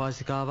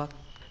මහෝපාසිකාවක්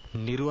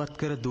නිර්වත්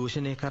කර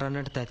දූෂණය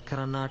කරන්නට තැත්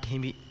කරන්නාට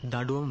හිමි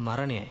දඬුවම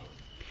මරණයයි.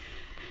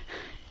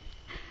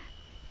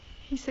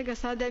 හිස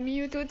ගසා දැමිය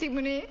යුතු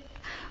තිබුණේ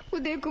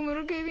උදේ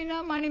කුමරුගේ විනා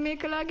මණි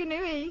මේකලාගේ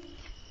නෙවෙයි.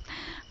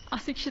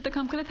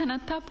 අශික්ෂිතකම් කළ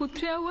තනත්තා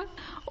පුත්‍රයව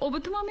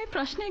ඔබතුමා මේ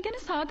ප්‍රශ්නය ගැන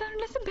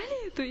සාධාරණ ලෙස බැලිය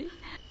යුතුයි.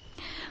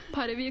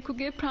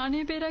 පරවියෙකුගේ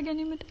ප්‍රාණය බේරා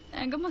ගැනීමට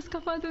ඇඟමස්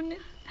කපා දුන්නේ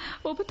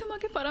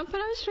ඔබතුමාගේ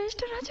පරම්පරාවේ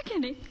ශ්‍රේෂ්ඨ රජ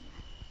කෙනෙක්.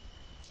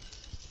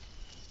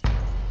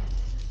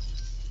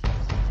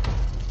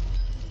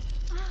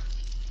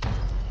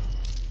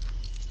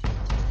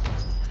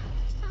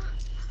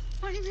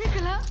 මණි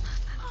මේකලා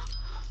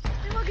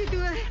මගේ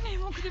දුවේ නේ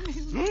මොකද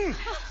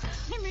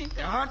මේ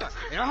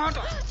එහාට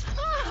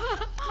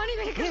මණි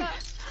මේකලා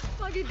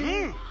මගේ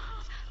දුවේ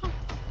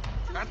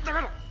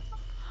නැත්තකට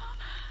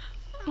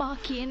මා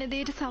කියන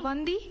දෙයට සවන්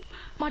දී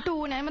මට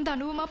ඕනෑම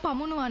දඬුවමක්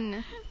පමුණුවන්න.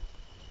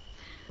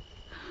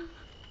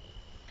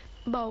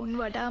 බවුන්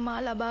වඩා මා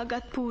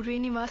ලබාගත් పూర్වේ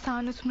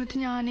නිවාසානුස්මෘති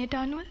ඥානයට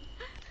අනුව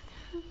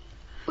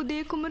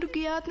උදේ කුමරු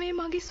ගියාත්මේ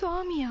මගේ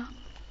ස්වාමියා.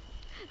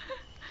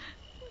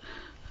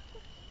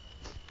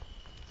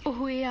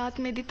 ඔහු ඒ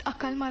ආත්මෙදිත්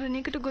අකල්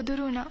මරණයකට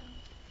ගොදුරු වුණා.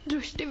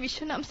 දෘෂ්ටි විෂ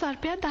නම්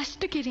සර්පයා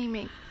දෂ්ට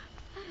කිරීමෙන්.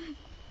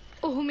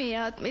 ඔහු මේ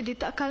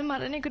ආත්මෙදිත් අකල්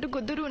මරණයකට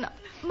ගොදුරු වුණා.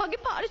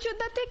 මගේ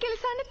පාරිශුද්ධත්වය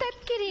කෙලසන්න තැත්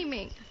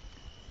කිරීමෙන්.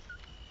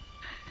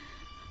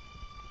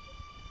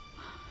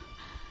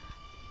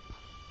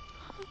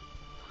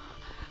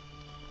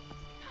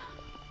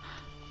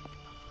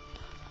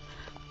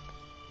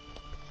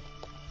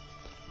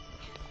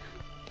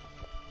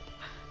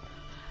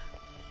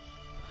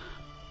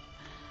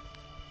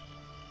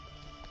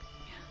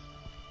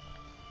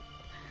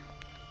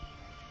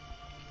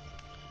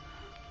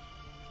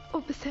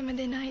 ඔබ සැම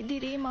දෙනා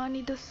ඉදිරියේ මා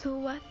නිදොස්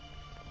වූවත්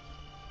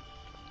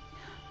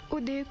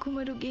උදේ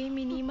කුමරුගේ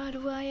මිනී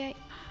මරුවායයි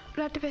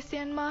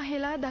රටවැසියන් මා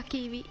හෙලා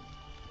දකීවි.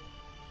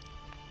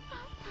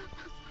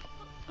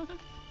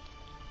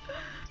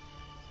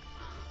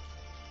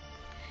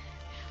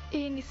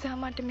 ඒ නිසා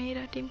මට මේ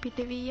රටින් පිට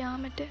වී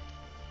යාමට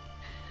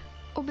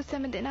ඔබ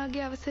සැම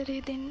දෙනාගේ අවසරය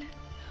දෙන්න.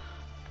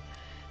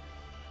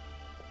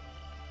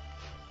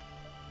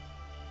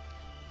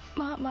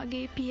 මා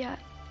මගේ පියා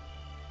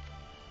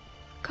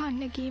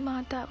කන්නගී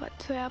මාතාවත්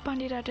සොයා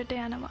පඬි රටට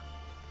යනවා.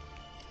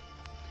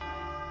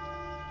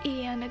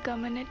 ඒ යන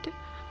ගමනට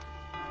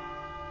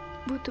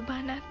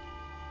බුදුබණත්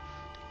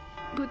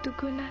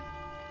බුදුගුණත්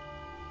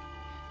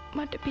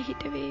මට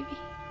පිහිට වේවි.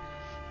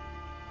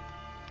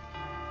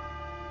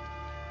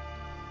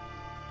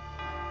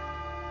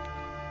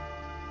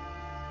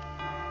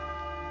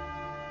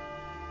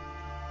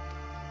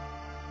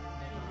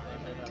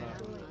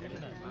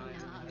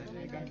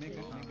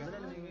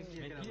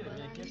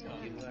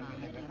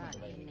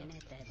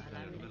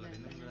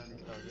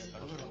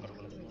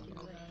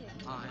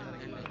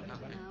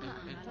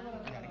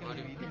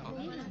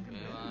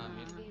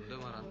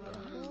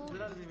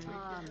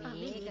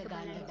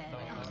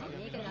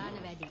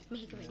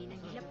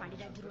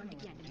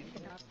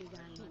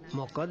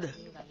 මොකද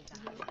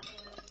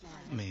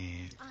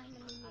මේ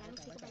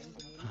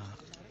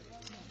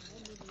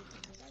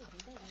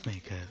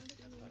මේක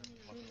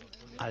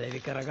අලෙවි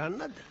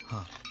කරගන්නද?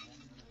 හා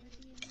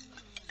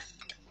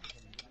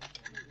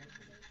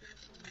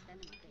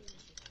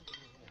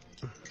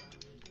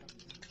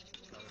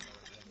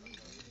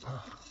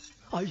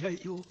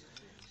අයියෝ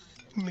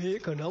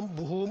මේක නම්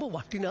බොහොම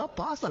වටිනා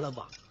පාසලක්.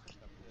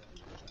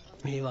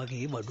 මේ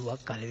වගේ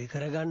බඩුවක් අලෙවි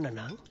කරගන්න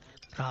නම්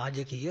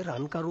රාජකීය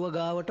රන්කරුව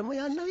ගාවටම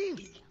යන්න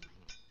වේවි.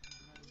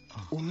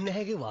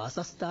 උන්නැහැගේ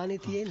වාසස්ථානේ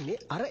තියෙන්නේ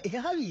අර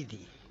එහා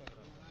වීදියේ.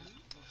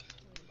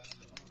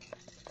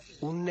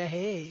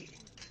 උන්නැහේ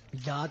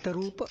ජාත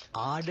රූප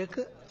ආඩක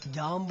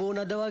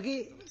ජාම්බෝනද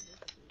වගේ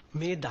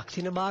මේ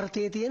දක්ෂිණ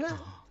ಭಾರತයේ තියෙන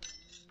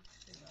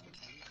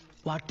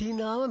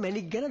වටිනාම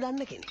මැණික් ගැන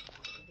දන්න කෙනෙක්.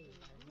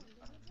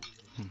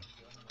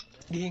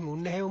 ගිහින්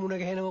උන්නැහැව මුණ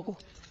ගැහෙනවකෝ.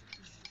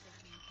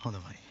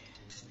 හොඳයි.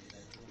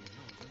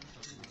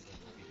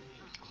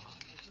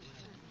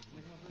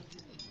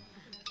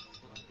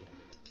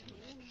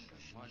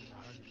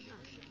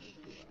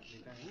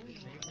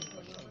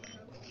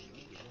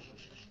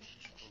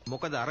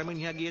 මොකද අර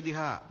මිනිහා ගිය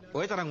දිහා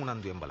ඔය තරම්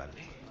උනන්දුවෙන්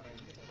බලන්නේ?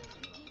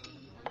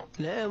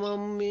 නෑ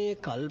මම මේ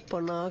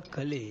කල්පනා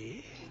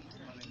කළේ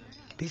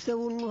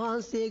තිසවුන්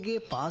වහන්සේගේ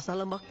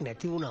පාසලමක්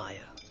නැති වුණාය.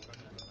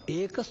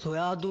 ඒක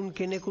සොයා දුන්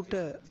කෙනෙකුට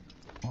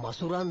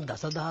මසුරන්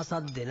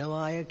දසදහසක්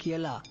දෙනවාය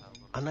කියලා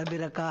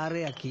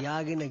අනබිරකාරයා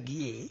කියාගෙන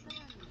ගියේ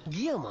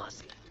ගිය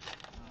මාසේ.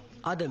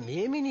 අද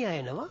මේ මිනිහා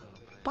එනවා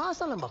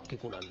පාසලමක්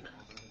විකුණන්න.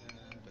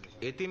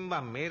 ඉතින්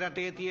බං මේ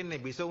රටේ තියෙන්නේ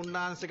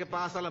බිසවුන්නාංශගේ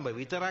පාසලම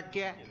විතරක්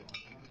ඈ.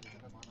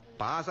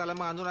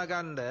 පාසලම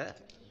අඳුනගන්න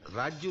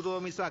රජ්ජුරෝ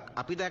මිසක්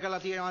අපි දැකලා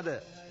තියෙනවද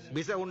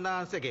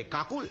බිසවුන්නාංශගේ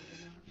කකුල්?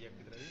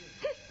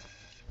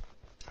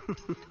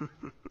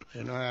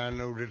 එනවා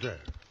යන්න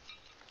උඩට.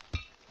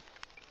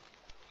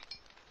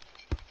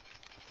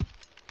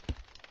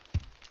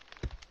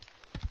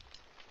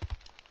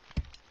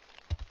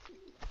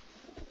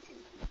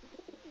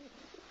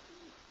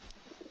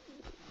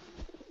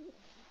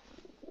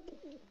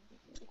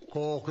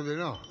 කෝක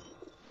දෙනවා.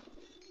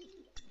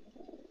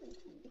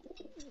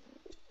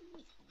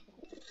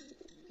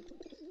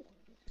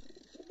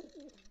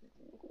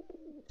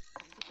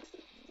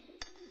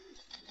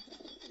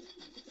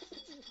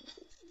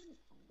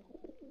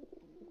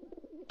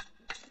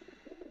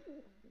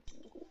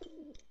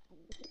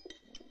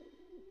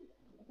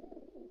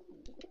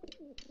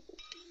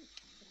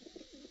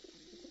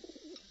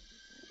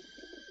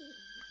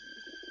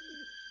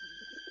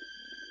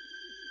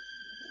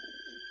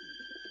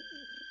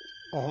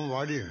 ඔහොම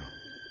වාඩි වෙනවා.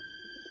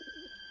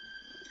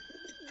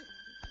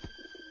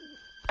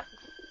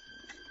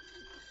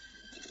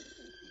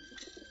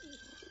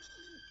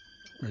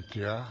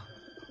 මෙත්‍යා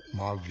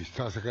මාව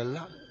විශ්වාස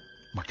කළා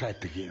මට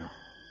ඇත්ත කියනවා.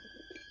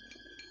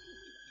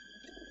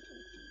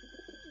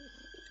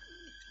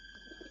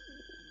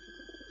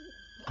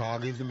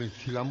 කාගෙන්ද මේ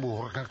සිලම්බු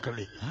හොරකම්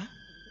කළේ?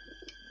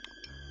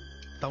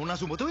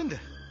 තවුනාසු මොතෙන්ද?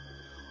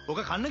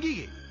 ඔක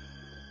කන්නගීගේ.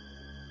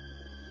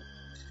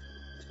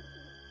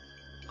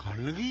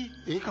 කන්නගී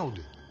ඒ කවුද?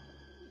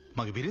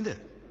 මගේ බිරිඳ.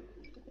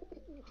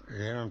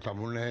 එහෙනම්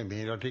තමුන්නේ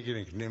මේ රටේ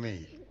කෙනෙක්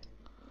නෙමෙයි.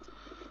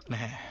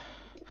 නැහැ.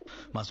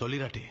 මා සොලි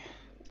රටේ.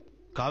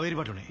 කාවේරි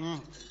පටුනේ.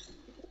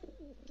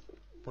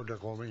 පොඩ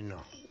කොහොම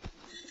ඉන්නවා.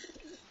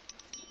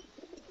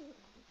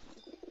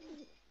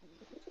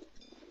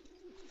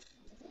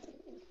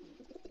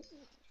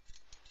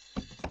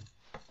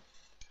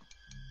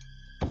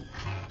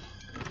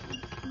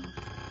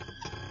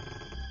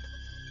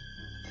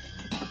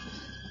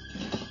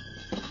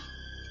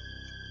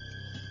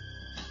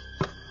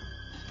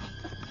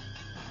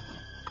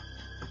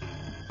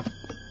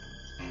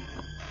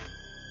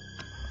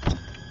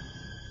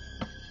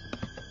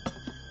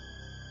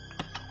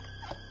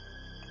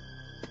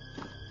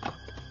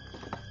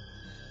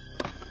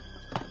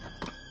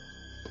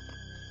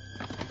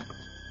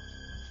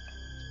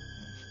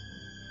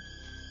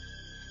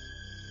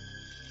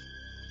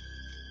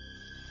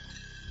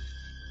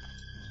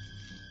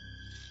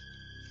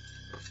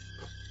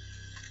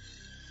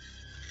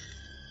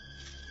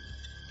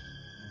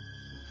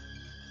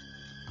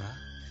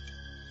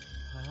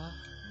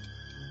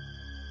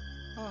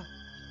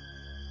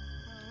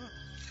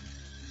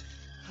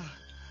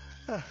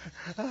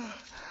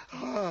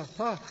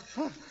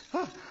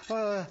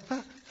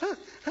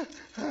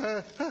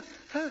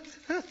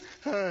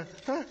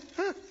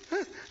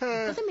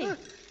 මොකද මේ?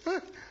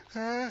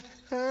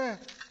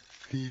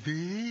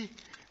 සීදී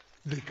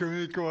දෙකම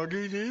එක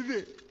වගේ නේද?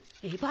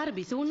 ඒ පාර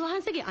බිසෝන්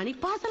වහන්සේගේ අනික්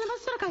පාසල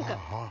වස්සරකම් කර.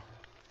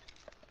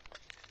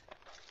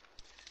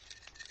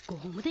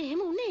 කොහොමද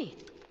එහෙම උනේ?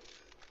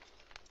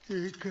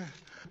 ඒක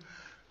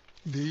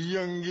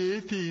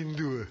දෙයියන්ගේ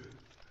තීන්දුව.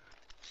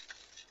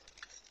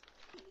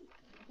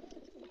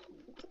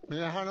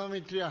 මේ අහනවා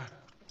මිත්‍රයා.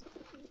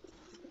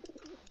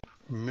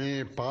 මේ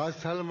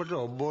පාසලමට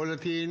ඔබෝල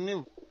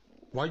තියෙන්නේ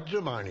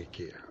වජ්‍ර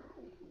මාණික්කය.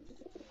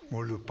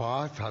 මුළු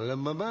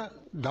පාසලම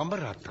දඹ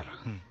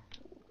රත්තරන්.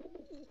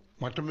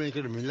 මට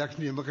මේකට මිලක්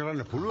නියම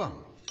කරන්න පුළුවන්.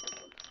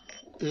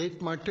 ඒත්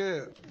මට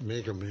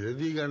මේක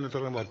මිලදී ගන්න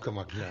තරමවත්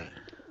කමක් නැහැ.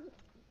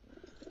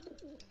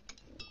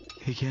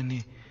 ඒ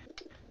කියන්නේ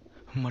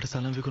මට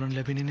සලම් විකුණන්න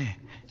ලැබෙන්නේ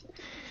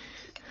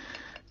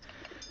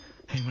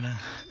නැහැ.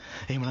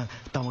 එහෙමනම්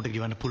තමුට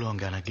ගෙවන්න පුළුවන්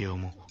ගානක්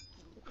ගෙවමු.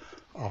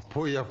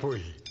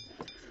 අපොයි.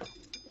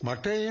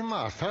 මට එහෙම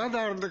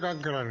අසාධාරණකම්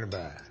කරන්න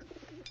බෑ.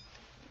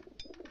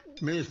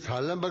 මේ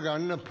සලඹ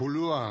ගන්න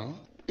පුළුවන්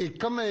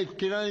එකම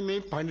එක්කෙනයි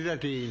මේ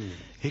පණිරටේ ඉන්නේ.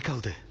 ඒ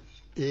කවුද?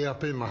 ඒ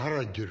අපේ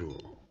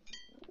මහරජුරෝ.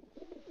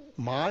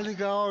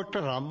 මාලිගාවට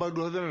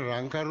රම්බඩු හදන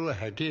රංකරුව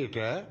හැටියට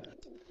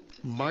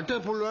මට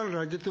පුළුවන්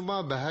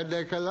රජතුමා බහැ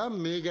දැකලා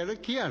මේ ගැන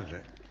කියන්න.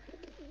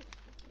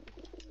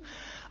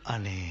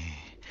 අනේ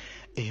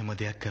එහෙම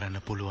දෙයක්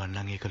කරන්න පුළුවන්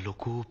නම් ඒක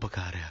ලොකු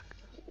උපකාරයක්.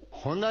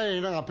 හොඳයි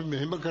එහෙනම් අපි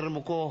මෙහෙම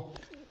කරමුකෝ.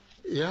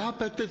 එහා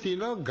පැත්තේ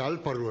තියෙන ගල්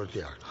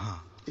පර්වතයක්.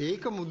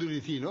 ඒක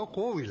මුදුනේ තියෙන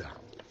කෝවිලක්.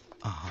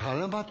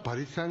 සලඹත්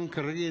පරිස්සම්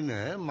කරගෙන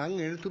මං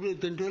එනතුරු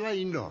එතෙන්ට වෙලා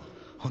ඉන්නවා.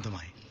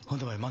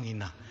 හොඳයි මං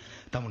ඉන්න.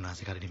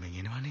 තමුන්නාසේ කරඩිමෙන්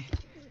එනවනේ.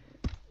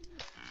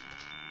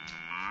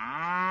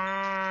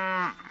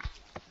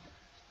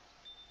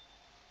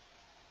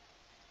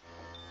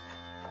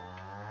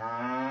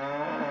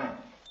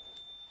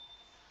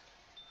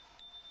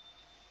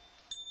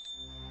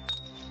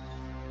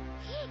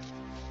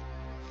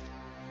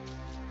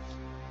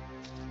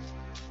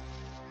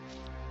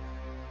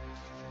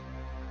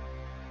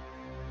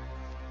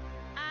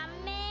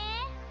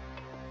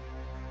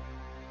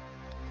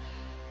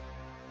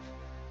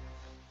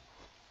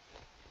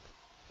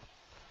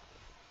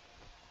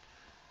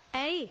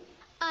 ඇයි?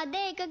 අද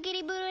එක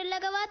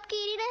කිරිබුරුල්ලකවත්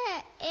කිරි නැහැ.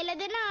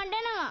 එළදෙන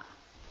අඬනවා.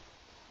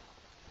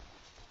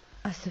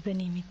 අසුබ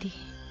නිමිති.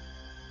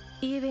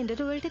 ඊයේ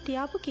වෙන්දට වලට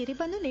තියාපු කිරි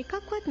බඳුන්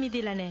එකක්වත්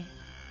මිදිලා නැහැ.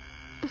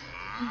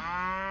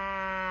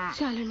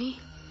 ශාලනී.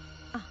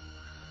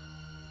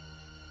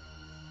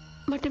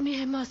 මට මේ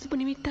හැම අසුබ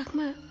නිමිත්තක්ම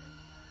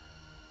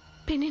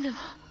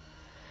පෙනෙනවා.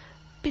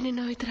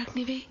 පෙනෙනවා විතරක්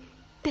නෙවෙයි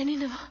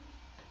දැනෙනවා.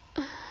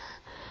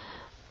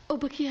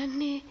 ඔබ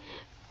කියන්නේ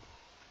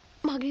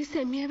මගේ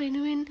සැමියා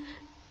වෙනුවෙන්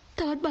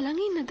තවත් බලන්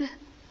ඉන්නද?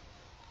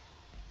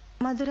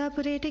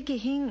 මදුරාපුරයට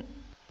ගිහින්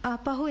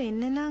ආපහු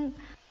එන්න නම්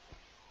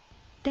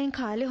දැන්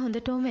කාලේ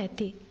හොඳටම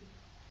ඇති.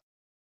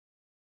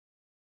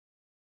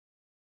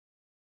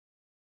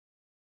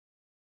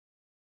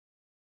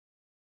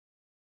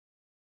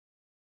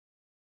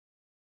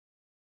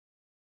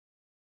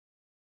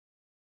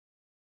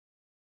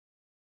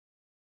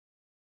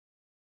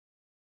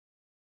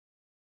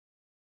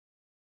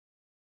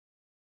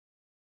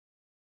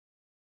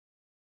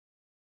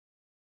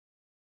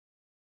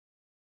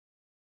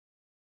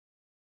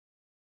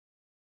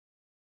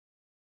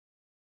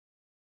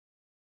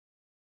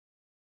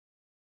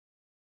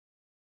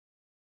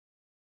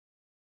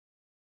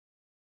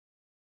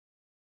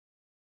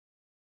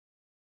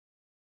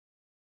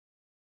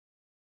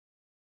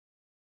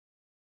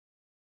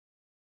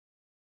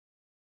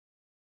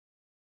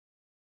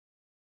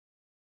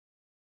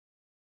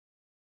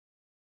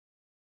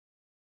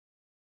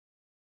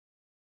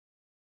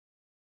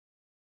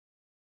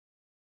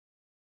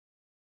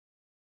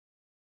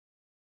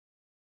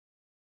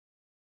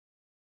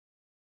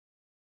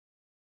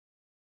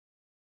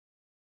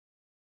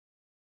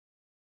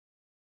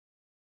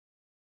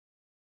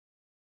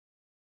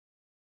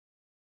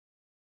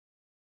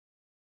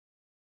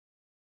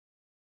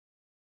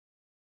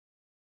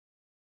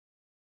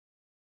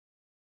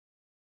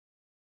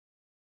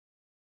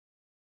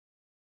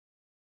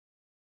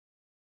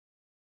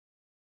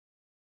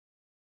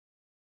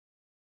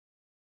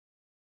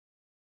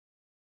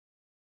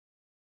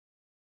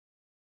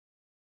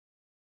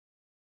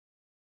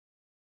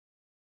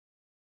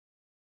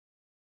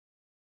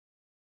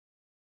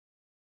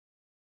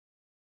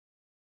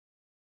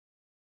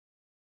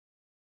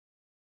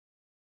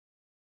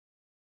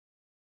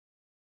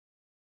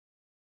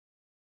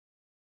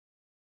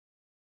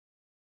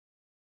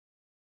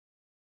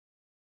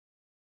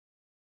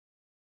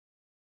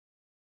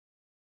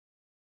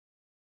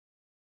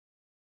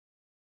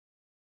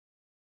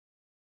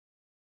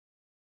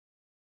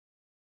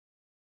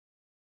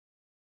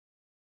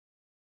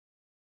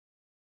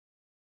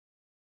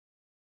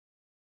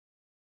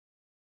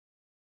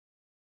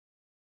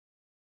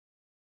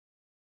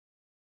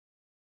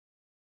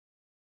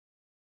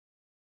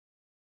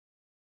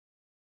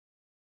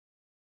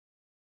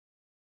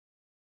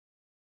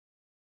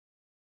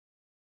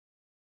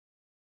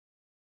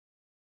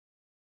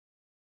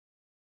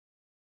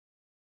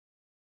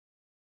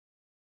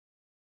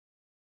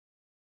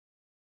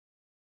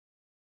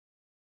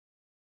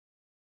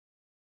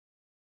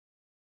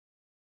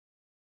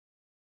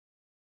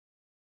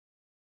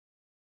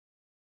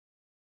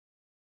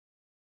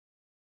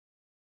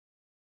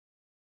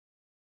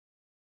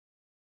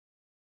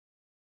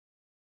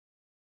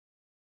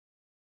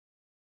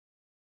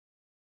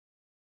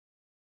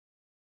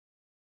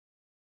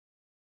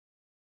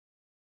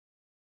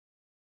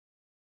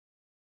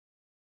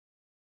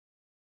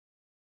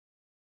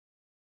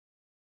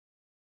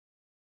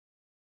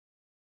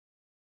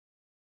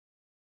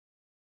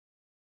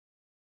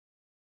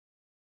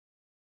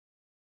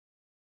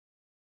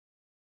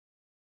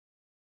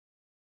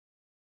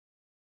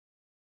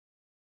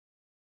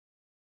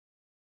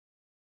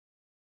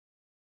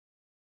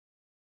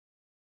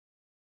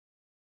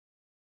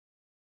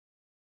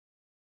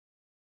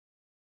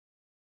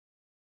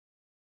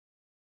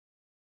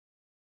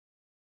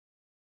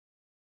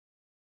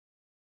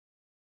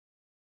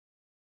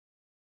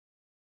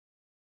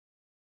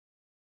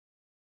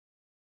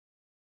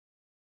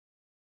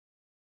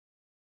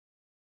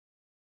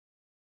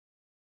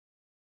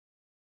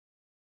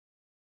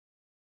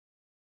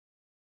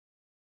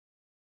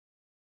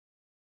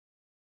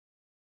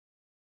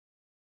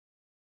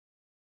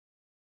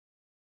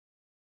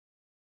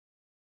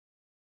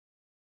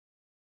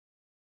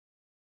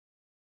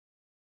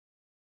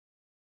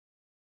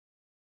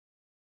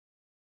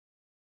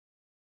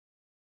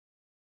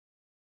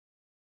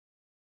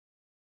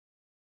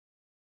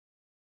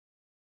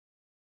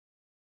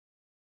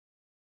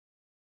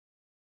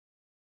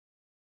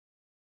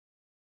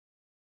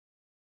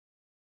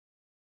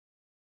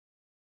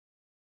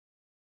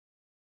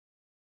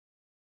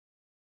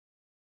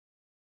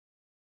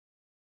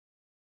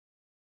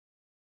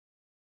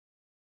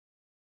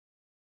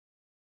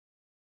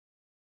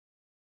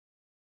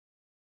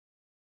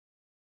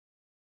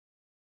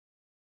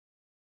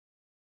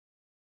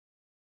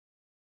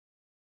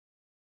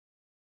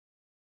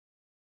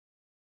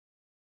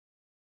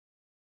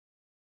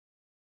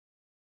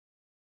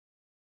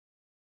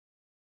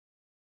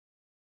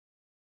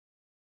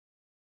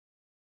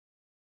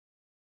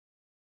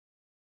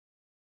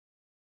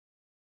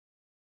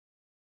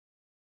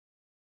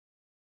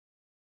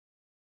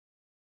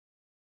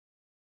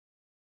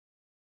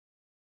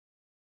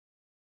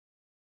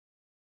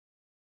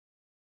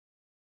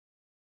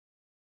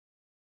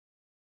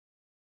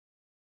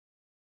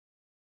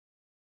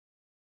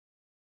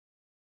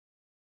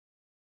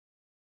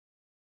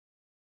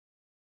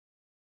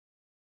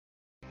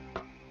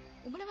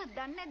 උඹලවත්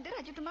දන්නේ නැද්ද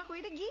රජතුමා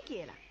කොහෙද ගියේ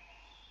කියලා?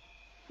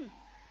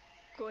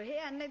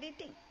 කොහේ යන්නද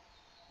ඉතින්?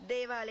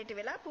 දේවාලෙට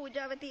වෙලා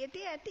පූජාව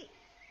තියටි ඇති.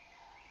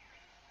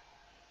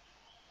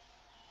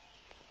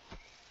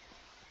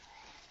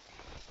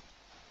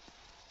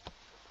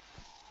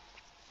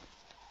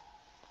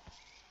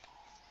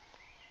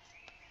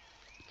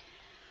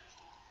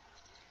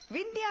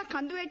 වින්දියා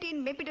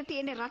කඳුවැටින් මෙපිට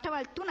තියෙන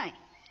රටවල් 3යි.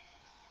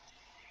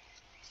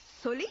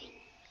 සොලි,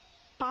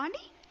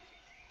 පාණි,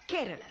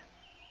 කේරළ.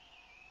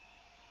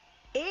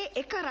 ඒ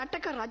එක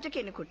රටක රජ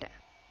කෙනෙකුට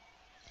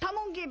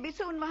තමුන්ගේ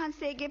බිසවුන්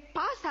වහන්සේගේ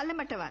පා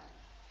සැලමටවත්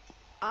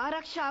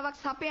ආරක්ෂාවක්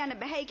සපයන්න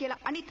බැහැයි කියලා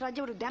අනිත්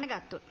රජවරු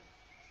දැනගත්තොත්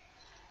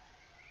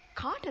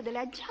කාටද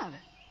ලැජ්ජාව?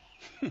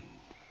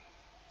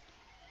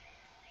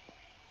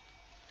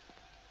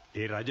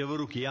 ඒ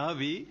රජවරු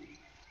කියාවි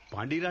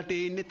පඬි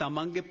රටේ ඉන්නේ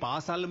තමන්ගේ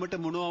පාසල්ලමට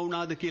මොනවා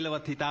වුණාද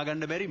කියලාවත්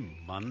හිතාගන්න බැරි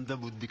මන්ද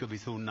බුද්ධික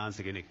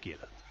විසුණුනාංශ කෙනෙක්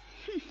කියලා.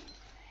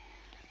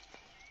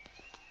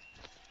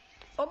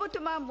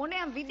 ඔබතුමා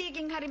මොනියම්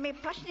විදියකින් හරි මේ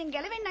ප්‍රශ්نين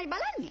ගැලවෙන්නයි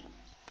බලන්නේ.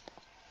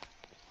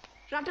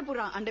 රට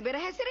පුරා අඬබෙර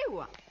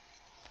හැසිරෙව්වා.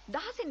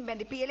 දහසින්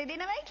බැඳි පියලෙ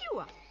දෙනවයි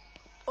කිව්වා.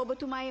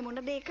 ඔබතුමායේ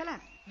මොන දේ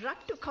කළත්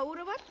රට්ටු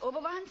කවුරවත් ඔබ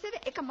වහන්සේව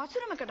එක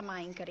මසුරමකට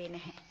මායින් කරේ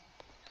නැහැ.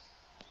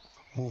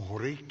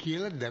 හොරේ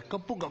කියලා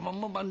දැකපු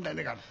ගමම්ම මන්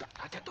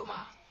දැනගත්තා.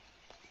 රජතුමා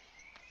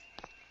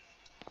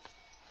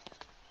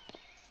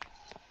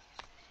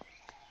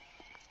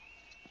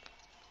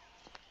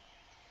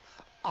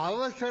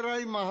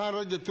අවසරයි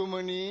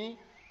මහරජතුමනි.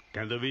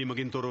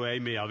 කැඳවීමකින් තොරව ඇයි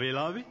මේ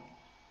අවේලාවේ?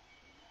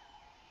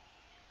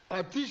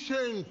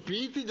 අතිශයින්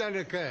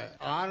ප්‍රීතිජනක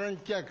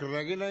ආරංචියක්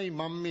රැගෙනයි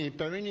මම මේ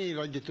පැමිණි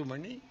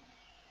රජතුමනි.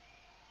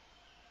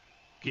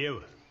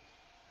 කියව.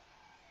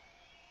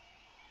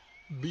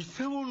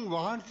 බිසවුන්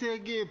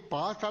වහන්සේගේ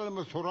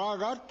පාසලම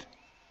සොරාගත්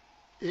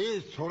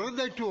ඒ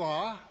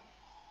සොරදැටුවා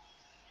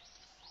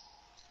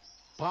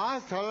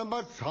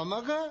පාසලමත්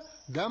සමග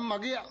දැන්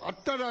මගේ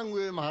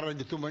අත්අඩංගුවේ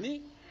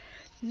මහරජතුමනි.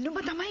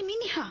 නුඹ තමයි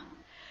මිනිහා.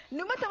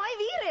 නුඹ තමයි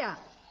වීරයා.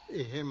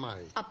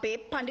 එහෙමයි. අපේ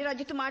පඬි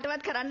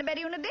රජතුමාටවත් කරන්න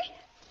බැරි වුණ දේ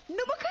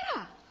නුඹ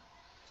කරා.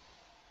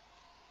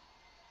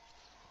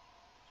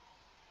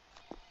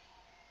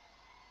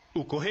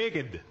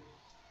 කොහේකෙද්ද?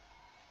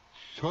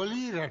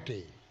 සොලි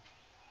රටේ.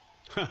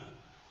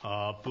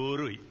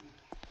 අපූරුයි.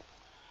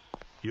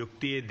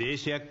 යුක්තියේ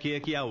දේශයක්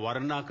කියා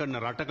වර්ණනා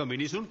කරන රටක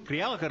මිනිසුන්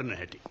ක්‍රියා කරන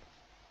හැටි.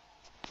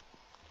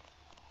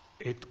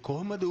 ඒත්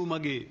කොහමද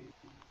මගේ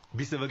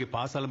බිසවගේ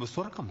පාසලම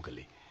සොරකම්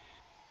කළේ?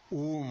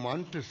 ඌ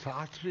මන්ත්‍ර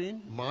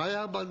ශාස්ත්‍රයෙන්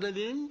මායා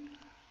බන්ධනෙන්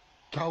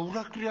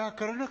චෞර ක්‍රියා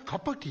කරන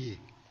කපටියෙක්.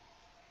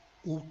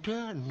 ඌට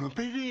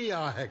නොපෙනී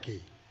යා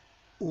හැකි.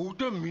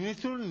 ඌට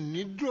මිනිසුන්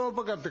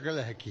නිද්‍රෝපගත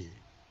කළ හැකි.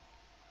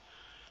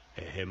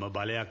 එහෙම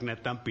බලයක්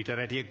නැත්තම්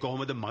පිටරැටියෙක්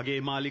කොහොමද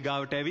මගේ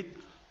මාලිගාවට ඇවිත්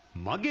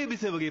මගේ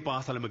බිසවගේ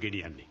පාසලම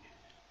ගෙනියන්නේ?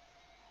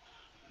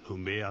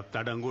 නුඹේ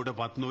අත්අඩංගුවට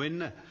පත්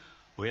නොවෙන්න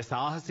ඔය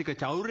සාහසික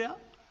චෞර්යයා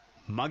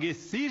මගේ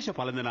ශීර්ෂ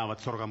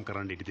පළඳනාවත් සොරකම්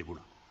කරන්න ඉඩ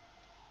තිබුණා.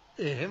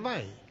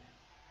 එහෙමයි.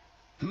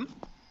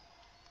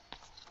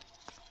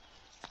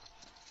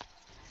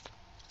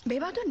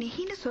 බේවාදු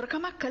නිහින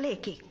සොරකමක් කළ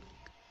එකෙක්.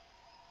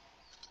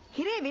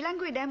 හිරේ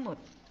විලංගුවේ දැම්මොත්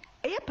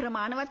එය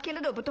ප්‍රමාණවත්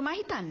කියලාද ඔබතුමා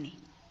හිතන්නේ?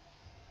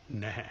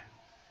 නැහැ.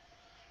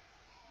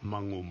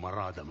 මං ඌ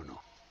මරා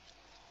දමනවා.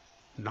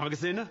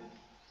 නාගසේන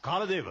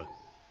කාලදේව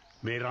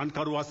මේ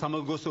රන්කරුවා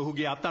සමග ගොස්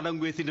ඔහුගේ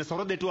අත්අඩංගුවේ සිටින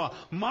සොරදෙටුවා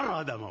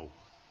මරා දමව්.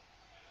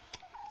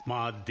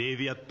 මා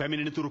දේවියත්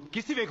පැමිණෙන තුරු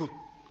කිසිවෙකුත්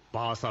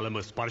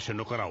පාසලම ස්පර්ශ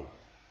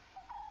නොකරව.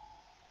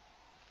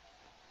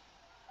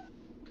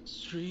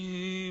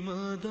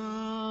 श्रीमदात्मने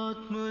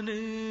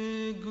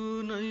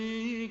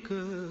गुणैक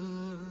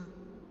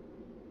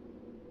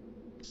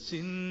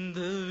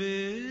सिन्धवे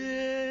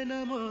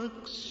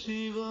नमः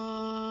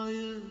शिवाय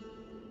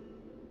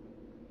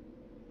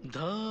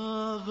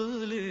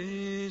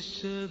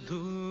धावलेश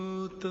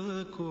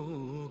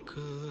धूतकोक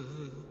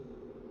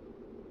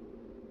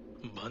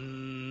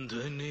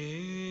बन्धने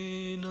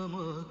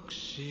नमः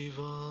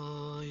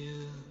शिवाय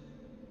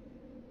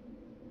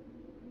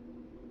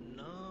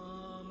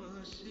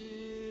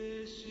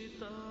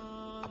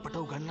අපට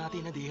උගන්වා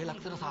තියෙන දේහ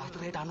ලක්ෂණ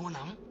ශාස්ත්‍රයට අනුව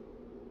නම්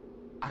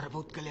අර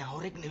පුද්ගලයා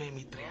හොරෙක් නෙවෙයි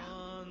මිත්‍රයා.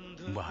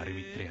 උඹ හරි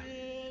මිත්‍රයා.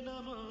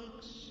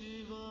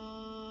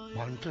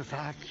 මන්ත්‍ර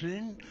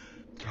ශාස්ත්‍රයෙන්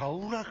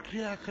චෞර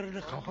ක්‍රියා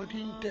කරන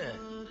කපටින්ට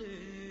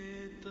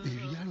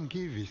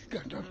දිව්‍යයන්ගේ විස්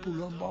ගන්න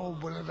පුළුවන් බව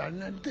ඔබලා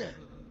දන්නේ නැද්ද?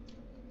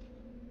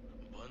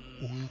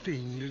 උන්ට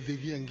ඉන්ද්‍ර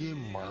දෙවියන්ගේ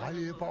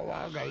මාළය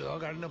පවා ගලව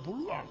ගන්න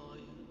පුළුවන්.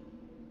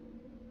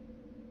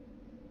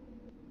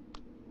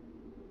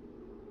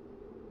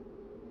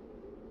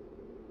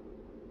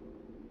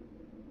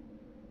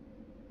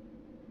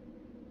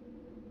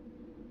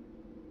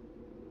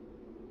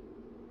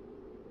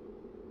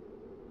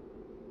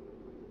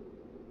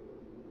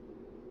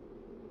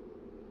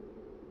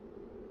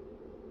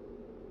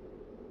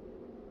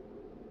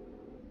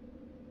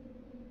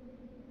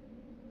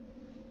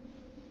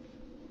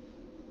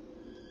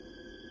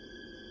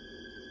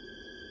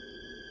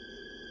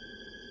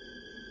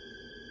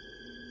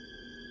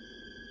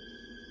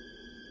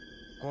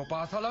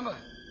 කෝපාසලම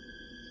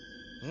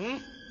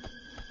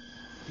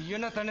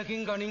තියෙන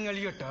තැනකින් ගනින්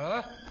එළියට.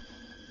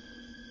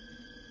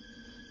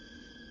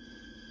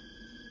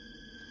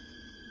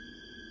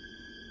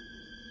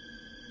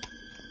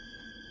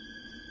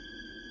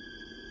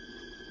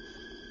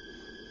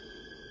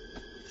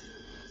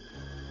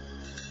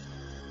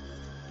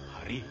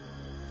 හරි.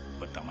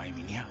 ඔබ තමයි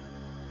මිනිහා.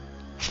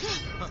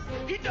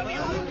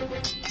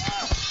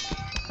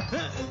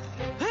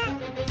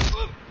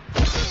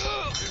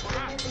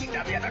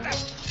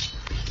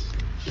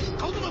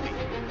 කවුද මම?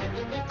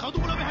 කවුද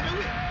මුල මේ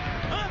හැදෙන්නේ?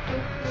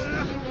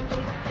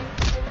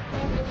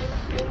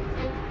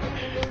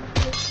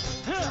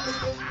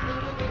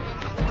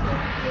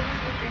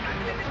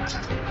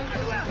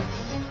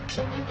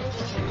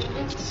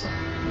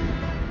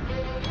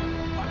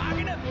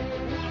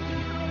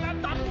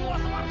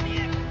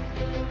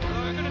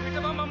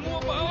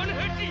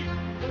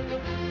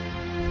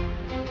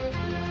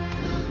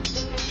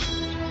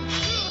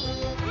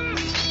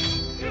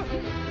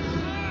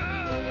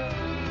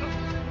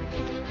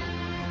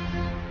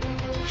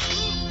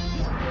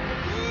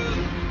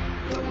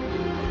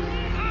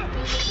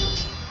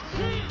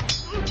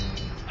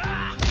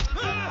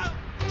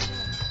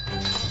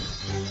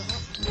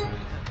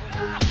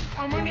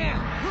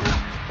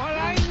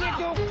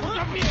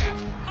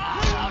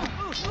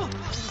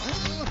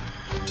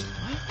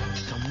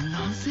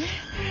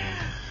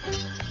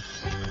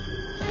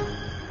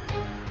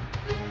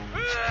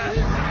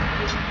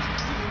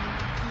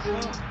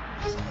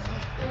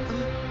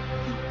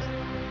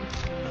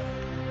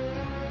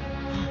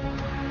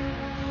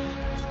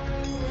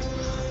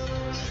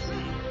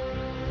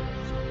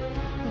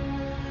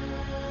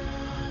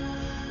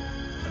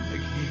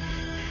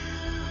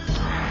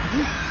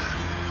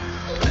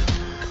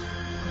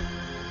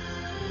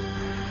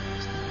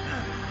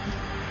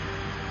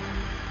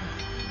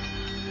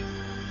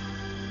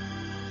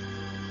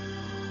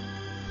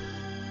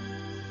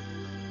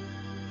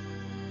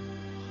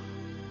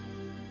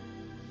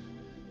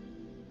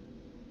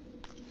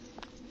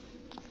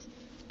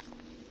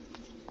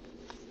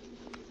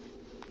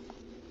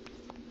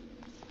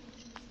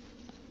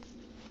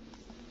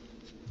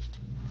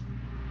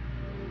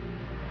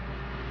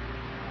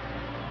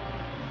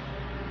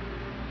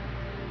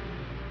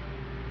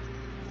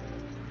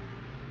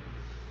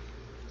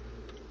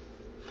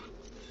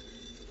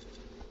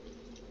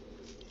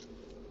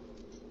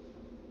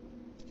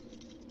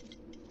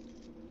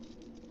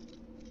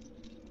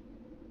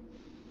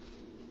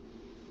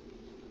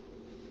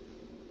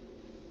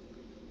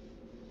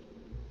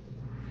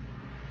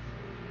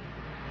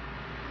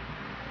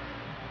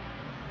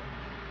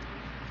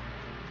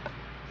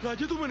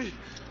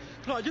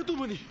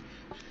 රජතුමනි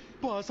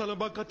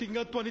පාසලබක්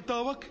අතින්ගත්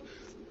වනිතාවක්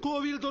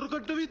කෝවිල්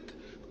දොරකට්ට විත්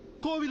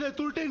කෝවිල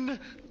ඇතුළට එන්න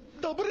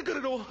දබර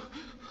කරනවා.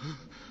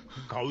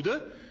 කවුද?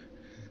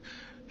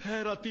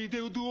 හැරතී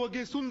දෙව්දුව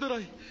වගේ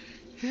සුන්දරයි.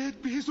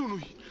 ඒත්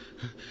පිහිසුණුයි.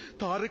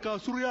 තාරකා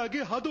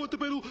සුරයාගේ හදවත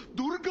පෙළු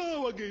දුර්ගා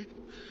වගේ.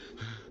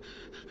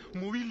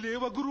 මුවිල්ලේ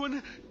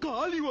වගුරුවන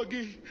කාලි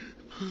වගේ.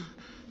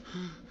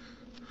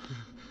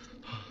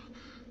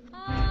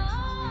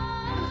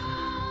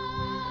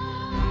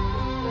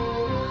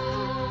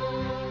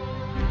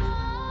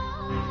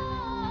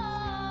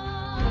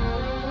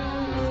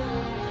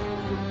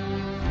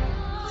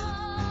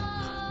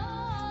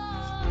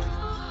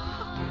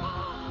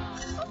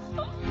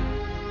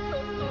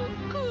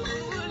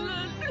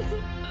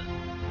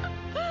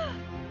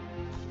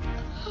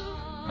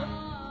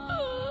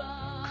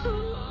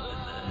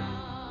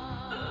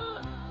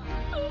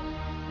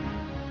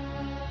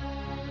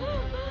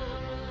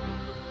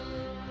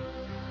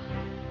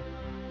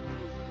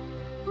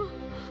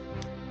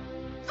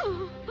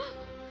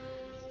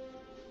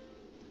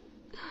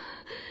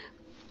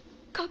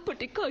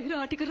 කප්පටි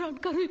කයිරාටික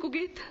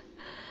රන්කරුවෙකුගේත්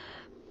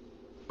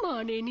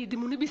මානේ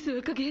නිදිමුණ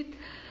බිසවකගේත්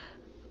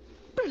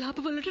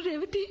ප්‍රලාපවලට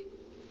රැවටි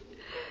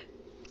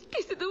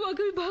කිසිදු වග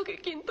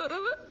විභාගයකින්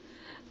තොරව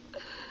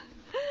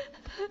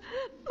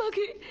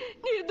මගේ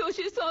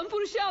නිර්දෝෂී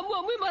ස්වාමිපුරුෂයා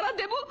අමුවේ මරා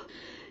දෙමු.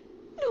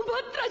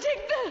 නුඹත්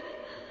රජෙක්ද?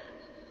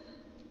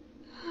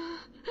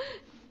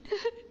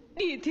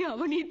 නීතිය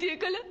අවනීතිය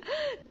කළ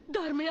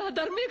ධර්මය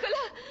අධර්මය කළ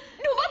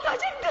නුඹත්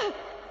රජෙක්ද?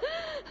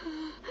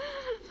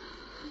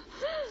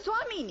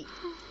 ස්වාමීනි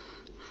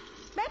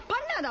මෑ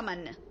පන්නා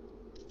දමන්න.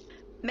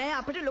 මෑ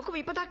අපිට ලොකු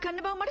විපතක්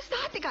කරන්න බව මට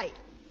සහතිකයි.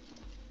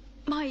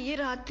 මා ඊයේ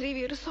රාත්‍රියේ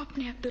විරු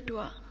ස්වප්නයක්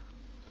දුටුවා.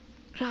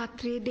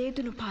 රාත්‍රියේ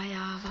දේදුණු පාය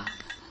ආවා.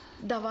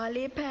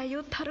 දවාලේ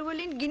පෑයොත්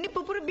හරවලින් ගිනි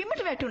පුපුරු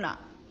බිමට වැටුණා.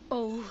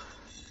 ඔව්.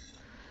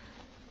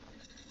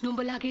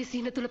 නුඹලාගේ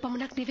සීන තුල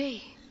පමණක් නෙවෙයි.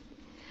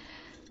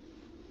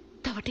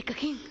 තව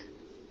ටිකකින්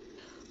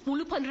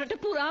මුළු පඳුරට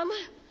පුරාම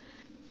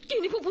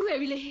ගිනි පුපුරු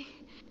ඇවිලෙයි.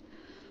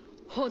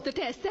 හොඳට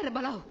ඇස්සර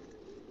බලව.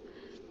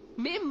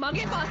 මේ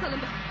මගේ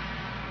පාසලම.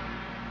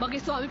 මගේ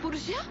ස්වාමි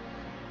පුරුෂයා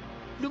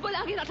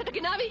නුඹලාගේ රටට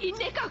ගෙනාවේ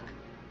ඉන්න එකක්.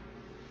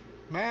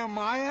 මෑ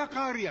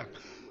මායාකාරියක්.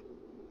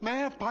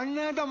 මෑ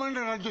පන්නා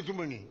දමන්න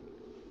රජතුමනි.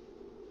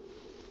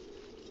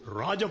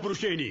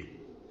 රාජපුරුෂේනි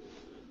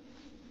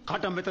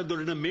කටමෙත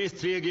දොඩන මේ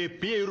ස්ත්‍රියගේ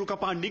පියයුරු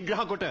කපා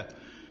නිග්‍රහ කොට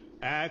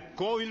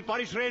කෝවිල්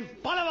පරිශ්‍රයෙන්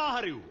පළවා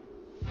හරිව්.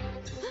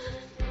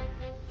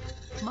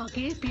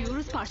 මගේ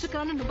පියවරු ස්පර්ශ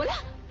කරන්න නුඹලා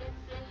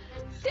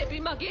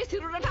තෙපි මගේ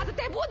සිරුරට අත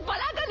තැබුවොත්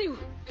බලා ගනිව්.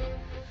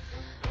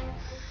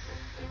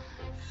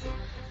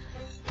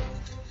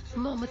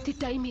 මම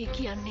තිටයි මේ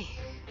කියන්නේ.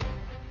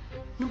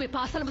 නුඹේ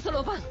පාසලම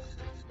සලෝපන්.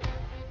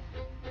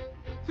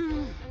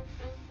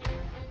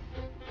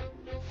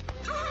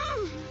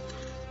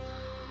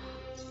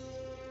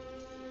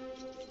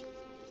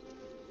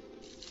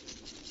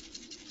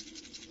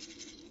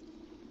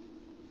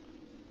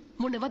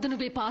 මොනවද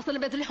නුඹේ පාසල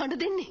බැදලේ හඬ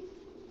දෙන්නේ?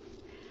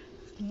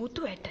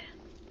 මුතු ඇට.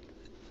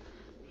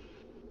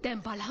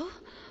 දැන් බලව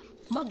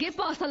මගේ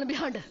පාසල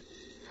බිහඬ.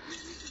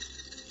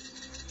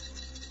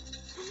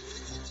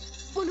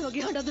 මොන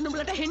වගේ හඬද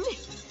නුඹලට ඇහෙන්නේ?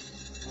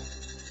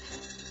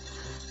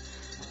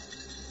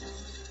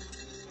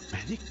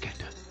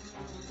 මැණික්කට.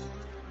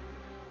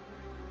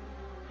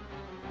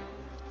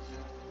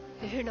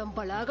 එහෙනම්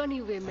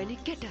බලාගනිව්වේ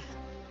මැණික්කට.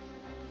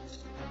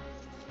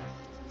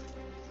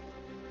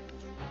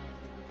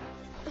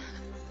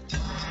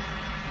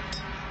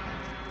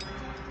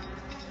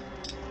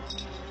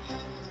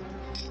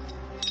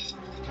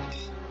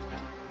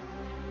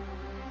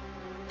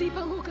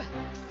 දීපංගුක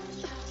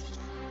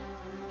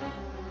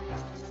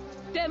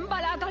දැන්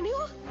බලාගනිව්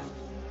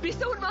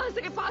පිස්සුන්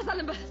වහන්සේගේ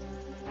පාසලඹ.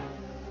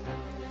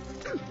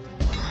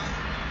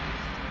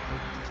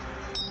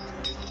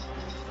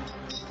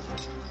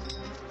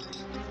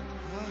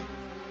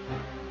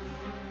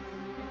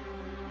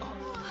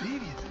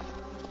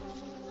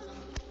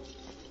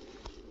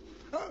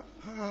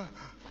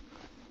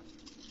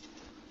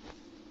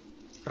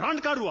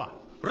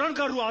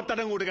 රන්කරුවා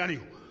අත්අඩංගුවට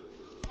ගනිව්.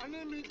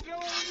 අනේ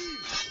මිත්‍රවරුනි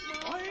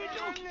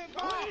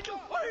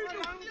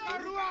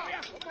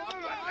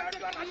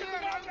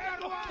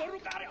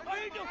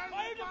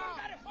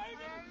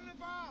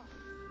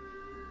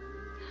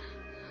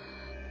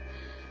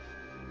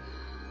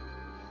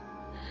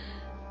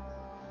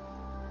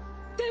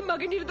දැන්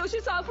මගේ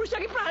නිර්දෝෂී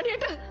සාපුරුෂයාගේ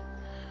ප්‍රාණයට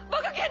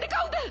මග කියන්නේ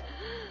කවුද?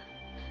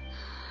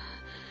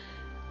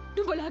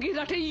 නුඹලාගේ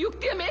රටේ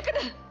යුක්තිය මේකද?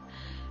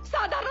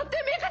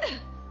 සාධාරණත්වය මේකද?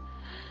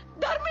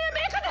 ධර්මය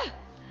මේකද?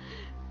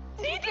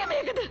 නීතිය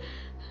මේකද?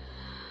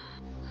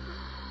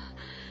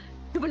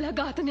 නුඹලා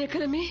ඝාතනය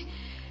කළ මේ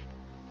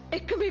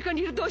එකම එක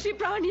නිර්දෝෂී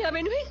ප්‍රාණියා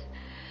වෙනුවෙන්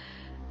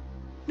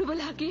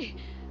නුඹලාගේ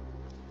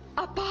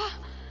අපා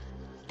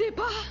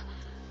දෙපා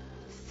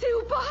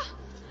සිව්පා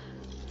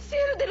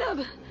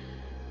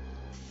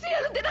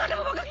සියලු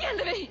දෙනාටම වග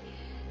කියන්න වෙයි.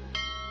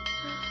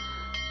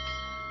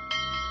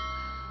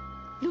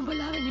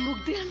 නුඹලා වැනි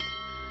මුග්ධයන්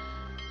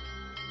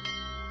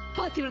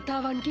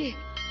පතිව්‍රතාවන්ගේ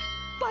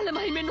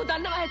පළමහිමෙන්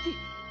නොදන්නවා ඇති.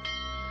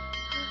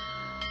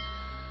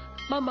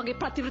 මම මගේ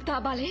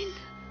ප්‍රතිව්‍රතා බලයෙන්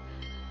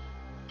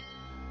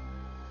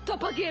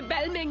තොපගේ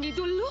බැල්මෙන්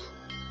ඉදුල්ලු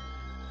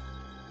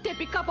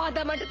තෙපි කපා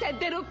දමන්න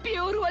තැද්දෙරු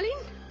පියවරු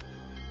වලින්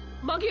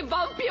මගේ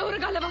වම් පියවර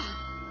ගලවා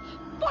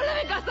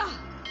පොළවේ ගසා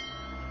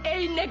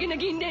එයින් නැගෙන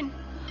ගින්නෙන්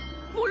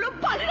මුළු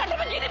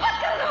පරිරටම ගිනිපත්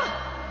කරනවා.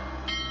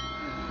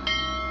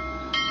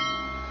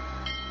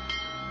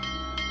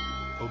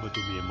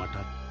 ඔබතුමිය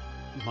මටත්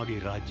මගේ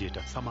රාජ්‍යයට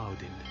සමාව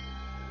දෙන්න.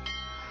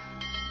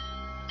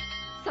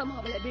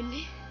 සමාව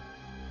ලැබෙන්නේ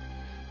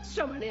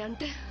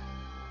ශ්‍රමණයන්ට,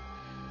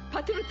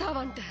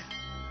 පතිව්‍රතාවන්ට,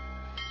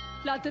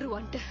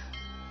 ලදරුවන්ට,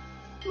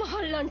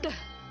 මහල්ලන්ට,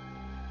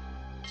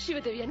 ශිව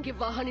දෙවියන්ගේ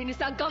වාහනේ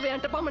නිසා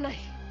ගවයන්ට පමණයි.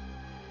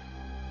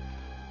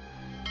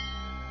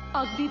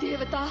 අග්නි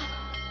දේවතා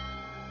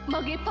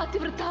මගේ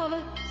පතිව්‍රතාව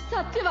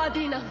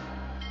සත්‍යවාදී නම්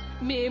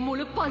මේ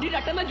මුළු පඬි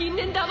රටම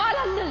ගින්නෙන්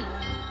දවාලන්න.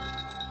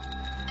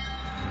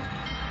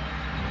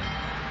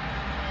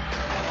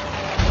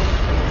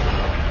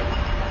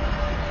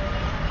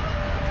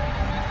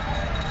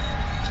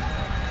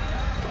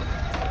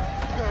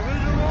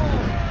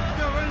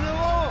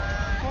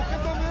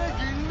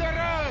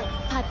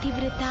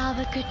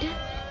 පතිව්‍රතාවකට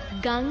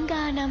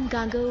ගංගා නම්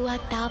ගඟ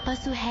වුවත්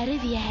ආපසු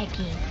හැරවිය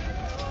හැකියි.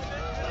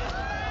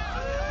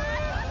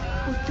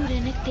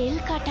 උතුරන තෙල්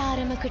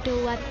කටාරමකට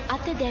වුවත්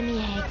අත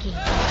දැමිය හැකියි.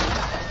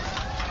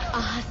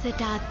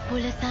 අහසට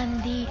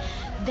අත්පොළසන්දී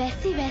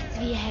වැසි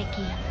වැස්විය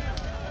හැකියි.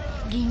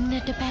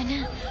 ගින්නට පැන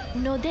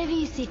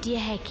නොදැවී සිටිය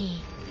හැකියි.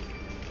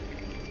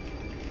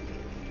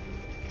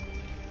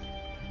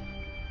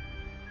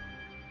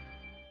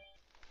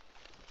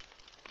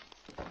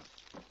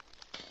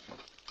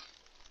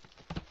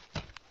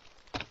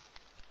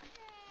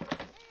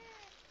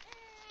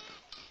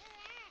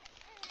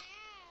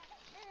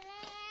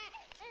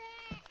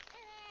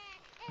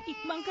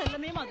 ඉක්මන් කරලා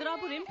මේ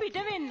මදුරාපුරෙන් පිට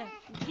වෙන්න.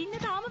 ගින්න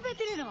තාම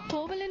පැතිරෙනවා.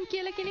 කෝවලන්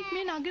කියලා කෙනෙක්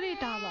මේ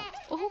නගරයට ආවා.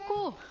 ඔහු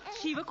කෝ?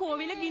 ශිව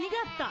කෝවිල ගිනි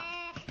ගත්තා.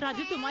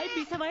 රජතුමයි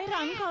පිසවයි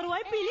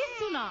රංකරුවයි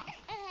පිලිස්සුනා.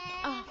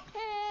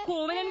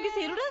 කෝවලන්ගේ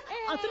සිරුර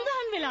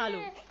අතුරුදහන්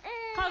වෙලාලු.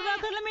 කරුණා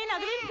කරලා මේ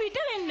නගරෙන් පිට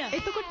වෙන්න.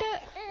 එතකොට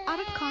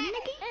අර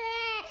කන්නකි?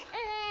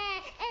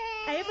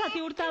 ඇය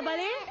ප්‍රතිවෘතා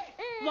බලයෙන්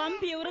වම්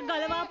පියවර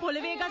ගලවා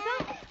පොළවේ ගසා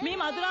මේ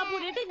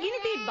මදුරාපුරයට ගිනි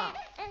තිබ්බා.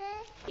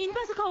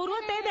 ඉන්පසු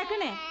කවුරුවත් ඇය දැක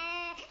නැහැ.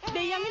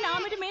 දෙයියන්ගේ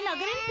නාමයට මේ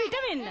නගරෙන් පිට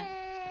වෙන්න.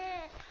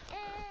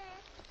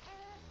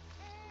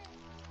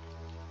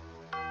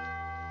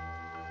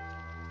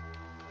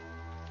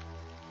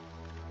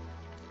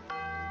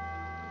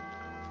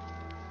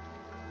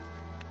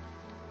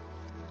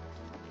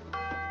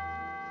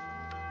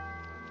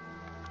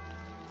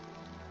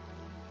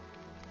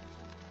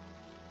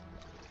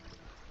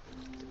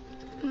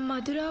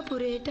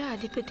 මදුරාපුරයට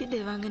අධිපති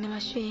දෙවඟන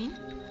වශයෙන්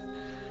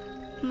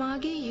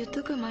මාගේ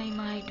යුතුයකමයි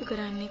මා ඉටු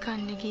කරන්නේ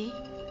කන්නගේ.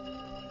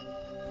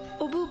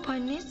 ඔබ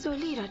උපන්නේ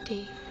සොලී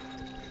රටේ.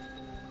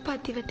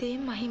 පතිවතේ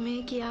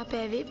මහිමය කියා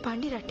පෑවේ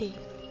පණ්ඩි රටේ.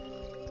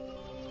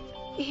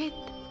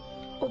 එහෙත්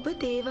ඔබ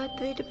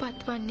දේවත්වයට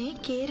පත්වන්නේ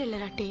කේරළ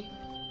රටේ.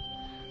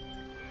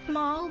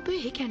 මා ඔබ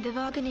එහි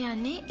කැඳවාගෙන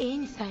යන්නේ ඒ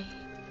නිසයි.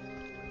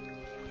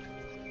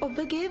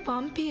 ඔබගේ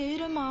වම්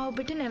පියවර මා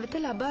ඔබට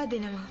නැවත ලබා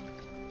දෙනවා.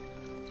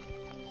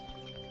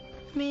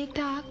 මේ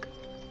තාක්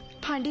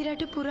පණ්ඩි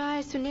රට පුරා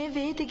ඇසුනේ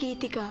වේද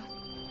ගීතිකා.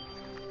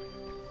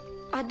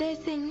 අද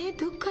ඇසෙන්නේ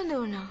දුක්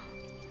කඳවුනා.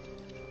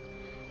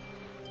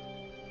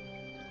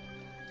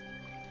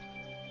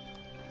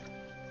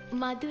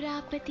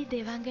 මදුරාපති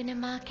දෙවඟන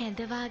මා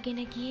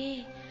කැඳවාගෙන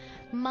ගියේ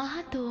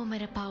මහ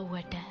තෝමර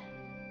පව්වට.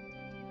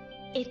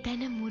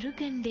 එතන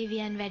මුරුගන්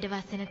දෙවියන්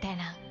වැඩවසන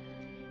තැන.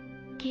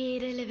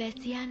 කේරළ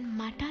වැසියන්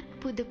මටත්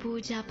පුද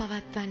පූජා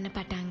පවත්වන්න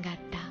පටන්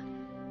ගත්තා.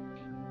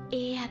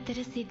 ඒ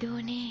අතර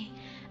සිදුවනේ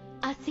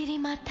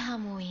අසිරිමත්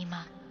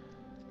හමුවීමක්.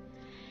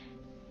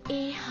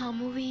 ඒ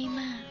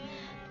හමුවීම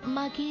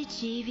මගේ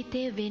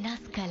ජීවිතය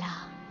වෙනස්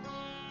කළා.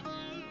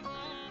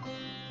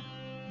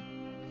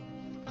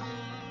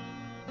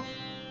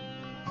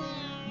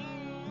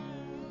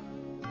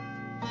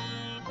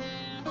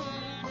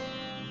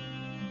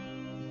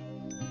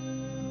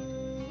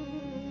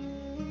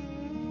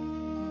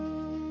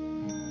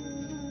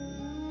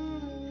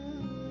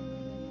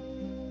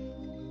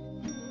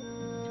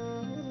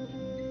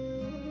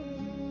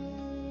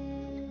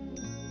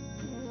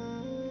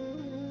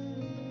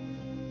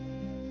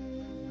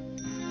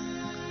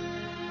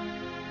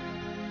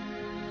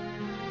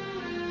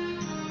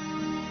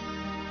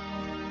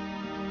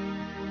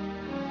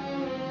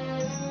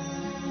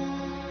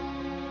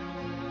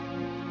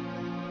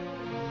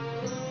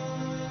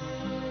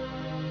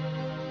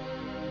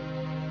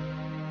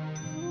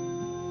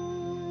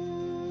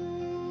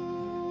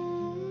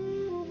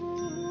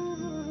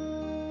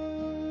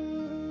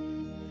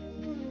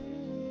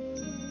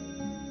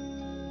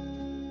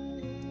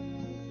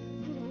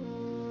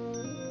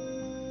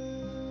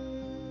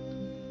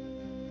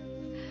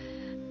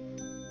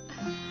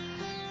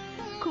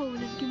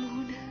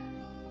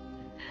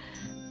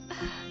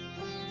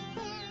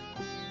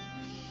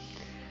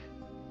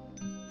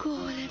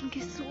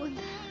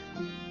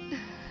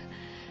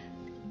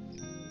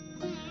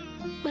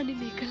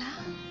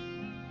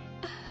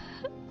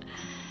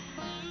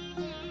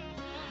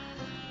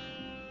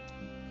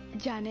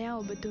 ජනයා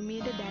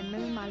ඔබතුමියට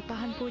දැන්මම මල්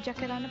පහන් පූජා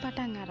කරන්න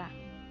පටන් අරන්.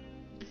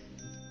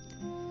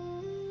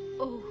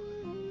 ඔව්.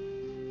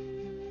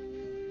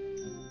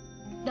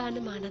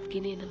 දානමානත්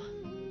ගෙනෙනවා.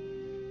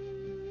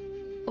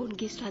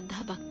 ඔවුන්ගේ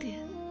ශ්‍රද්ධා භක්තිය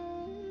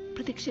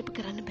ප්‍රතික්ෂේප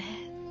කරන්න බෑ.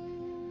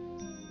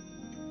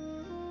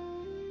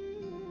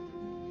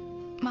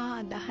 මා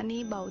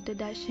අදහනේ බෞද්ධ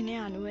දර්ශනය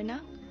අනුව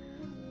නම්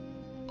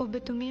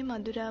ඔබතුමිය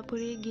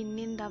මදුරාපුරයේ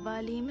ගින්නෙන්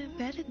දවාලීම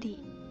වැරදි.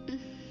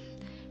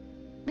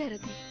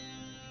 වැරදි.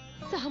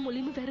 සහ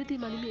මුලින්ම වැරදි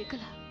මනිමේ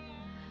කළා.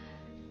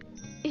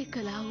 ඒ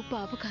කළා වූ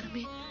පාප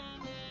කර්මයෙන්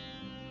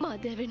මා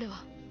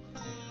දැවෙනවා.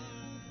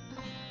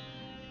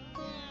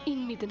 ඉන්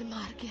මිදෙන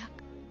මාර්ගයක්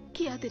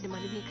කියා දෙන්න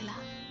මනිමේ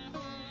කළා.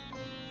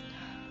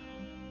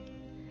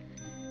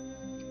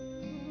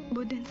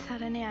 බුදුන්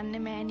සරණ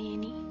යන්න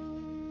මෑණියනි.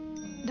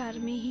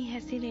 ධර්මෙහි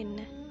හැසිරෙන්න.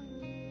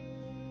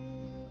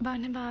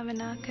 බණ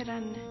භාවනා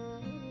කරන්න.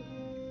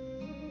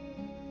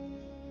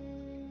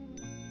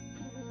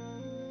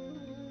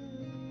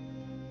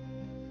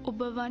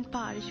 ඔබවන්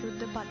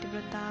පාරිශුද්ධ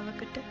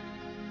පතිව්‍රතාවකට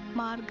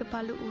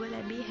මාර්ගඵල උව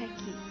ලැබිය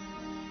හැකි.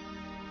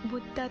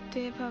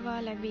 බුද්ධත්වයේ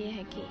පවා ලැබිය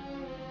හැකි.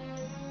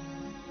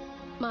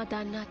 මා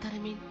දන්නා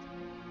තරමින්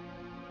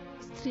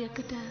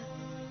ස්ත්‍රියකට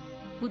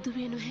බුදු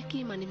විය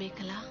නොහැකි මනිමේ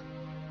කළා.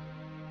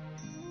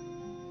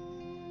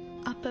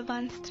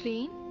 අපවන්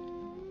ස්ත්‍රීන්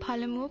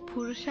පළමුව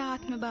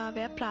පුරුෂාත්ම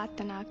භාවය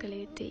ප්‍රාර්ථනා කළ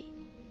යුතුයි.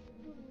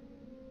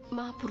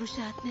 මා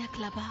පුරුෂාත්මයක්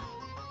ලබා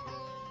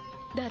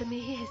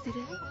ධර්මයේ හැසිර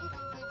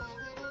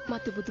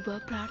මතු බුදු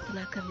බව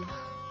ප්‍රාර්ථනා කරනවා.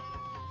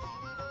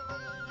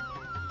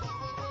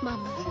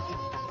 මම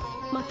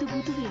මතු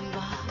බුදු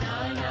වෙනවා.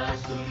 නානා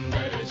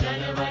සුන්දර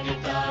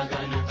ජනවනිතා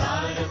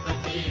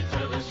ගණකාරපති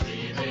ත්‍රව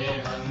ශ්‍රී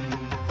දේහම්